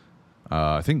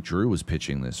 I think Drew was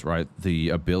pitching this, right? The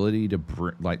ability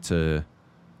to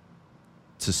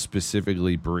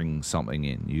specifically bring something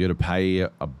in. You got to pay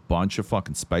a bunch of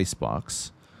fucking space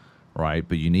bucks, right?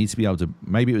 But you need to be able to,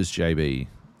 maybe it was JB,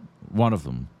 one of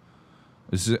them.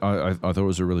 I thought it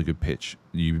was a really good pitch.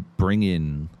 You bring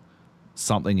in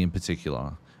something in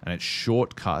particular, and it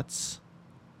shortcuts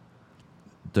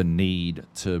the need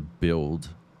to build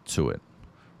to it,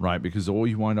 right? Because all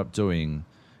you wind up doing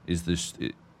is this,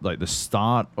 like, the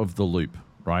start of the loop,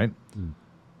 right?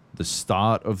 The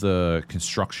start of the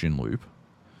construction loop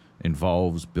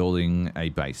involves building a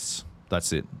base.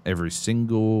 That's it. Every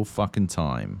single fucking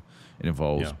time it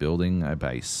involves building a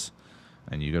base.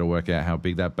 And you got to work out how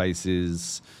big that base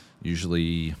is.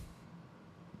 Usually,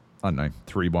 I don't know,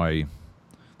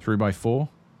 3x4.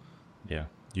 Yeah,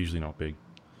 usually not big.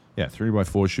 Yeah,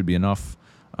 3x4 should be enough.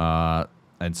 And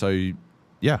so,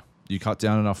 yeah, you cut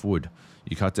down enough wood.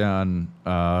 You cut down,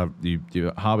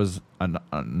 you harvest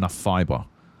enough fiber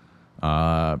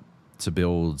to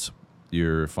build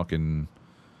your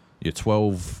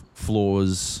 12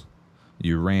 floors,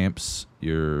 your ramps,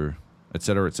 your et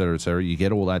cetera, et cetera, et cetera. You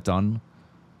get all that done,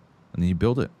 and then you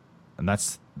build it. And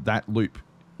that's that loop.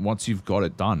 Once you've got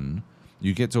it done,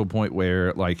 you get to a point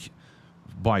where, like,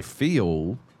 by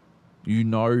feel, you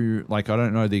know, like, I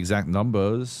don't know the exact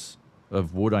numbers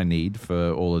of wood I need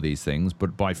for all of these things,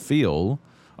 but by feel,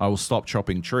 I will stop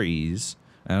chopping trees,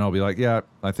 and I'll be like, yeah,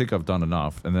 I think I've done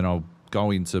enough. And then I'll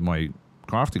go into my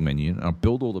crafting menu, and I'll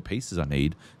build all the pieces I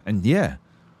need. And yeah,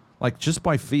 like, just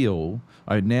by feel,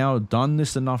 I've now done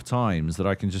this enough times that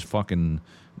I can just fucking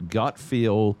gut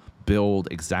feel build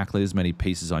exactly as many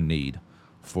pieces I need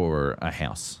for a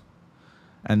house.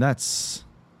 And that's,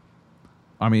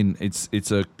 I mean, there's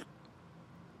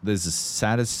a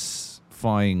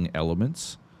satisfying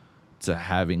element to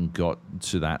having got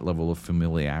to that level of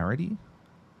familiarity,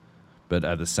 but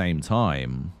at the same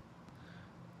time,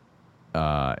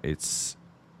 it's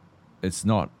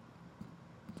not,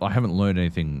 I haven't learned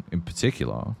anything in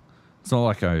particular. It's not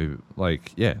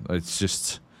like it's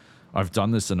just, I've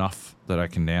done this enough that I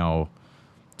can now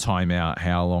time out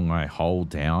how long I hold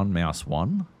down mouse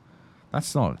 1.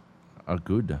 That's not a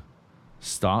good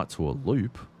start to a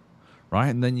loop, right?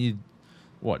 And then you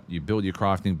build your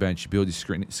crafting bench, you build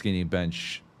your skinning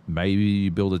bench, maybe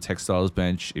you build a textiles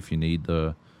bench if you need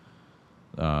the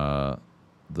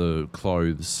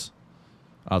clothes.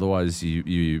 Otherwise,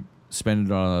 you spend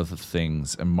it on other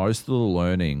things, and most of the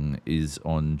learning is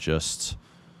on just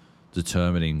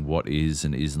determining what is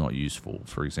and is not useful.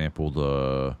 For example,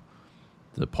 the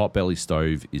potbelly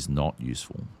stove is not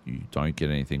useful. You don't get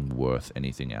anything worth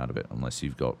anything out of it unless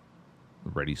you've got a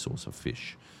ready source of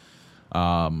fish.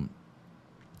 And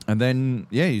then,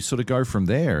 yeah, you sort of go from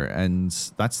there, and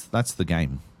that's the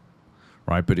game,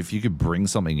 right? But if you could bring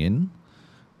something in,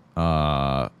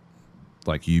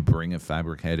 like you bring a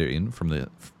fabricator in from the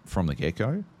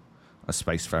get-go, a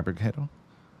space fabricator,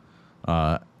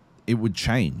 it would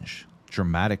change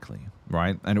dramatically,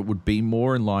 right? And it would be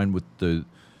more in line with the...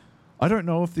 I don't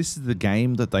know if this is the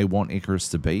game that they want Icarus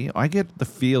to be. I get the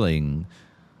feeling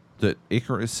that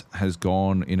Icarus has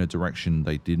gone in a direction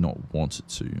they did not want it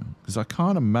to. Because I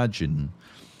can't imagine...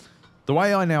 The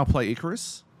way I now play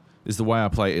Icarus is the way I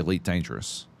play Elite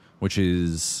Dangerous, which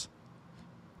is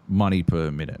money per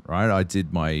minute, right? I did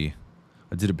a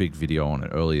big video on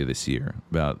it earlier this year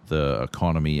about the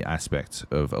economy aspect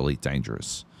of Elite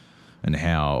Dangerous and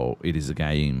how it is a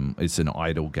game, it's an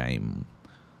idle game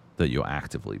that you're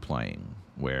actively playing,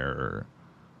 where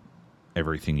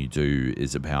everything you do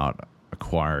is about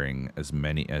acquiring as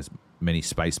many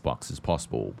space bucks as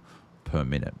possible per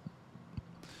minute,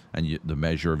 and the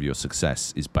measure of your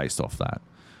success is based off that.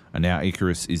 And now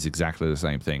Icarus is exactly the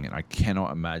same thing, and I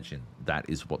cannot imagine that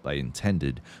is what they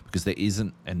intended, because there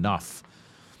isn't enough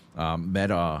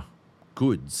meta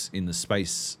goods in the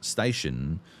space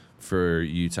station for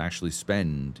you to actually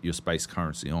spend your space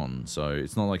currency on. So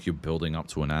it's not like you're building up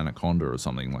to an Anaconda or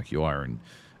something like you are in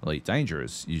Elite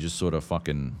Dangerous. You just sort of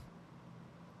fucking...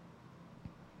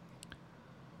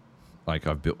 Like,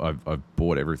 I've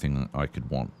bought everything I could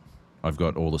want. I've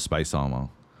got all the space armor.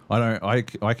 I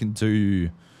can do...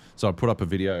 So I put up a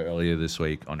video earlier this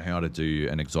week on how to do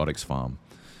an exotics farm.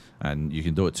 And you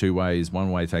can do it two ways.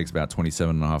 One way takes about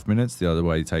 27.5 minutes. The other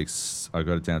way takes... I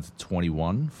got it down to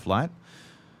 21 flat.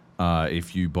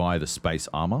 If you buy the space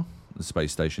armor, the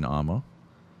space station armor,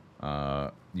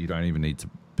 you don't even need to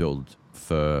build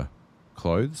fur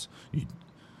clothes.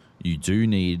 You do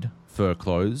need fur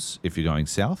clothes if you're going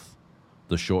south,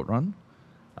 the short run,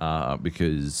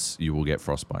 because you will get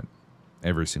frostbite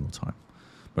every single time.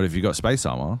 But if you've got space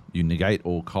armor, you negate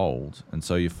all cold, and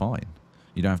so you're fine.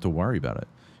 You don't have to worry about it.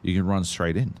 You can run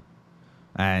straight in,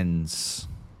 and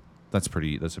that's a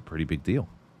pretty big deal.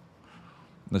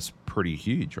 That's pretty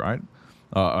huge, right?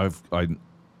 5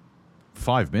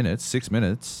 minutes, 6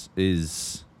 minutes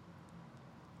is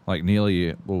like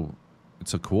nearly, well,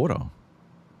 it's a quarter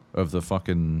of the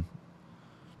fucking,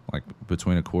 like,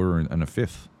 between a quarter and a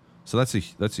fifth. So that's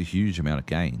a huge amount of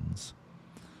gains,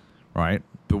 right?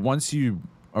 But once you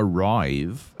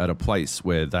arrive at a place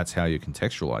where that's how you're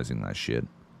contextualizing that shit,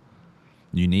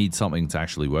 you need something to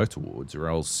actually work towards, or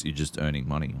else you're just earning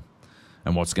money.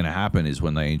 And what's going to happen is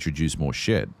when they introduce more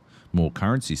shit, more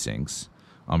currency sinks,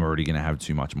 I'm already going to have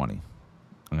too much money.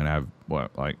 I'm going to have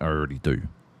what like I already do.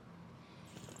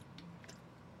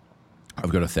 I've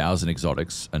got 1,000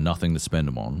 exotics and nothing to spend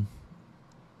them on,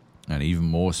 and even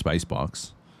more space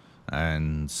bucks.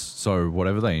 And so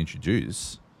whatever they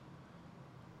introduce,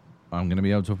 I'm going to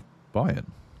be able to buy it.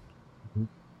 Mm-hmm.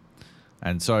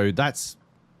 And so that's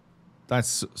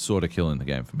sort of killing the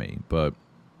game for me. But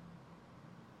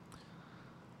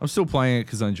I'm still playing it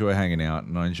because I enjoy hanging out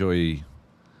and I enjoy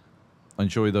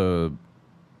the.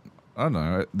 I don't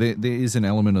know. There is an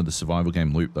element of the survival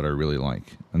game loop that I really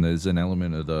like, and there's an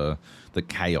element of the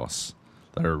chaos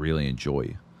that I really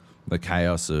enjoy. The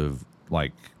chaos of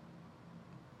like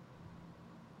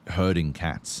herding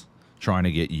cats, trying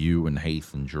to get you and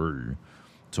Heath and Drew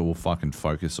to all fucking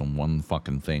focus on one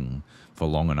fucking thing for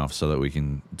long enough so that we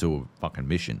can do a fucking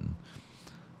mission.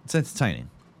 It's entertaining.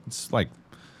 It's like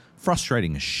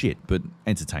frustrating as shit, but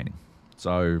entertaining.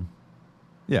 So,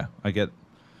 yeah, I get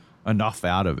enough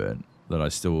out of it that I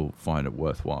still find it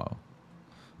worthwhile.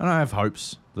 And I have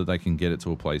hopes that they can get it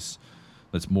to a place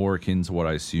that's more akin to what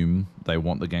I assume they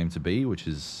want the game to be, which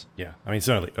is... Yeah, I mean, it's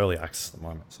early access at the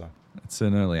moment, so... It's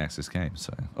an early access game,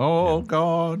 so... Oh, yeah.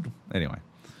 God! Anyway.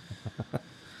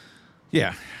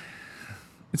 Yeah.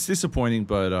 It's disappointing,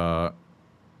 but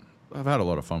I've had a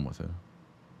lot of fun with it.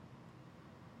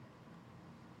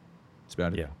 That's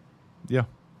about it. Yeah. Yeah.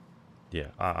 Yeah,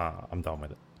 I'm done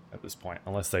with it at this point.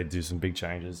 Unless they do some big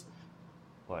changes.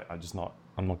 Like, I'm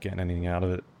not getting anything out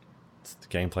of it. The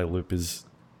gameplay loop is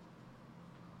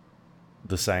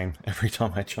the same every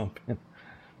time I jump in.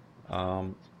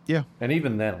 Yeah. And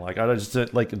even then, like, I just,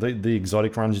 like, the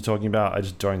exotic runs you're talking about, I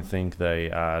just don't think they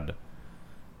add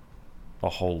a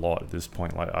whole lot at this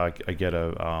point. Like, I get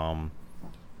an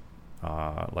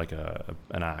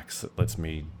axe that lets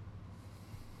me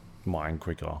mine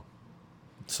quicker,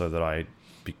 so that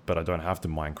but I don't have to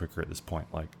mine quicker at this point.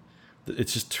 Like,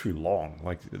 it's just too long.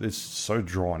 Like, it's so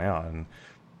drawn out, and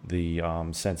the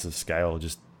sense of scale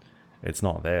it's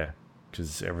not there,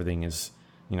 because everything is,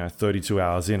 32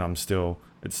 hours in,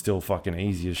 it's still fucking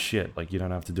easy as shit. Like, you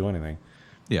don't have to do anything.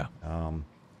 Yeah.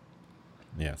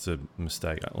 Yeah, it's a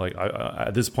mistake. Like, I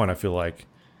at this point, I feel like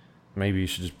maybe you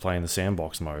should just play in the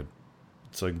sandbox mode.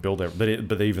 So you can build it,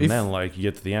 but even then, like, you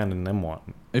get to the end, and then what?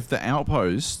 If the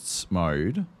outposts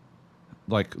mode,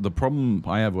 like, the problem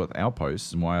I have with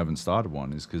outposts and why I haven't started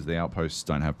one is because the outposts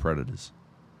don't have predators.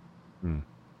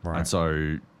 Right. And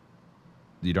so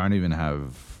you don't even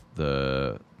have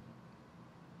the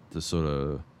sort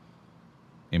of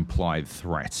implied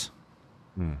threat.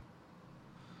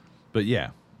 But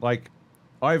yeah, like,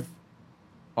 I've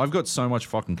got so much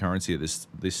fucking currency at this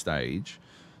stage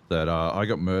that I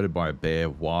got murdered by a bear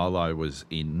while I was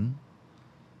in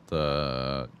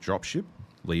the dropship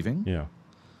leaving. Yeah.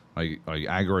 I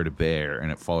aggroed a bear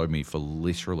and it followed me for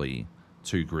literally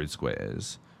 2 grid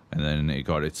squares, and then it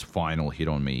got its final hit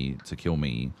on me to kill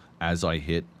me as I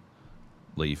hit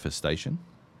leave for station.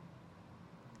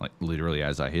 Like, literally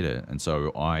as I hit it. And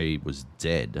so I was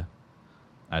dead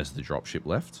as the dropship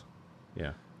left.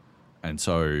 Yeah. And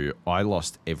so I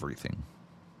lost everything.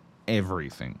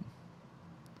 Everything.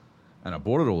 And I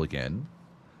bought it all again,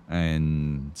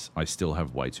 and I still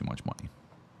have way too much money.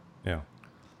 Yeah.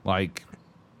 Like,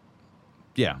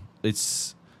 yeah,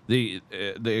 it's the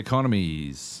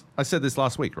economies. I said this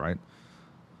last week, right?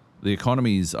 The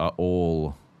economies are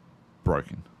all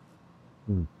broken,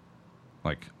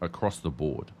 like, across the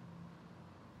board.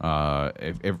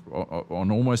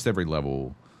 On almost every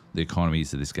level, the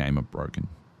economies of this game are broken.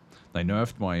 They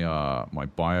nerfed my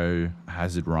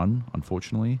biohazard run,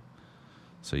 unfortunately,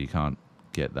 so you can't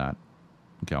get that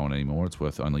going anymore. It's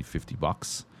worth only $50,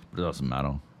 but it doesn't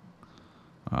matter.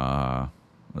 It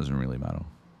doesn't really matter.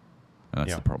 And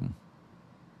that's the problem.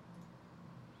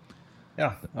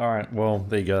 Yeah. All right. Well,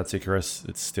 there you go. That's Icarus.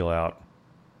 It's still out.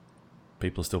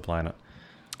 People are still playing it.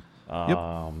 Yep.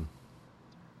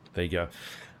 There you go.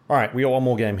 All right. We got one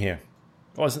more game here.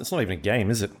 Oh, it's not even a game,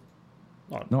 is it?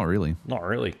 Not really. Not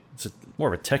really. It's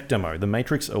more of a tech demo. The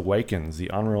Matrix Awakens,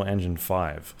 the Unreal Engine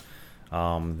 5.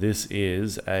 This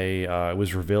is it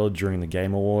was revealed during the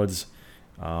Game Awards,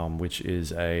 which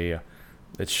is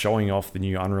it's showing off the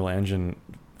new Unreal Engine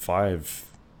 5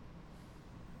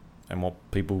 and what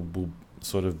people will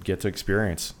sort of get to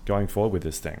experience going forward with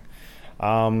this thing.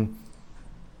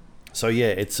 So yeah,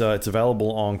 it's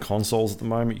available on consoles at the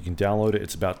moment. You can download it.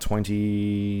 It's about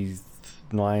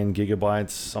 29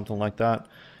 gigabytes, something like that.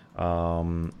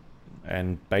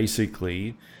 And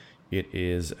basically, it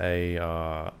is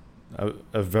a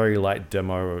very light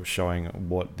demo showing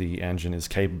what the engine is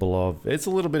capable of. It's a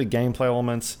little bit of gameplay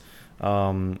elements.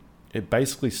 It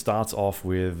basically starts off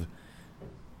with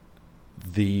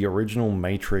the original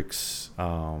Matrix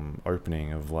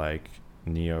opening of like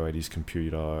Neo at his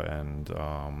computer, and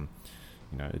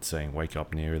it's saying "Wake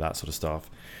up, Neo," that sort of stuff,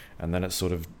 and then it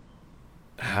sort of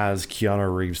has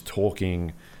Keanu Reeves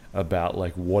talking about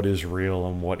like what is real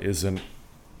and what isn't,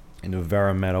 in a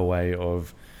very meta way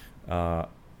of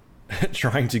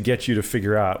trying to get you to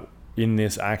figure out in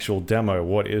this actual demo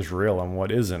what is real and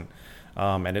what isn't,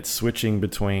 and it's switching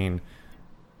between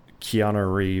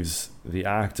Keanu Reeves the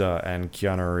actor and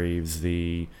Keanu Reeves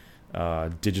the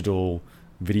digital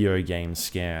video game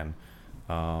scan,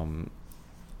 and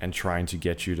trying to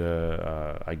get you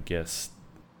to I guess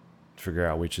figure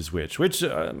out which is which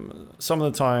some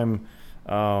of the time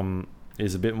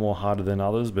is a bit more harder than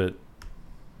others. But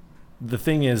the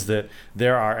thing is that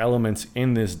there are elements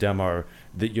in this demo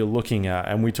that you're looking at,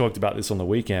 and we talked about this on the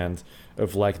weekend,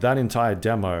 of like that entire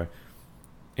demo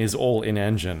is all in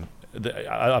engine.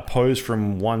 A pose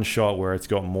from one shot where it's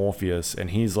got Morpheus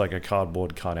and he's like a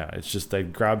cardboard cutout. It's just they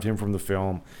grabbed him from the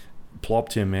film,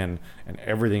 plopped him in, and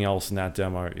everything else in that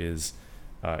demo is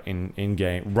in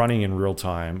game, running in real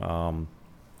time.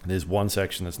 There's one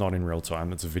section that's not in real time,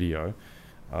 that's a video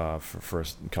for a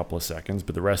couple of seconds,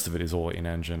 but the rest of it is all in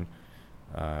engine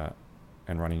and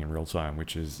running in real time,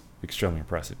 which is extremely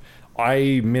impressive.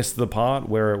 I missed the part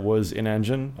where it was in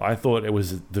engine. I thought it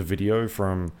was the video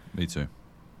from Me too.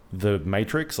 the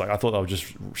Matrix. Like I thought they were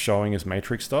just showing us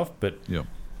Matrix stuff, but Yeah.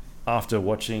 after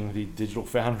watching the Digital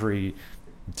Foundry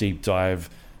deep dive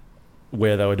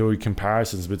where they were doing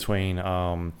comparisons between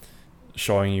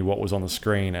showing you what was on the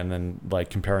screen and then like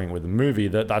comparing it with the movie,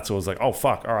 that's what I was like, oh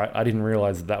fuck, all right, I didn't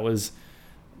realize that was,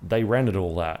 they rendered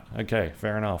all that. Okay,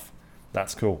 fair enough,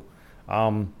 that's cool.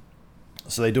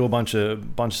 So they do a bunch of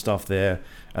stuff there,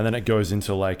 and then it goes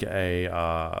into like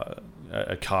a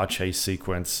car chase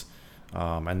sequence,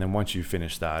 and then once you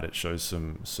finish that, it shows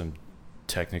some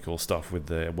technical stuff with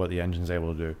what the engine's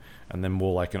able to do, and then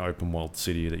more like an open world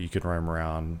city that you could roam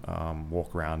around,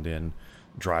 walk around in,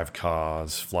 drive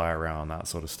cars, fly around, that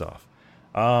sort of stuff.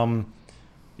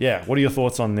 Yeah, what are your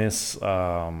thoughts on this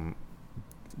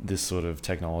this sort of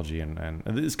technology, and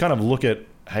this kind of look at,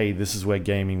 hey, this is where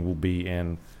gaming will be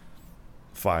in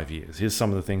 5 years. Here's some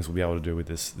of the things we'll be able to do with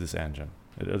this engine.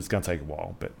 It's going to take a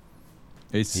while, but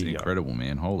it's incredible,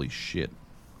 man. Holy shit.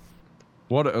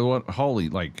 What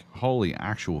holy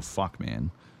actual fuck,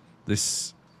 man.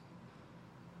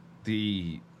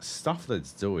 The stuff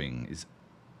that's doing is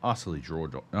utterly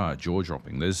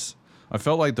jaw-dropping. I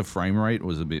felt like the frame rate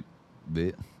was a bit,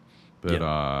 but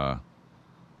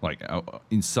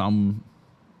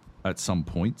at some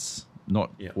points,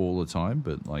 not all the time,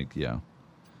 but like, yeah.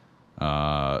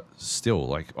 Still,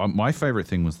 like, my favorite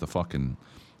thing was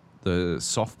the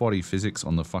soft body physics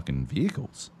on the fucking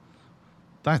vehicles.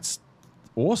 That's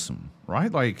awesome,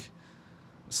 right? Like,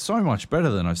 so much better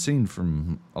than I've seen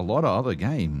from a lot of other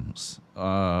games.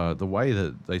 The way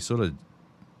that they sort of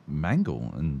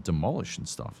mangle and demolish and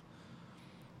stuff.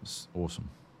 It's awesome.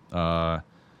 And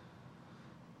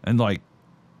like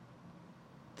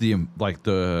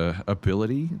the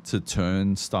ability to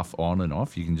turn stuff on and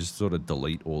off, you can just sort of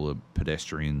delete all the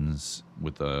pedestrians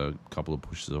with a couple of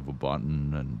pushes of a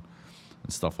button and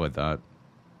stuff like that.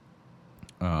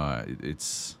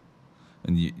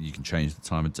 And you can change the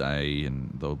time of day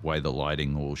and the way the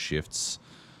lighting all shifts.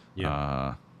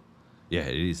 Yeah,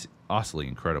 it is utterly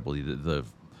incredible. The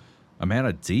amount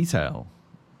of detail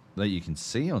that you can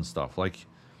see on stuff, like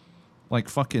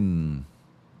fucking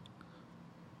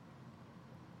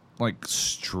like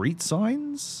street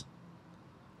signs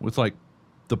with like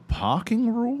the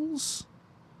parking rules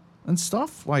and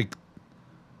stuff. Like,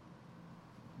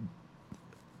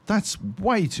 that's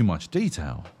way too much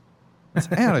detail.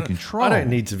 It's out of control. I don't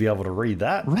need to be able to read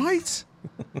that. Right?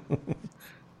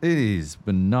 It is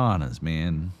bananas,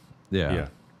 man. Yeah.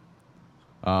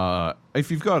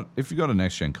 If you've got a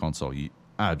next gen console, you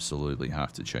absolutely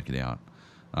have to check it out.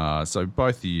 So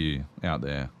both of you out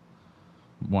there,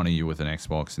 one of you with an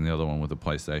Xbox and the other one with a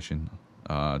PlayStation,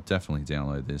 definitely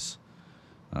download this.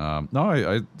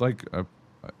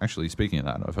 Actually, speaking of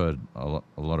that, I've heard a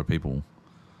lot of people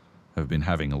have been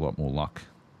having a lot more luck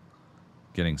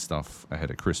getting stuff ahead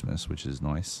of Christmas, which is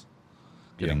nice.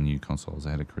 Getting new consoles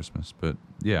ahead of Christmas. But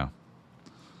yeah,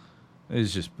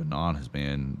 it's just bananas,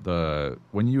 man.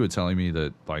 When you were telling me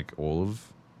that like all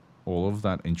of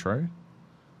that intro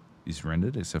is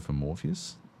rendered except for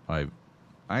Morpheus, I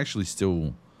actually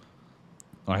still,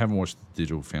 I haven't watched the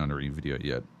Digital Foundry video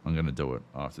yet. I'm going to do it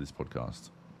after this podcast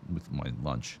with my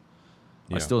lunch.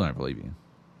 I still don't believe you.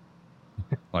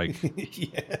 Like,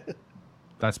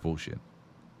 that's bullshit.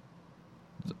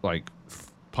 Like,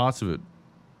 parts of it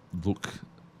look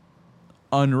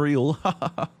unreal.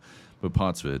 But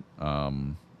parts of it,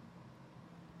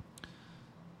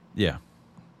 yeah,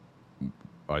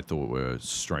 I thought were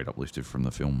straight uplifted from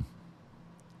the film.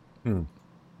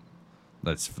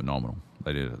 That's phenomenal.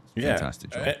 They did a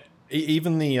fantastic job.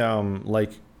 Even the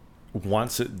like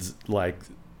once it like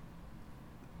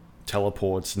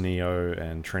teleports Neo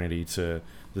and Trinity to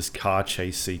this car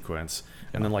chase sequence,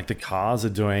 and then like the cars are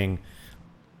doing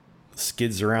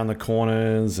skids around the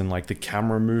corners, and like the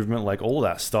camera movement, like all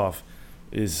that stuff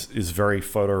is very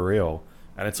photoreal,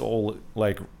 and it's all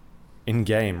like in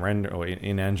game render or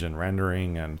in engine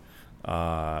rendering. And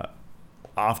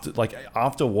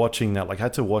after watching that, like I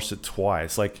had to watch it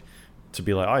twice, like to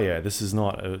be like, oh yeah, this is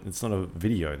not it's not a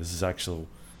video, this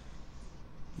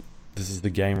is the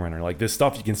game render. Like there's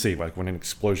stuff you can see, like when an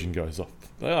explosion goes off,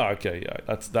 oh okay, yeah,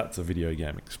 that's a video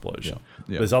game explosion.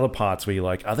 There's other parts where you're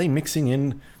like, are they mixing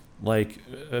in like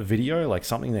a video, like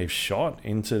something they've shot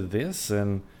into this?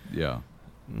 And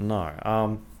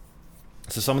no.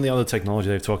 So some of the other technology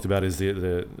they've talked about is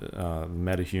the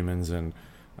metahumans and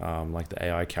like the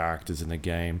AI characters in the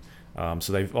game.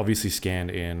 So they've obviously scanned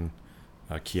in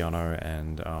Keanu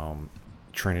and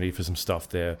Trinity for some stuff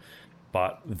there,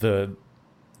 but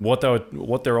what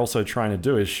they're also trying to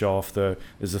do is show off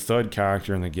there's a third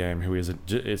character in the game who it's an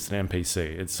NPC.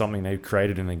 It's something they've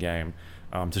created in the game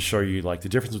to show you like the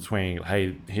difference between,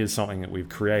 hey, here's something that we've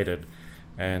created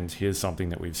and here's something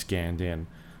that we've scanned in,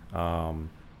 and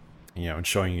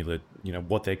showing you that,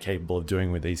 what they're capable of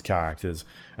doing with these characters,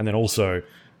 and then also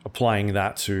applying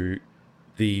that to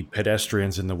the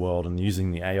pedestrians in the world and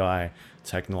using the AI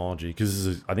technology,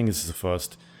 because I think this is the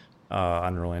first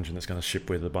Unreal Engine that's going to ship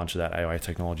with a bunch of that AI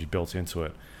technology built into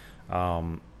it,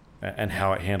 and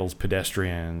how it handles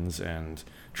pedestrians and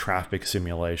traffic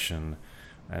simulation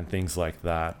and things like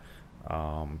that.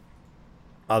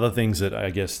 Other things that I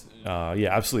guess,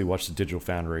 absolutely watch the Digital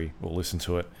Foundry or listen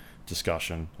to it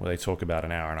discussion where they talk about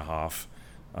an hour and a half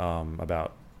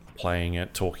about playing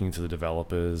it, talking to the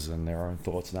developers and their own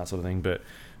thoughts and that sort of thing. But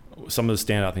some of the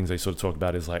standout things they sort of talk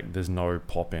about is like there's no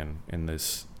pop-in in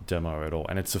this demo at all,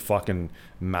 and it's a fucking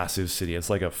massive city. It's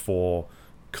like a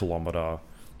 4-kilometer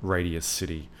radius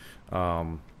city,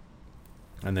 and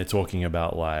they're talking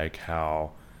about like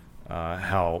how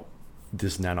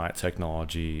this nanite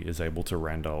technology is able to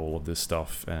render all of this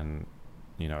stuff and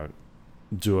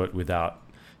do it without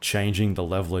changing the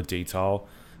level of detail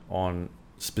on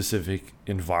specific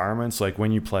environments. Like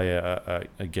when you play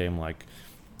a game like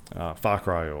Far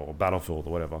Cry or Battlefield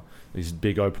or whatever, these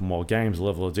big open world games, the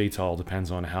level of detail depends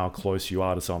on how close you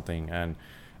are to something, and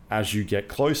as you get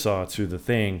closer to the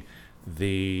thing,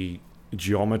 the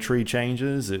geometry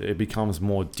changes. It becomes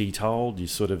more detailed. You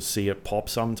sort of see it pop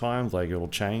sometimes, like it'll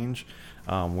change,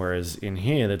 whereas in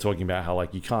here they're talking about how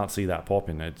like you can't see that pop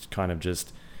in. It's kind of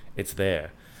just, it's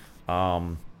there,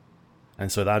 and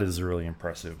so that is really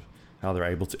impressive how they're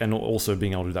able to, and also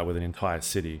being able to do that with an entire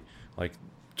city. Like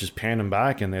just pan them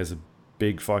back and there's a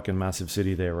big fucking massive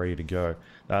city there ready to go.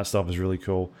 That stuff is really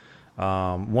cool.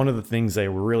 One of the things they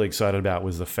were really excited about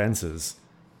was the fences.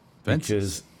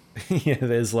 Because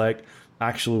there's like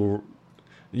actual,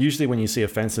 usually when you see a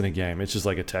fence in a game, it's just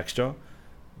like a texture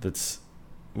that's,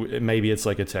 maybe it's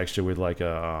like a texture with like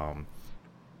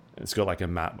it's got like a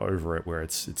map over it where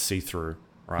it's see-through,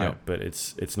 right? Yep. But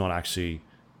it's not actually,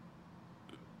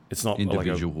 it's not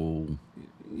individual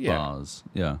like bars.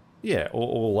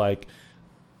 Or like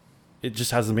it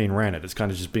just hasn't been rendered. It's kind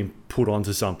of just been put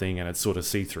onto something and it's sort of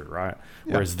see-through, right?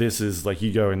 Whereas this is like,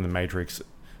 you go in the Matrix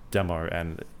demo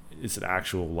and it's an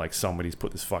actual, like somebody's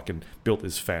built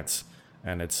this fence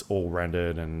and it's all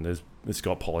rendered and it's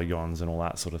got polygons and all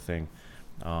that sort of thing.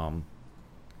 And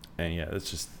it's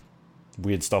just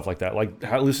weird stuff like that. Like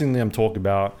listening to them talk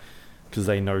about, because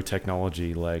they know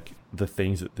technology, like the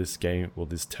things that this game or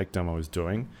this tech demo is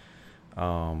doing,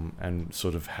 and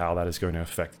sort of how that is going to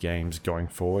affect games going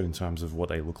forward in terms of what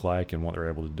they look like and what they're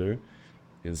able to do,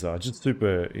 is just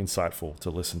super insightful to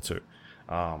listen to.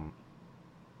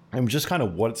 And just kind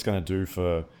of what it's going to do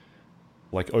for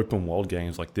like open world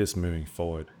games like this moving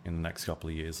forward in the next couple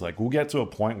of years. Like we'll get to a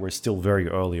point where it's still very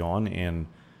early on in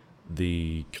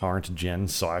the current gen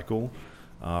cycle.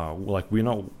 Like we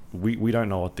don't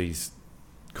know what these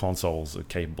consoles are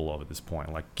capable of at this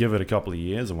point. Like give it a couple of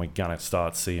years and we're gonna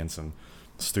start seeing some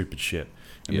stupid shit.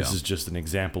 And this is just an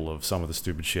example of some of the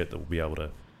stupid shit that we'll be able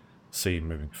to see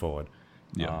moving forward.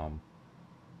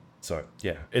 So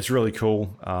yeah, it's really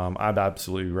cool. I'd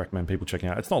absolutely recommend people checking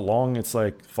it out. It's not long. It's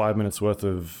like 5 minutes worth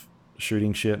of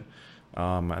shooting shit.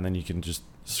 And then you can just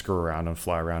screw around and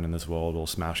fly around in this world or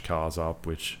smash cars up,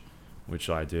 which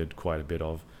I did quite a bit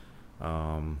of.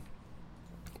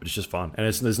 But it's just fun, and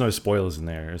there's no spoilers in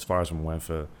there as far as I'm aware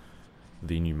for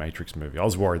the new Matrix movie. I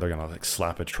was worried they're gonna like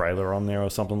slap a trailer on there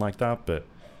or something like that, but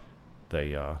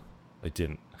they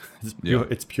didn't.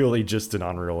 It's purely just an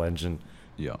Unreal Engine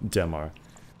demo.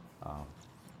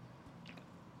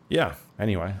 Yeah.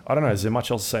 Anyway, I don't know. Is there much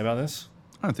else to say about this?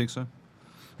 I don't think so.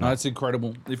 No, it's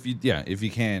incredible. If you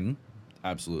can,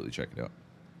 absolutely check it out.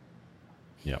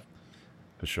 Yeah,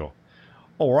 for sure.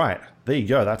 All right, there you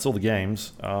go. That's all the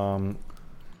games.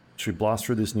 Should we blast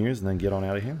through this news and then get on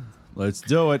out of here? Let's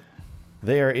do it.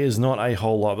 There is not a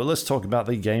whole lot, but let's talk about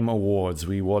the Game Awards.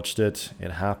 We watched it.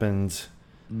 It happened.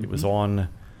 Mm-hmm. It was on.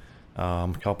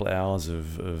 A couple of hours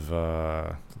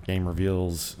of game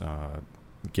reveals,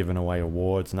 giving away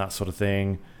awards and that sort of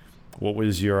thing. What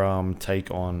was your take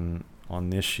on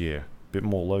this year? A bit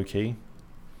more low key.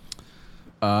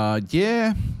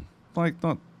 Yeah, like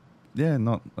not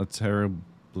a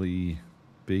terribly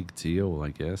big deal, I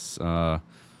guess.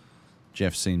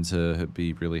 Jeff seemed to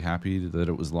be really happy that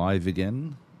it was live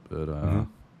again, but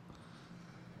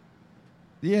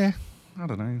yeah, I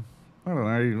don't know.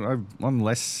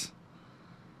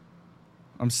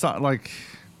 I'm starting like.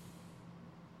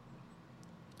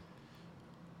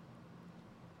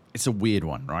 It's a weird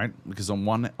one, right? Because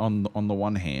on the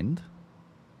one hand,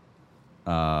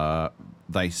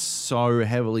 they so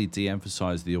heavily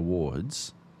de-emphasize the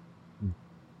awards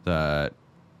that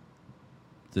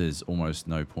there's almost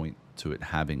no point to it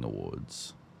having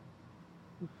awards.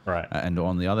 Right. And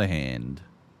on the other hand,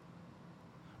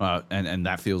 and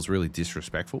that feels really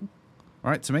disrespectful,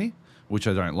 right, to me, which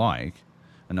I don't like.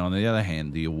 And on the other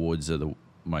hand, the awards are the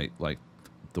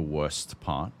worst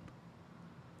part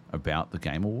about the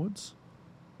Game Awards.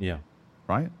 Yeah.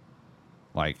 Right?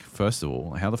 Like, first of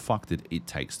all, how the fuck did It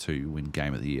Takes Two win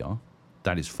Game of the Year?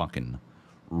 That is fucking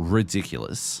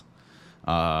ridiculous.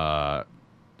 On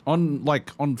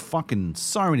fucking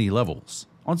so many levels.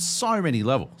 On so many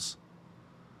levels.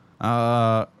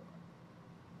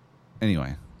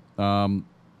 Anyway.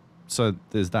 So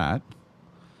there's that.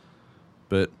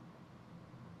 But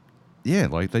yeah,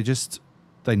 like they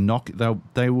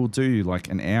will do like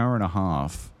an hour and a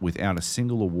half without a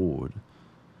single award,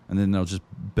 and then they'll just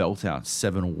belt out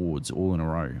 7 awards all in a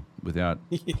row without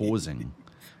pausing,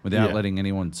 without letting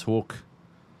anyone talk.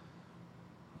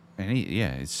 And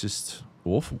it's just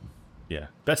awful. Yeah.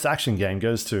 Best action game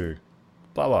goes to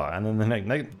blah blah, and then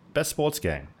the best sports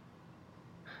game.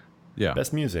 Yeah.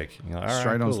 Best music. You're like,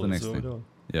 straight on to the next thing.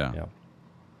 Yeah.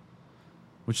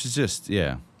 Which is just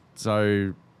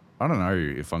So I don't know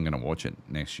if I'm going to watch it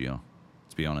next year,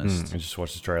 to be honest. I just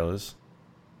watch the trailers.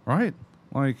 Right?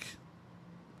 Like,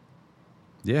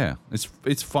 yeah,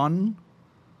 it's fun.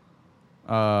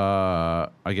 I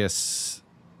guess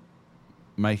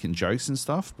making jokes and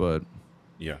stuff, but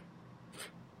yeah,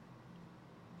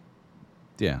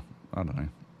 I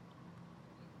don't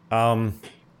know.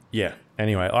 Yeah.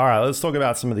 Anyway, all right. Let's talk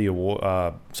about some of the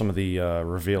reveals, some of the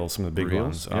big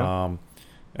Reveals, ones. yeah.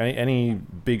 Any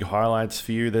big highlights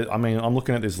for you? I'm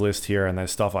looking at this list here, and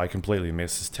there's stuff I completely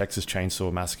missed. This Texas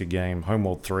Chainsaw Massacre game,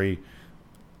 Homeworld 3.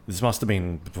 This must have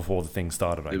been before the thing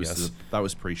started, I guess. That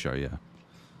was pre-show, yeah.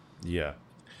 Yeah.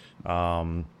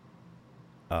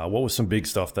 What was some big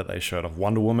stuff that they showed off?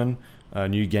 Wonder Woman, a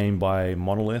new game by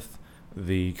Monolith,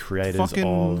 the creators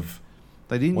of...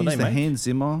 They didn't use the Hans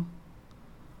Zimmer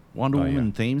Wonder Woman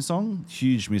yeah. theme song.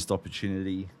 Huge missed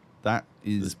opportunity. That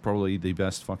is probably the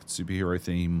best fucking superhero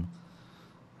theme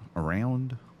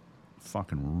around.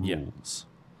 Fucking rules.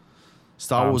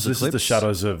 Star Wars This Eclipse. is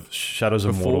the Shadows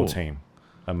of Mordor team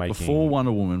are making... Before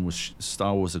Wonder Woman was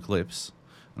Star Wars Eclipse,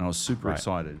 and I was super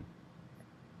excited.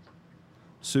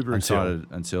 Super excited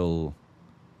until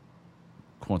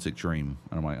Quantic Dream.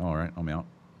 And I'm like, all right, I'm out.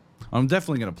 I'm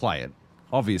definitely going to play it.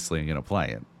 Obviously, I'm going to play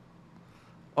it.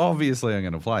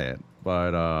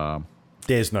 But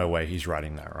there's no way he's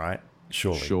writing that, right?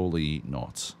 Surely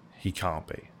not. He can't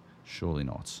be. Surely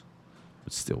not.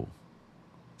 But still.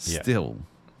 Yeah.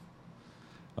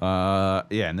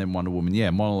 And then Wonder Woman. Yeah,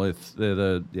 Monolith. They're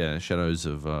the Shadows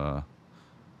of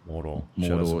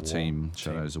Mordor team.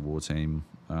 Shadows of War team.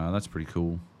 That's pretty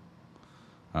cool.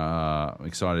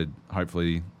 Excited.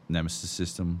 Hopefully, Nemesis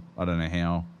system. I don't know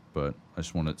how, but I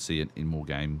just want to see it in more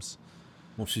games.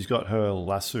 Well, she's got her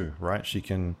lasso, right? She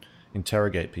can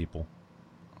interrogate people.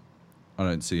 I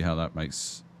don't see how that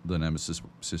makes the Nemesis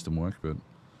system work, but...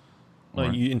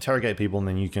 Well, you interrogate people and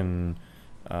then you can,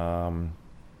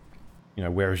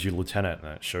 where is your lieutenant?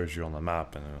 And it shows you on the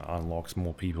map and it unlocks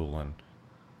more people and...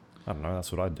 I don't know,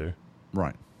 that's what I'd do.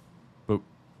 Right. But,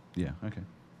 yeah, okay.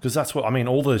 Because that's what...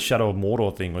 all the Shadow of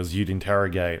Mordor thing was you'd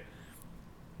interrogate,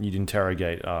 you'd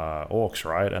interrogate orcs,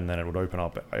 right? And then it would open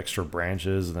up extra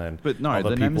branches, and then But no,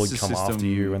 other the people would Nemesis come system, after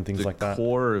you and things like that. The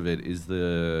core of it is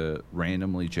the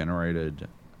randomly generated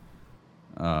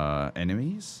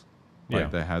enemies. Like Yeah.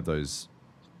 they had those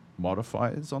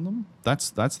modifiers on them. That's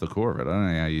the core of it. I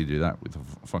don't know how you do that with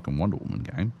a fucking Wonder Woman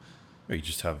game. Or you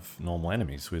just have normal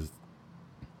enemies with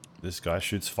this guy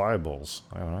shoots fireballs.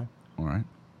 I don't know.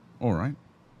 All right,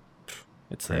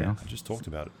 It's Fair there. enough. I just talked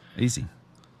about it. easy.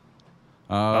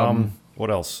 What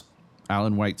else?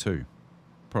 Alan Wake 2,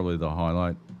 probably the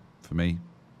highlight for me.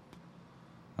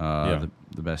 The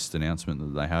best announcement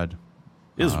that they had.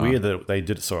 It was weird that they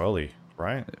did it so early,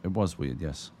 right? It was weird,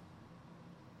 yes.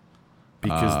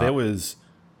 Because there was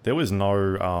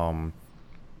no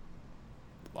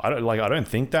I don't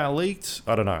think that leaked.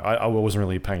 I don't know. I wasn't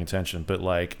really paying attention, but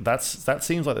like that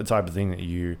seems like the type of thing that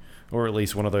you, or at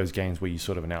least one of those games where you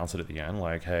sort of announce it at the end,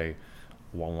 like, hey,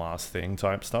 one last thing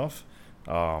type stuff.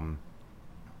 And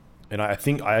I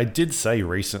think I did say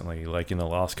recently, like in the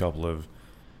last couple of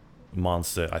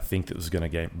months, that I think that was going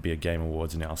to be a Game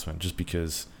Awards announcement, just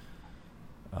because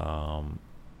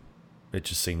it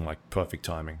just seemed like perfect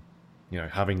timing. You know,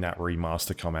 having that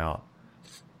remaster come out,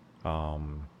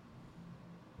 and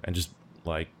just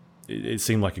like it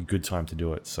seemed like a good time to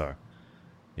do it. So,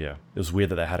 yeah, it was weird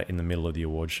that they had it in the middle of the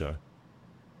award show.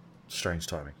 Strange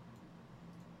timing.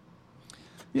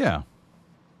 Yeah.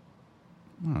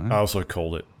 All right. I also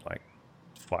called it like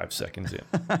 5 seconds in.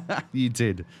 You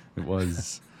did. It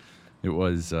was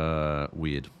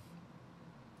weird.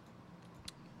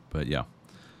 But yeah.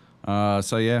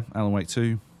 So yeah, Alan Wake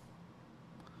 2.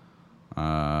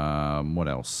 What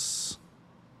else?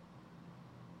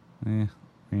 You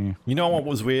know what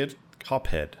was weird?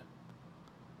 Cuphead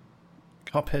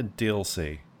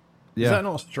DLC. Yeah. Is that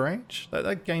not strange?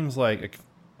 That game's like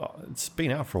it's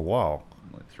been out for a while.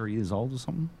 Like 3 years old or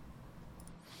something.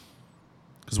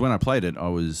 Because when I played it, I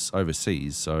was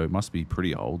overseas, so it must be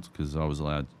pretty old because I was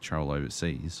allowed to travel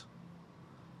overseas.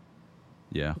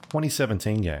 Yeah.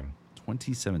 2017 game.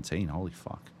 2017. Holy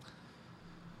fuck.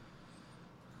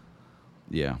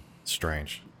 Yeah.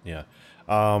 Strange. Yeah.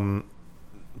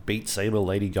 Beat Saber,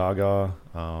 Lady Gaga,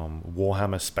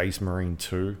 Warhammer Space Marine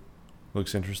 2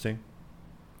 looks interesting.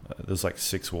 There's like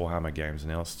 6 Warhammer games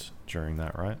announced during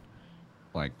that, right?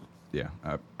 Like, yeah,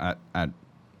 at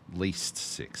least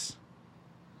 6.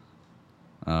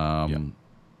 The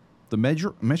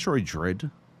Metroid Dread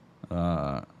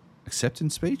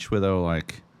acceptance speech where they were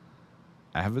like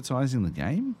advertising the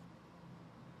game.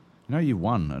 You know, you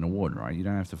won an award, right? You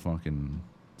don't have to fucking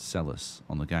sell us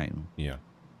on the game. Yeah.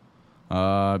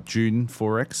 June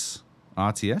 4X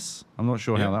RTS. I'm not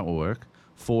sure how that will work.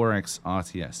 4X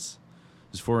RTS.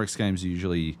 Because 4X games are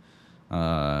usually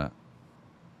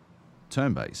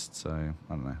turn-based, so I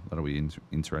don't know. That'll be an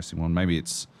interesting one. Maybe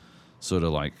it's sort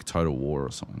of like Total War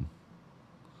or something,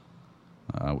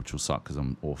 which will suck because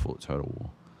I'm awful at Total War.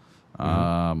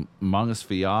 Among Us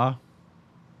VR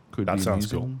could That be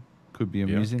sounds amusing. cool. Could be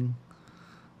amusing.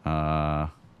 I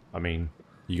mean,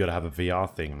 you got to have a VR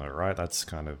thing though, right? That's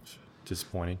kind of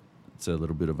disappointing. It's a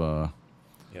little bit of a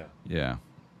Yeah.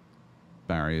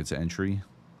 barrier to entry.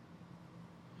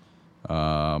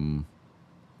 I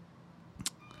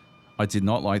did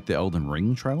not like the Elden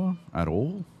Ring trailer at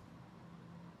all.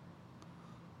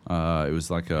 It was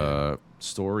like a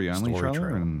story-only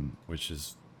trailer, and which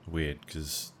is weird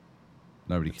because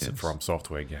nobody it's cares. a From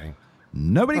Software game.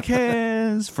 Nobody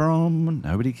cares from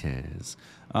Nobody Cares.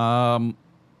 I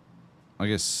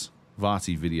guess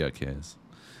Vati Video cares.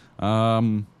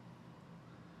 And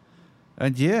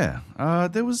yeah,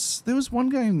 there was one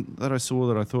game that I saw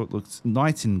that I thought looked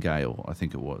Nightingale. I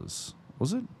think it was.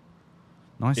 Was it?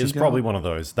 Nightingale? It's probably one of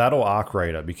those. That or Arc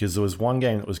Raider, because there was one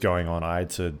game that was going on. I had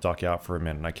to duck out for a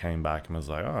minute, and I came back and was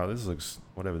like, "Oh, this looks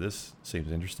whatever. This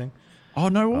seems interesting." Oh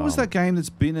no! What was that game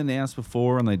that's been announced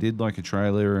before, and they did like a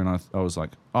trailer, and I was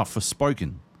like, "Oh,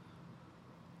 Forspoken."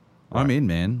 I'm in,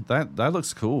 man. That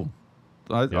looks cool.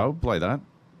 I'll play that.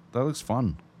 That looks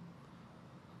fun.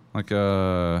 Like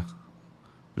a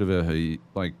bit of a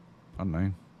like I don't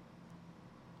know,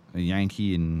 a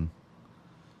Yankee in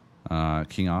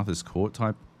King Arthur's court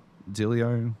type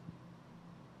dealio.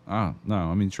 No,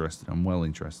 I'm interested. I'm well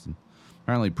interested.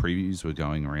 Apparently, previews were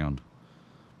going around,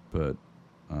 but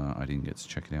I didn't get to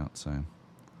check it out. So,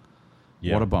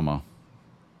 what a bummer.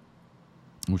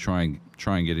 We'll try and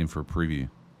get in for a preview.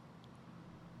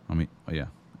 I mean, yeah.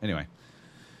 Anyway,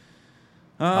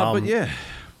 but yeah,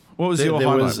 what was your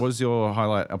highlight? What was your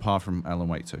highlight apart from Alan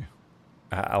Wake 2?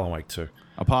 Alan Wake 2.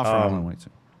 Apart from Alan Wake 2.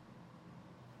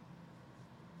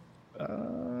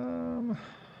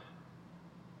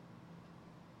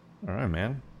 All right,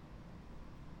 man.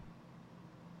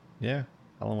 Yeah,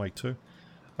 Alan Wake 2.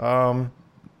 All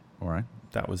right.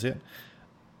 That was it.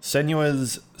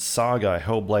 Senua's Saga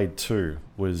Hellblade 2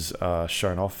 was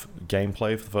shown off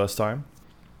gameplay for the first time.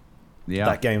 Yeah.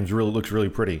 That game looks really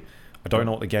pretty. I don't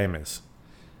know what the game is.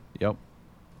 Yep.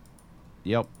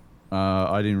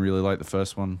 I didn't really like the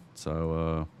first one,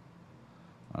 so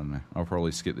I don't know. I'll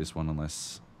probably skip this one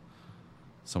unless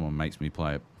someone makes me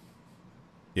play it.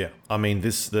 Yeah, I mean,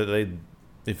 if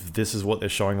this is what they're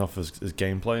showing off as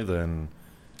gameplay, then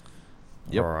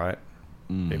Yep. all right.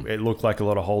 It looked like a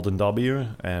lot of hold and W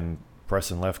and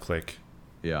press and left click.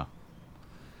 Yeah.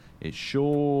 It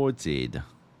sure did.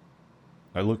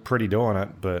 They look pretty doing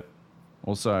it, but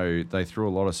Also, they threw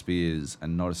a lot of spears,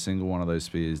 and not a single one of those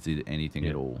spears did anything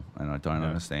at all, and I don't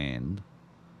understand.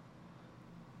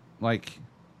 Like,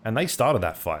 and they started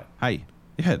that fight. hey,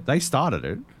 yeah, they started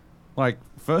it. Like,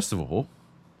 first of all,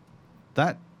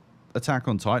 that Attack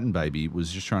on Titan baby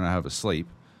was just trying to have a sleep,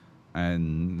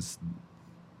 and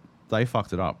they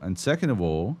fucked it up. And second of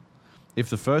all, if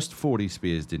the first 40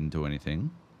 spears didn't do anything,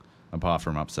 apart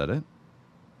from upset it,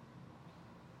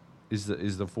 is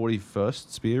the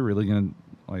 41st spear really going to,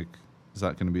 like, is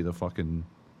that going to be the fucking...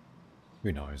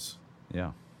 Who knows?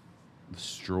 Yeah. The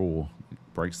straw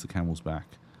breaks the camel's back.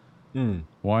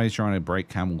 Why are you trying to break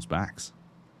camels' backs?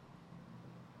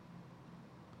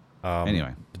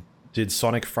 Anyway. Did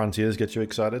Sonic Frontiers get you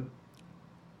excited?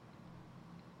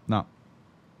 No.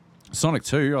 Sonic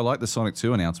 2. I like the Sonic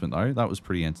 2 announcement, though. That was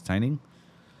pretty entertaining.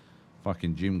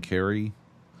 Fucking Jim Carrey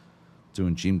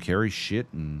doing Jim Carrey shit,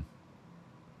 and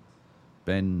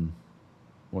Ben...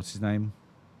 What's his name?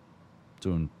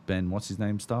 Doing Ben... What's his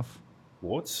name stuff?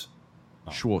 What?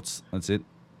 Schwartz. That's it.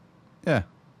 Yeah.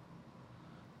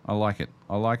 I like it.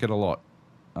 I like it a lot.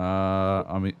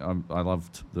 I mean, I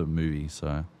loved the movie,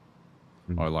 so...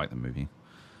 I like the movie.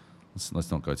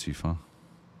 Let's not go too far.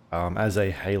 As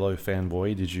a Halo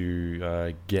fanboy, did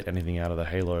you get anything out of the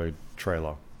Halo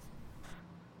trailer?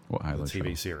 What Halo The TV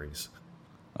trailer? series?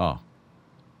 Oh.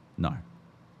 No. Okay.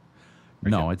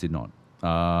 No, I did not.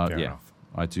 Fair Yeah. enough.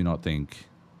 I do not think...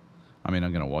 I mean,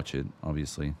 I'm going to watch it,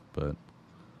 obviously, but...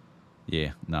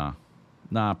 Yeah, nah.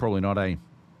 Nah, probably not, eh?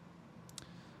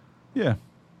 Yeah.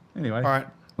 Anyway, All right.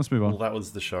 let's move on. Well, that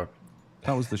was the show.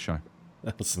 That was the show.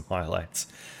 That was some highlights.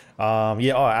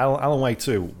 Alan Wake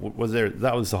 2 was there.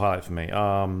 That was the highlight for me.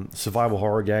 Survival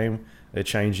horror game. They're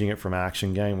changing it from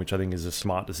action game, which I think is a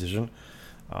smart decision.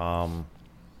 I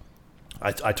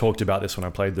talked about this when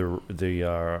I played the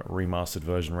remastered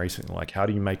version recently. Like, how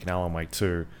do you make an Alan Wake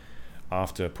 2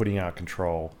 after putting out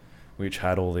Control, which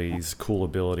had all these cool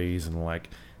abilities, and like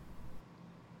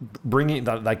bringing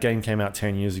that game came out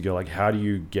 10 years ago. Like, how do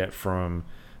you get from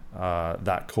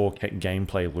that core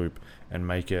gameplay loop and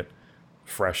make it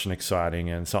fresh and exciting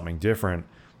and something different?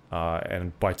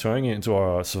 And by turning it into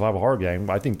a survival horror game,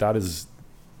 I think that's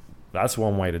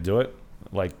one way to do it.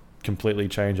 Like, completely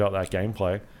change up that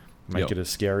gameplay, make it a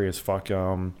scary as fuck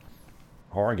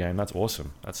horror game. That's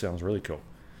awesome. That sounds really cool.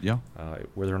 Yeah.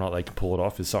 Whether or not they can pull it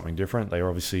off is something different. They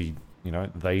obviously,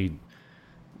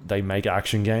 they make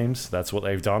action games. That's what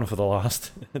they've done for the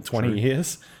last 20 True.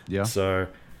 years. Yeah. So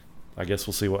I guess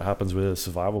we'll see what happens with a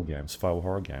survival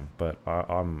horror game. But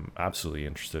I'm absolutely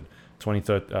interested.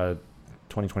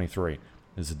 2023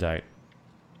 is the date.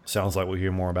 Sounds like we'll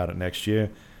hear more about it next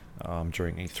year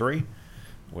during E3,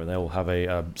 where they will have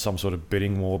some sort of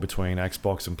bidding war between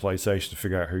Xbox and PlayStation to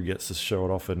figure out who gets to show it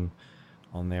off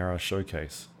on their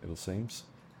showcase, it seems.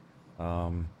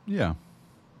 Yeah.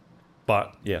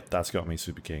 But yeah, that's got me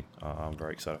super keen. I'm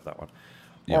very excited for that one.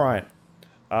 Yeah. All right.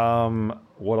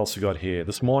 What else we got here?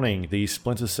 This morning, the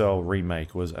Splinter Cell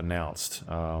remake was announced.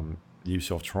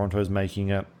 Ubisoft Toronto is making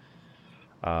it.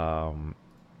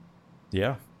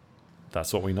 Yeah,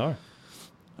 that's what we know.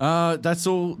 That's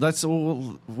all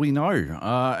we know.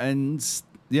 And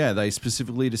yeah, they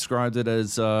specifically described it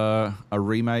as a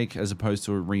remake as opposed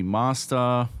to a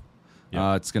remaster.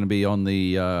 Yeah. It's going to be on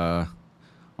the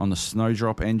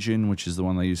Snowdrop engine, which is the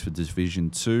one they use for Division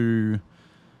 2.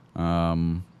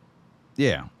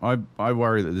 Yeah, I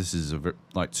worry that this is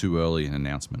too early an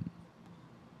announcement.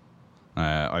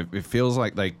 It feels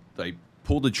like they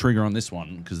pulled the trigger on this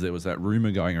one because there was that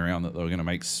rumor going around that they were going to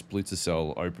make Splinter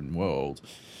Cell open world,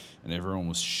 and everyone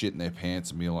was shitting their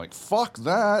pants and being like, "Fuck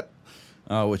that,"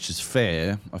 which is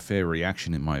a fair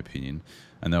reaction in my opinion.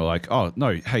 And they were like, "Oh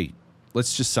no, hey,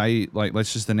 let's just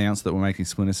announce that we're making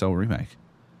Splinter Cell remake,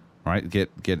 right?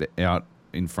 Get it out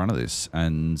in front of this,"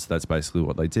 and that's basically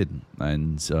what they did.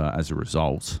 And as a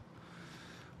result,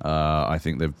 I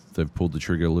think they've pulled the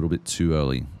trigger a little bit too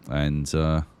early, and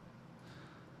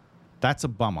that's a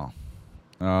bummer.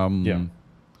 Yeah,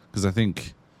 because I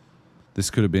think this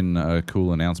could have been a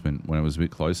cool announcement when it was a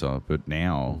bit closer, but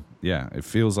now, yeah, it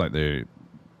feels like they're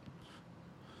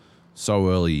so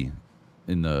early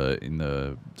in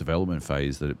the development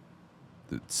phase that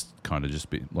it's kind of just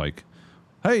been like,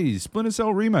 hey, Splinter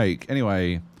Cell remake.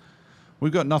 Anyway,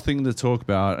 we've got nothing to talk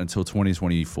about until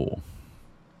 2024.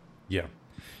 Yeah.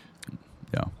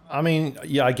 Yeah. I mean,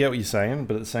 yeah, I get what you're saying,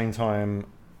 but at the same time,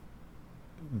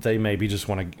 they maybe just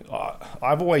want to...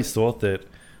 I've always thought that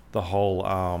the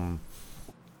whole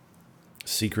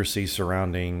secrecy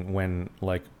surrounding when,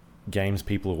 like, games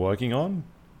people are working on,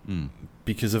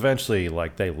 because eventually,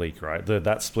 like, they leak, right? That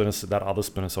other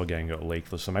Splinter Cell game got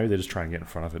leaked, so maybe they're just trying to get in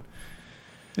front of it.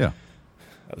 Yeah.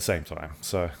 At the same time.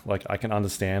 So, like, I can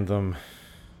understand them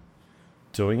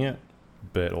doing it,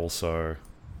 but also,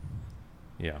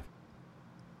 yeah.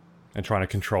 And trying to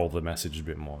control the message a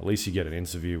bit more. At least you get an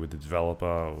interview with the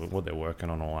developer, what they're working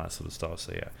on, all that sort of stuff.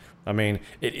 So, yeah. I mean,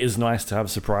 it is nice to have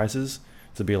surprises,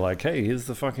 to be like, hey, here's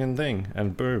the fucking thing,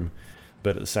 and boom.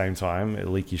 But at the same time, it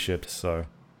leaky shipped, so,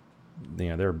 you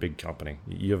know, they're a big company.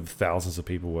 You have thousands of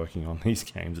people working on these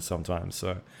games at some time,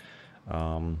 so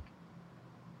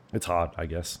it's hard, I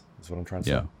guess, is what I'm trying to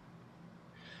say.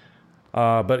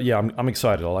 But yeah, I'm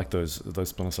excited. I like those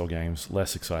Splinter Cell games.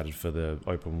 Less excited for the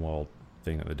open world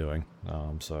thing that they're doing.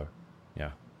 So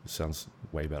yeah, it sounds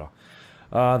way better.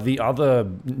 The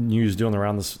other news doing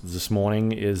around this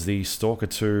morning is the Stalker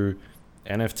 2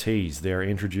 NFTs. They're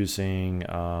introducing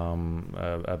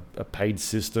a paid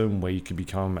system where you can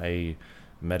become a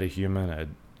metahuman.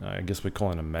 I guess we're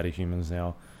calling them metahumans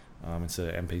now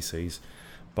instead of NPCs.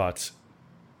 But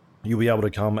you'll be able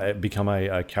to become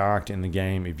a character in the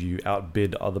game if you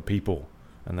outbid other people,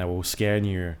 and they will scan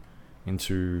you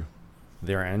into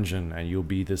their engine, and you'll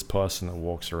be this person that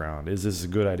walks around. Is this a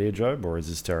good idea, Job, or is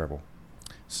this terrible?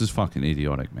 This is fucking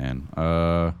idiotic, man.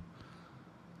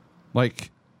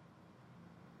 Like,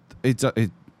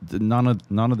 none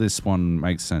of this one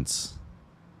makes sense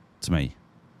to me.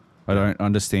 I don't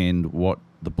understand what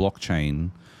the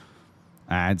blockchain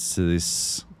adds to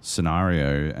this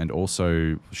scenario, and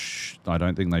also I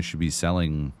don't think they should be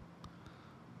selling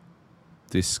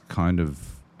this kind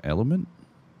of element,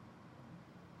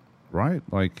 right?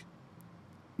 Like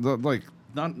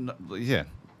yeah.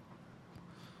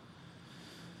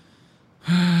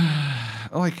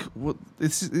 Like, what?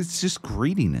 It's just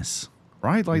greediness,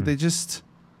 right? Like they're just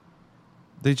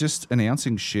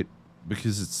announcing shit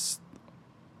because it's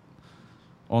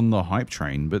on the hype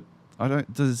train, but I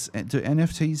don't. Do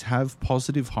NFTs have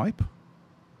positive hype?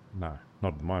 No,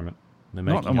 not at the moment. They're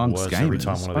Not making it amongst worse every gamers.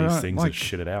 time one I of these don't things like- is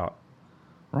shitted out.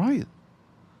 Right.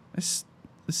 This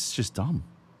is just dumb.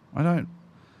 I don't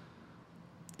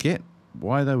get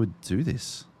why they would do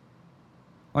this.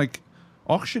 Like,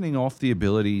 auctioning off the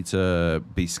ability to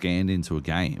be scanned into a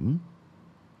game,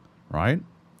 right,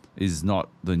 is not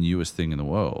the newest thing in the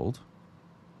world.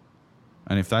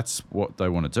 And if that's what they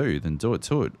want to do, then do it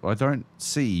to it. I don't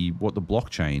see what the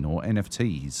blockchain or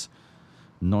NFTs,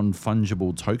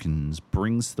 non-fungible tokens,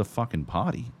 brings to the fucking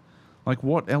party. Like,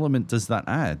 what element does that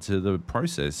add to the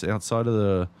process outside of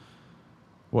the...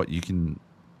 What, you can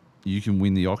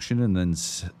win the auction and then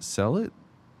sell it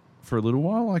for a little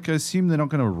while? Like, I assume they're not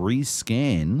going to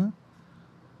rescan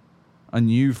a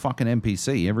new fucking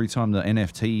NPC every time the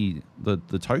NFT,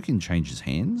 the token changes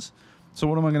hands. So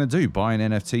what am I going to do? Buy an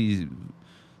NFT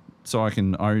so I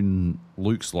can own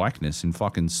Luke's likeness in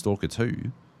fucking Stalker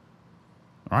 2?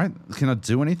 All right? Can I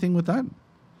do anything with that?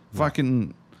 If I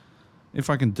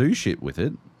can do shit with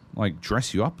it, like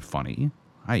dress you up funny,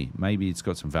 hey, maybe it's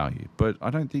got some value. But I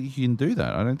don't think you can do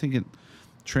that. I don't think it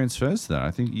transfers to that.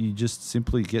 I think you just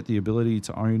simply get the ability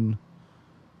to own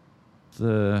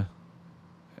the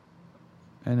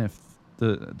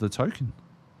the token.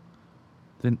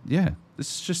 Then yeah,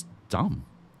 this is just dumb.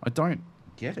 I don't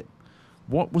get it.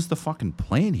 What was the fucking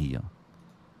plan here?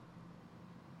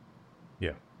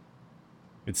 Yeah,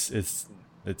 it's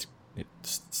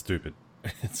stupid.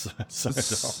 It's so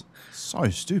dumb. So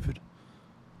stupid.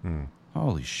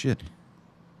 Holy shit.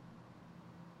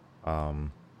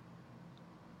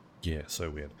 Yeah, so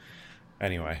weird.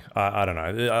 Anyway, I don't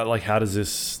know. Like, how does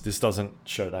this doesn't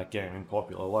show that game in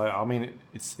popular? Like, I mean,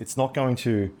 it's not going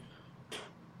to.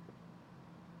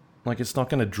 Like, it's not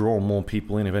going to draw more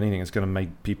people in. If anything, it's going to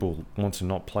make people want to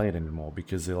not play it anymore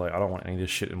because they're like, I don't want any of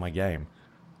this shit in my game.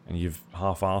 And you've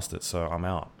half-assed it, so I'm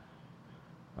out.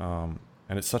 And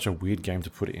it's such a weird game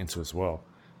to put it into as well.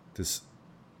 This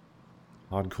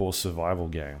hardcore survival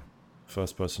game.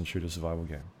 First-person shooter survival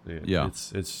game. Yeah.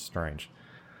 It's strange.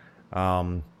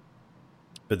 But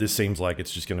this seems like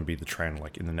it's just going to be the trend.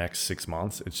 Like, in the next 6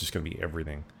 months, it's just going to be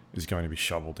everything is going to be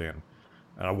shoveled in.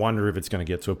 And I wonder if it's going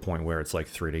to get to a point where it's like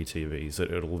 3D TVs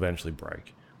that it'll eventually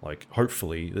break. Like,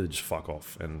 hopefully, they just fuck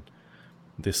off. And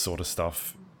this sort of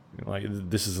stuff, like,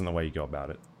 this isn't the way you go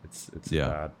about it. It's a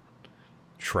bad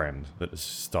trend that is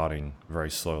starting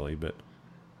very slowly, but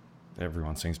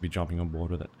everyone seems to be jumping on board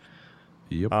with it.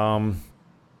 Yep. All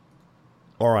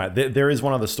right, there is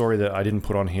one other story that I didn't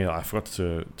put on here. I forgot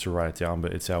to write it down,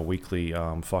 but it's our weekly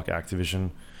fuck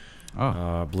Activision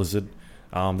Blizzard.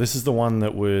 This is the one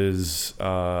that was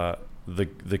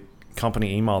the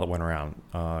company email that went around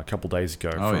a couple days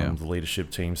ago from the leadership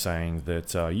team saying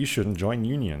that you shouldn't join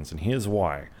unions, and here's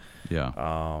why. Yeah.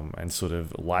 And sort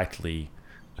of lightly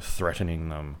threatening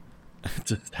them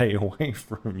to stay away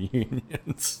from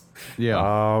unions.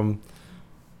 Yeah.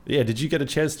 Yeah, did you get a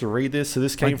chance to read this? So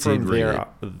this came from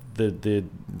the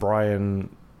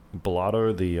Brian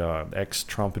Bellato, the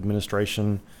ex-Trump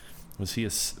administration.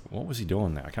 What was he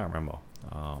doing there? I can't remember.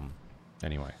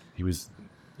 Anyway, he was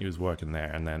working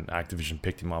there, and then Activision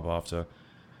picked him up after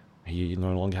he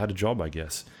no longer had a job, I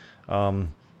guess.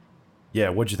 Yeah,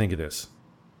 what'd you think of this?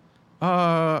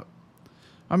 I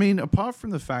mean, apart from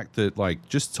the fact that, like,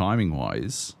 just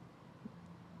timing-wise,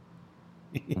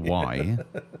 why?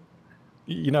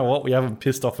 You know what? We haven't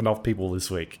pissed off enough people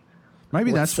this week.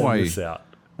 Maybe Let's that's send why. this out.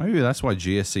 Maybe that's why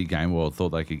GSC Game World thought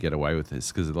they could get away with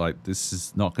this, because, like, this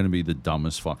is not going to be the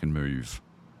dumbest fucking move,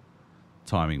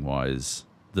 timing-wise,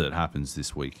 that happens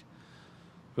this week.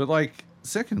 But, like,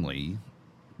 secondly,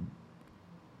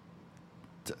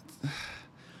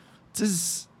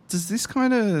 does this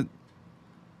kind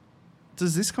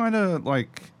of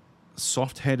like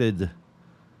soft-headed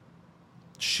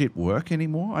shit work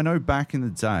anymore? I know back in the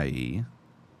day,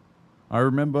 I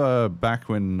remember back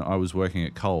when I was working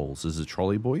at Coles as a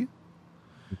trolley boy,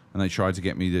 and they tried to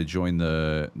get me to join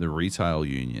the retail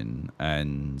union,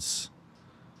 and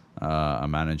a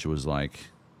manager was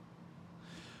like,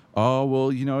 "Oh,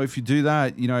 well, you know, if you do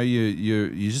that, you know, you're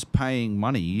just paying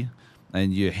money,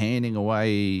 and you're handing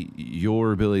away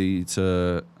your ability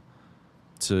to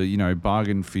you know,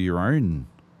 bargain for your own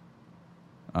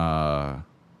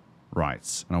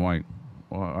rights." And I'm like,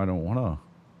 well, I don't want to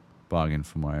bargain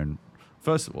for my own.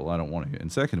 First of all, I don't want to,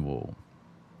 and second of all,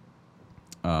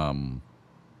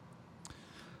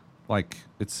 like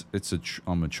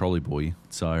I'm a trolley boy,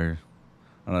 so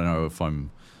I don't know if I'm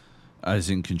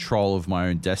as in control of my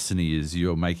own destiny as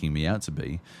you're making me out to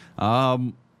be.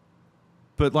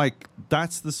 But like,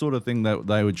 that's the sort of thing that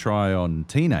they would try on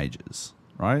teenagers,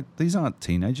 right? These aren't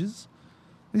teenagers.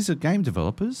 These are game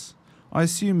developers. I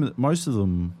assume that most of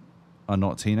them are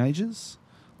not teenagers.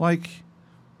 Like,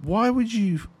 why would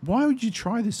you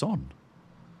try this on?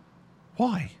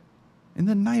 Why? In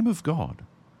the name of God.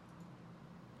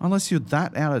 Unless you're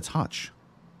that out of touch.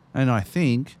 And I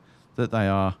think that they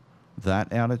are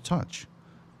that out of touch.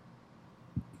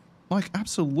 Like,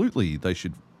 absolutely they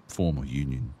should form a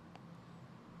union.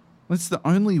 That's the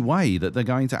only way that they're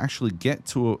going to actually get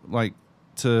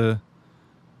to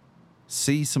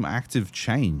see some active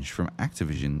change from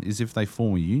Activision is if they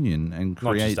form a union and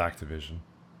create... Not just Activision.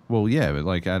 Well, yeah, but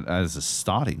like as a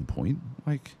starting point,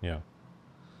 like... Yeah.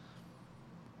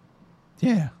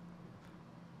 Yeah.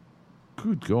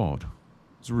 Good God.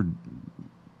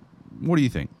 What do you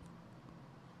think?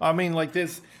 I mean, like,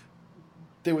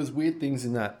 there was weird things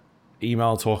in that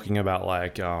email talking about,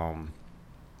 like,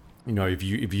 you know, if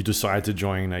you decide to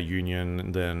join a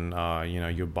union, then you know,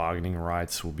 your bargaining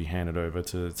rights will be handed over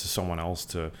to someone else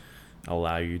to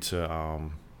allow you to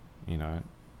you know,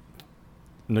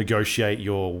 negotiate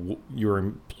your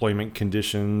employment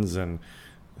conditions and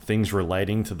things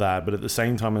relating to that. But at the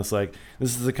same time, it's like,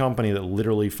 this is a company that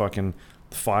literally fucking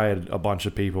fired a bunch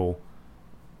of people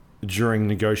during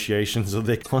negotiations of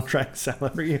their contract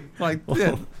salary. Like,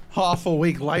 yeah, half a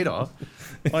week later.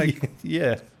 Like,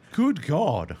 yeah. Good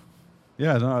God.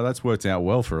 Yeah, no, that's worked out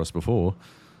well for us before.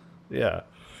 Yeah.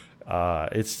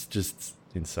 It's just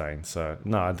insane. So,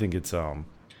 no, I think it's... I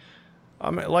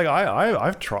mean, like,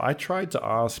 I tried to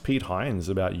ask Pete Hines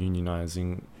about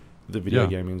unionizing the video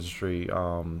game industry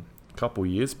a couple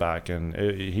years back, and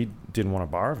he didn't want a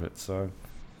bar of it. So,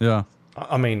 yeah.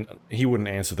 I mean, he wouldn't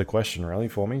answer the question really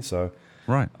for me. So,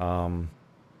 right.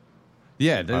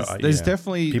 Yeah, there's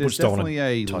definitely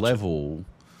a level,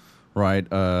 right?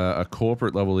 A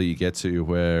corporate level that you get to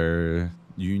where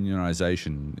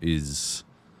unionization is,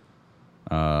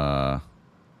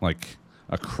 like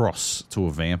a cross to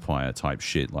a vampire type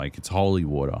shit. Like, it's holy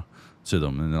water to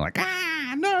them, and they're like,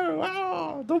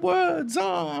 the words,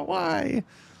 why?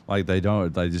 Like, they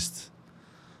just,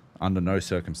 under no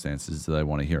circumstances do they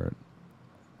want to hear it.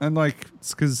 And, like,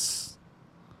 it's because,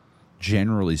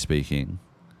 generally speaking,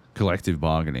 collective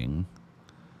bargaining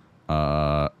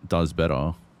does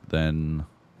better than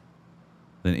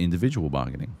individual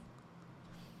bargaining.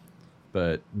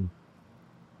 But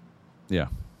yeah.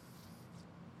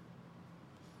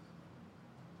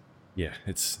 Yeah,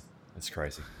 it's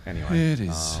crazy. Anyway, It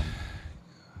is.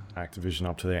 Activision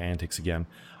up to their antics again.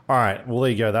 All right, well,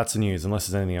 there you go. That's the news. Unless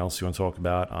there's anything else you want to talk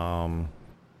about. I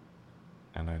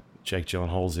know Jake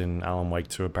Gyllenhaal's in Alan Wake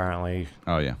 2, apparently.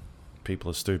 Oh, yeah.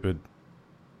 People are stupid.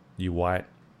 You white.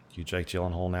 You Jake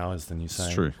Gyllenhaal now is the new saying.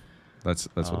 It's true. That's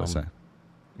what I say.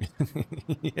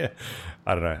 Yeah.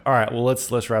 I don't know. All right, well,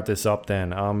 let's wrap this up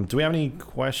then. Do we have any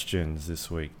questions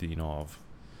this week that you know of?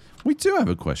 We do have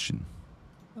a question.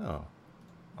 Oh,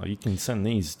 you can send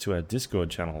these to our Discord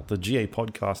channel,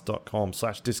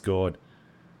 thegapodcast.com/Discord.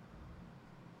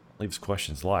 Leaves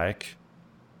questions like...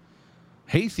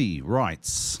 Heathy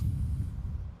writes...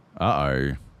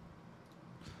 Uh-oh.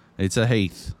 It's a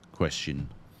Heath question.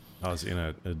 I was in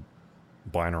a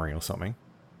binary or something.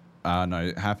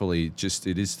 No, happily,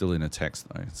 it is still in a text,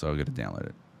 though, so I've got to download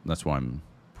it. That's why I'm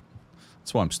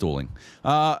stalling.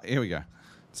 Here we go.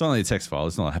 It's only a text file.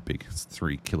 It's not that big. It's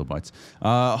 3 kilobytes.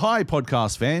 Hi,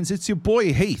 podcast fans. It's your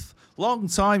boy Heath,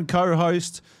 long-time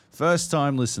co-host,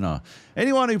 first-time listener.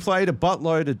 Anyone who played a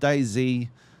buttload of DayZ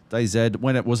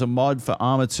when it was a mod for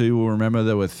Arma 2 will remember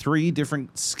there were 3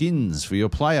 different skins for your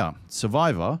player.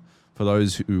 Survivor, for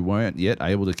those who weren't yet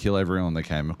able to kill everyone they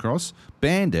came across.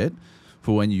 Bandit,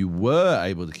 for when you were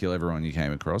able to kill everyone you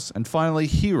came across. And finally,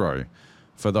 Hero,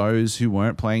 for those who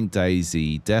weren't playing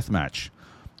DayZ Deathmatch.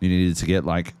 You needed to get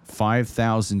like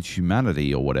 5,000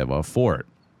 humanity or whatever for it.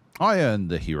 I earned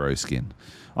the Hero skin.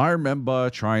 I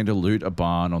remember trying to loot a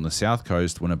barn on the south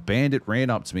coast when a bandit ran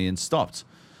up to me and stopped.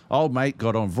 Old mate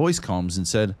got on voice comms and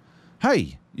said,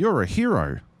 "Hey, you're a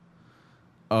hero."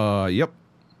 Yep.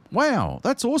 Wow,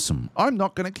 that's awesome. I'm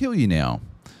not going to kill you now.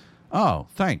 Oh,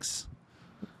 thanks.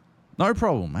 No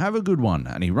problem. Have a good one.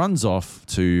 And he runs off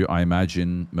to, I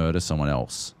imagine, murder someone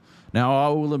else. Now, I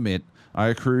will admit, I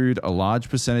accrued a large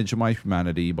percentage of my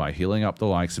humanity by healing up the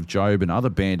likes of Job and other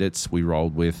bandits we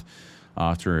rolled with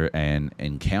after an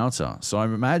encounter. So I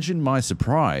imagine my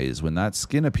surprise when that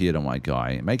skin appeared on my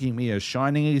guy, making me a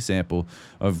shining example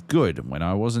of good when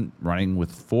I wasn't running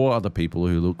with 4 other people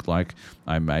who looked like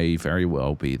I may very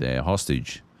well be their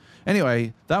hostage.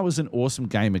 Anyway, that was an awesome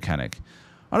game mechanic.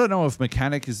 I don't know if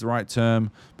mechanic is the right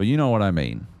term, but you know what I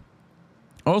mean.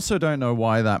 I also don't know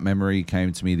why that memory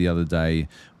came to me the other day,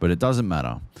 but it doesn't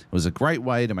matter. It was a great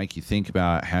way to make you think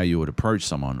about how you would approach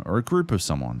someone or a group of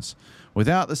someone's.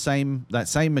 Without that same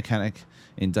mechanic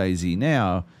in DayZ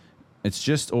now, it's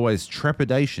just always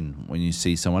trepidation when you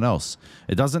see someone else.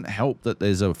 It doesn't help that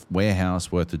there's a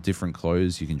warehouse worth of different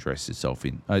clothes you can dress yourself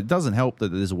in. It doesn't help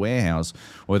that there's a warehouse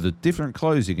worth of different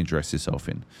clothes you can dress yourself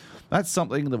in. That's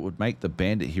something that would make the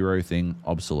bandit hero thing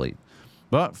obsolete.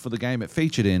 But for the game it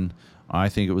featured in, I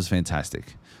think it was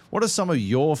fantastic. What are some of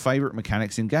your favorite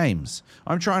mechanics in games?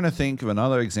 I'm trying to think of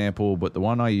another example, but the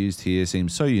one I used here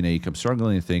seems so unique, I'm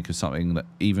struggling to think of something that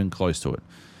even close to it.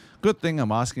 Good thing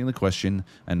I'm asking the question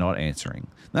and not answering.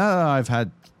 Now that I've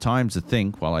had time to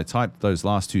think while I typed those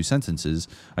last 2 sentences,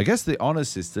 I guess the honor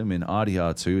system in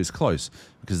RDR2 is close,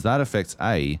 because that affects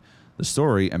A, the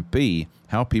story, and B,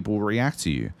 how people react to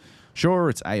you. Sure,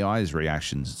 it's AI's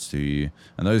reactions to you,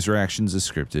 and those reactions are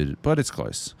scripted, but it's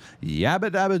close.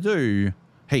 Yabba dabba doo,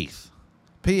 Heath.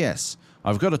 P.S.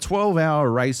 I've got a 12-hour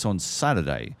race on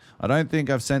Saturday. I don't think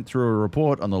I've sent through a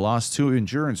report on the last 2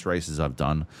 endurance races I've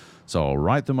done, so I'll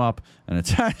write them up and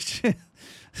attach it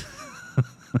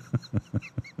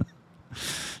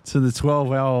to the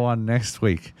 12-hour one next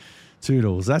week.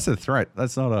 Toodles. That's a threat.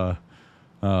 That's not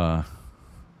a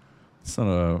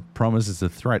promise, it's a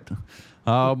threat.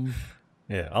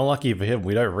 Yeah, unlucky for him,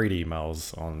 we don't read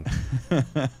emails on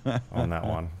that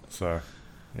one, so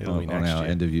it'll be next on our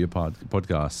year. end of year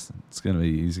podcast.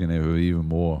 He's gonna have even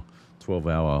more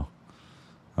 12-hour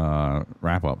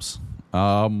wrap ups.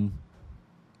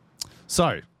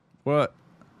 So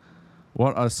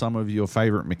what are some of your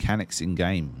favorite mechanics in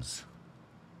games?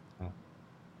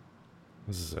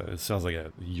 It sounds like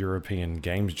a European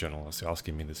games journalist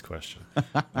asking me this question.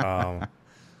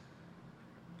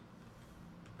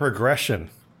 Progression.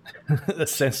 The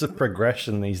sense of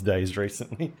progression these days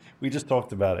recently. We just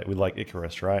talked about it with like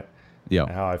Icarus, right? Yeah.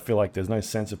 And how I feel like there's no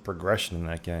sense of progression in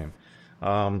that game.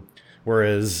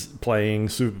 Whereas playing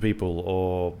Super People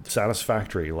or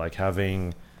Satisfactory, like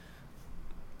having,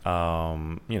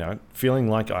 feeling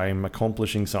like I'm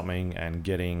accomplishing something and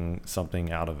getting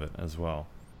something out of it as well.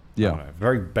 Yeah.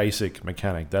 Very basic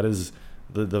mechanic. That is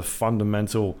the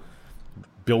fundamental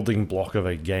building block of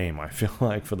a game, I feel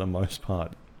like, for the most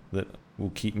part, that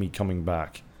will keep me coming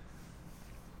back.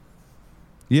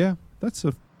 Yeah, that's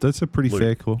a pretty Loot.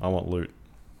 fair call. I want loot.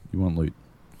 You want loot.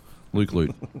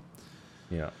 Luke.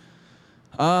 Yeah.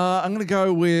 I'm going to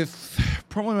go with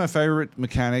probably my favorite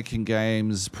mechanic in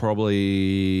games,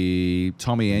 probably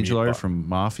Tommy Angelo Mute from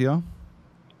Mafia.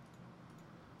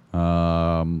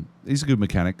 He's a good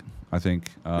mechanic, I think.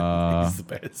 He's the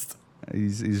best.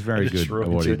 He's very I just good at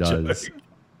ruined what he your does. joke.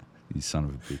 You son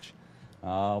of a bitch.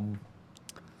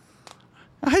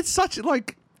 I had such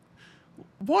like.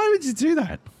 Why would you do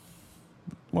that?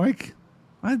 Like,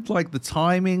 I had like the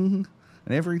timing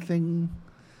and everything.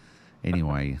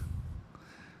 Anyway,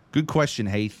 good question,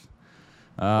 Heath.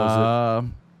 Was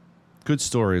Good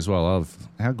story as well. Of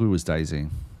how good was Daisy? It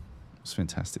was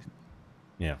fantastic.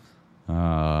 Yeah.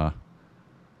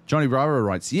 Johnny Bravo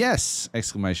writes, yes!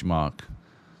 Exclamation mark.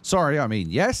 Sorry, I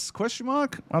mean yes? Question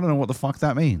mark? I don't know what the fuck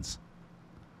that means.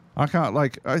 I can't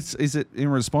like. Is it in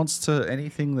response to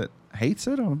anything that Heath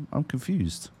said? I'm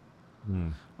confused.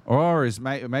 Or is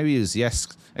maybe is yes!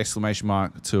 Exclamation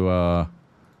mark to a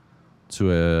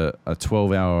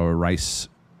 12-hour race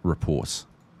report.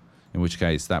 In which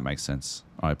case, that makes sense.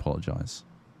 I apologize.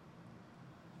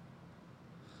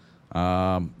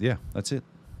 Yeah, that's it.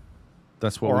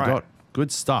 That's what All we right. got.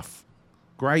 Good stuff.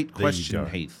 Great There you question, go.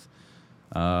 Heath.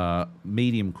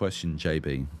 Medium question,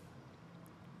 JB.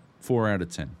 4 out of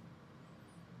 10.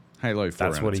 Halo 4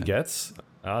 That's out what of he 10. gets?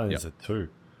 Oh, it's Yep. a 2.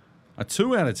 A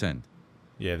 2 out of 10.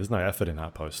 Yeah, there's no effort in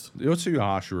that post. You're too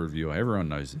harsh a reviewer. Everyone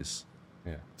knows this.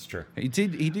 Yeah, it's true. He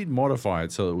did modify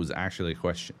it so it was actually a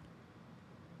question.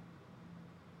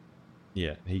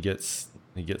 Yeah, he gets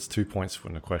 2 points for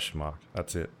the question mark.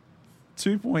 That's it.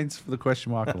 2 points for the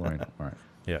question mark alone. All right.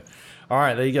 Yeah. All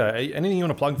right, there you go. Anything you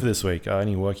want to plug for this week?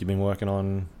 Any work you've been working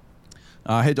on?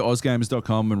 Head to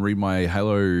ozgamers.com and read my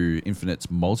Halo Infinite's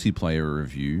multiplayer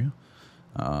review,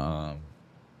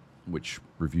 which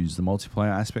reviews the multiplayer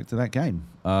aspect of that game.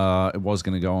 It was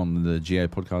going to go on the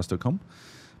gapodcast.com,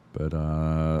 but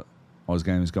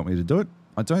Ozgamers got me to do it.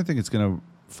 I don't think it's going to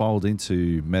fold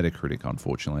into Metacritic,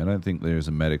 unfortunately. I don't think there's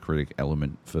a Metacritic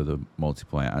element for the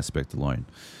multiplayer aspect alone.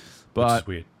 Which But is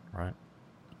weird, right?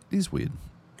 it is weird.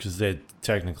 Because they're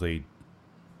technically,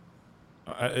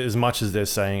 as much as they're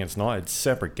saying it's not, it's a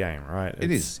separate game, right?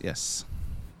 It is, yes.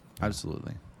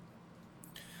 Absolutely.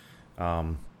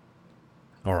 All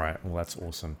right, well, that's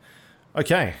awesome.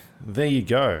 Okay, there you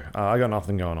go. I got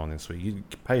nothing going on this week. You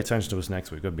pay attention to us next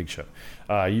week. We've got a big show.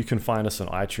 You can find us on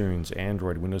iTunes,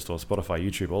 Android, Windows Store, Spotify,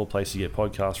 YouTube, all the places you get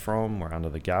podcasts from. We're under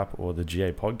the Gap or the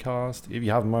GA Podcast. If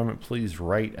you have a moment, please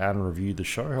rate and review the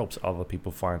show. Helps other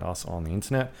people find us on the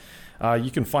internet.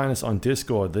 You can find us on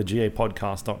Discord,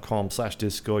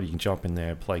 thegapodcast.com/Discord. You can jump in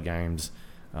there, play games,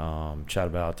 chat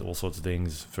about all sorts of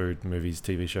things, food, movies,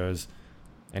 TV shows,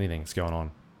 anything that's going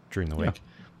on during the week.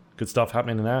 Good stuff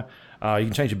happening in there. You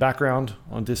can change your background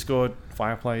on Discord,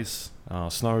 fireplace,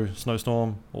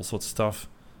 snowstorm, all sorts of stuff.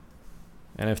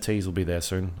 NFTs will be there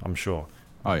soon, I'm sure.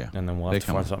 Oh, yeah. And then we'll have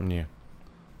to find something new.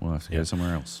 We'll have to go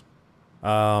somewhere else.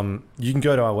 You can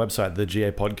go to our website,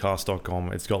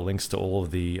 thegapodcast.com. It's got links to all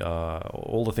of the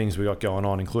things we got going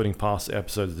on, including past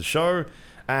episodes of the show.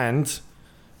 And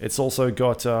it's also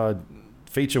got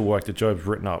feature work that Job's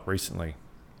written up recently.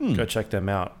 Go check them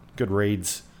out. Good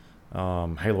reads.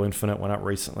 Halo Infinite went up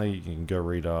recently. You can go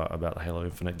read about the Halo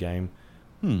Infinite game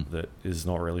that is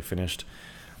not really finished.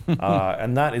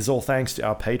 And that is all thanks to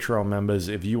our Patreon members.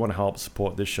 If you want to help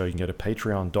support this show, you can go to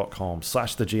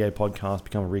patreon.com/thegapodcast,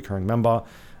 become a recurring member,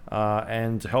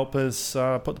 and help us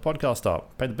put the podcast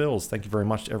up, pay the bills. Thank you very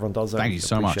much to everyone who does that. Thank you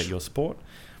so much. Appreciate your support.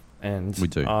 And We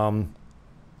do.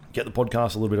 Get the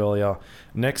podcast a little bit earlier.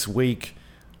 Next week,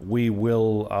 we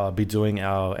will be doing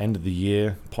our end of the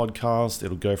year podcast.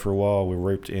 It'll go for a while. We're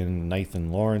roped in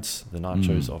Nathan Lawrence, the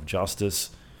Nachos of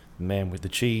Justice, the man with the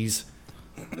cheese.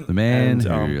 The man And,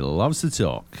 who loves to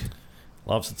talk.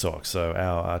 Loves to talk. So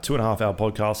our 2.5 hour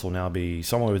podcast will now be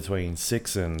somewhere between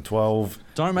 6 and 12.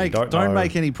 Don't We make know.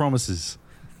 any promises.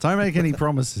 Don't make any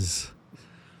promises.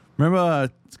 Remember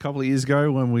a couple of years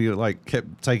ago when we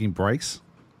kept taking breaks?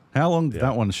 How long did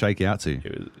that one shake out to?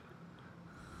 It was,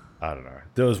 I don't know.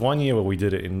 There was one year where we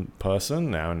did it in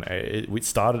person, and we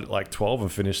started at 12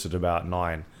 and finished at about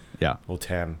 9 Yeah. or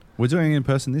 10. We're doing it in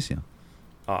person this year.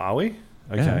 Are we?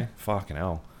 Okay. Yeah. Fucking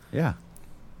hell. Yeah.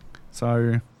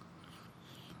 So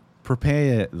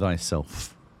prepare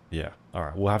thyself. Yeah. All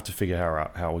right. We'll have to figure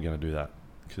out how we're going to do that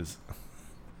because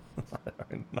I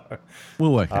don't know.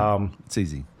 We'll work it out. It's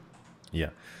easy. Yeah.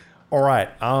 All right.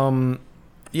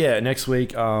 Yeah. Next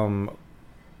week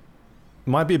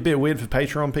might be a bit weird for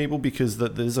Patreon people because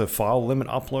there's a file limit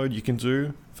upload you can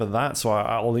do for that. So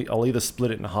I'll either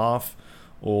split it in half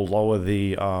or lower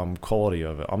the quality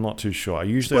of it. I'm not too sure. I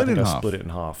usually split it in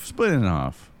half. Split it in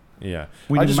half. Yeah.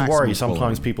 We I need just worry maximum sometimes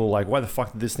quality. people are like, why the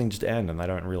fuck did this thing just end? And they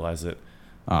don't realize that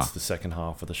it's the second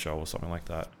half of the show or something like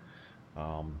that.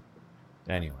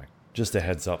 Anyway, just a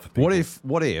heads up for people.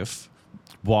 What if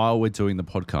while we're doing the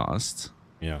podcast,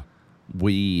 Yeah.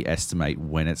 we estimate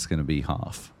when it's going to be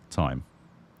half time?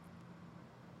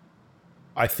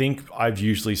 I think I've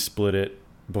usually split it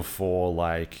before,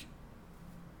 like,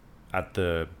 at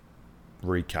the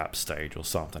recap stage or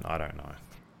something. I don't know.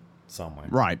 Somewhere.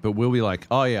 Right, but we'll be like,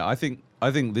 oh yeah, I think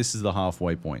this is the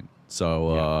halfway point.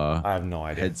 So I have no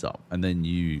idea. heads up, and then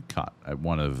you cut at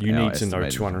one of You our need to know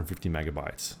estimated- 250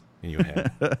 megabytes in your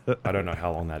head. I don't know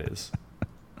how long that is.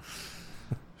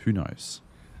 Who knows?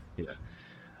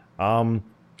 Yeah.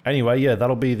 Anyway, yeah,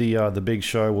 that'll be the big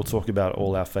show. We'll talk about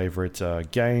all our favorite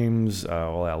games,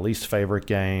 all our least favorite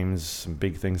games, some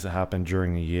big things that happened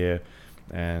during the year,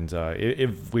 and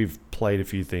if we've played a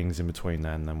few things in between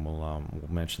then we'll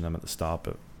mention them at the start.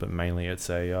 But mainly it's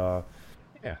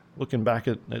looking back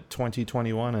at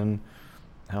 2021 and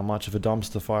how much of a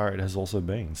dumpster fire it has also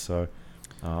been. So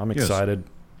I'm excited.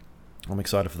 I'm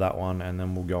excited for that one, and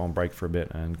then we'll go on break for a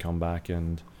bit and come back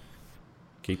and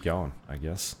keep going, I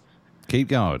guess. Keep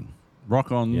going.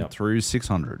 Rock on Yep. through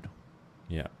 600.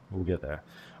 Yeah, we'll get there.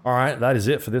 All right, that is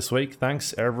it for this week.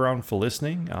 Thanks, everyone, for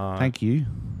listening. Thank you.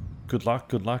 Good luck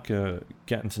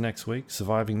getting to next week,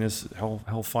 surviving this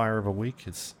hellfire of a week.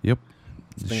 It's Yep.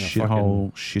 been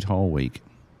a Shithole week.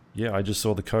 yeah, I just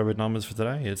saw the COVID numbers for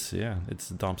today. It's a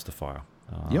dumpster fire.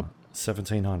 Yep.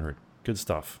 1,700. Good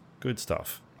stuff. Good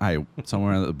stuff. Hey,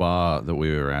 somewhere at the bar that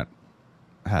we were at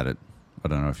had it. I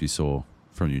don't know if you saw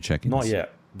from your check-ins. Not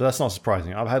yet, but that's not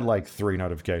surprising. I've had like 3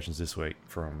 notifications this week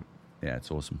from Yeah, it's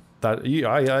awesome. that.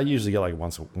 I usually get like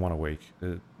one a week.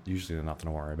 Usually nothing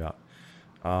to worry about.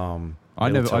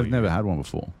 I've never had one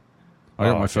before. I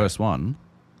got my first one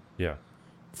Yeah.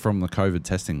 from the COVID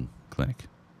testing clinic,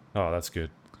 Oh, that's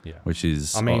good. Yeah. which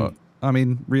is I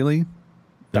mean- really,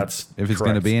 That's if it's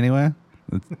going to correct. be anywhere,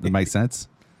 it makes sense.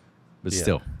 But Yeah.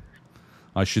 still,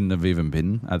 I shouldn't have even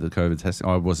been at the COVID testing.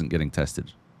 I wasn't getting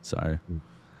tested, so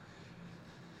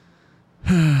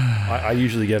I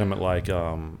usually get them at like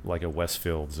a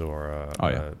Westfields or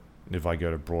if I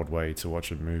go to Broadway to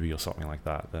watch a movie or something like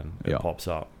that, then it Yeah. pops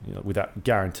up. Without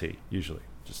guarantee, usually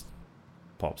just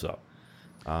pops up.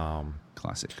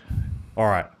 classic. All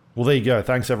right. Well, there you go.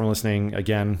 Thanks everyone listening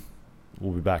again.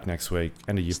 We'll be back next week.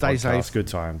 End of year Stay podcast. safe. Good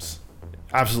times.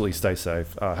 Absolutely stay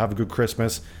safe. Have a good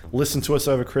Christmas. Listen to us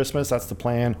over Christmas. That's the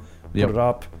plan. Yep. Put it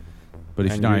up. But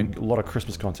if And you don't, a lot of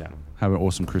Christmas content. have an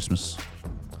awesome Christmas.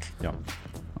 Yeah. All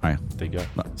right. There you go.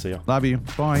 See ya. Love you.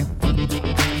 Bye.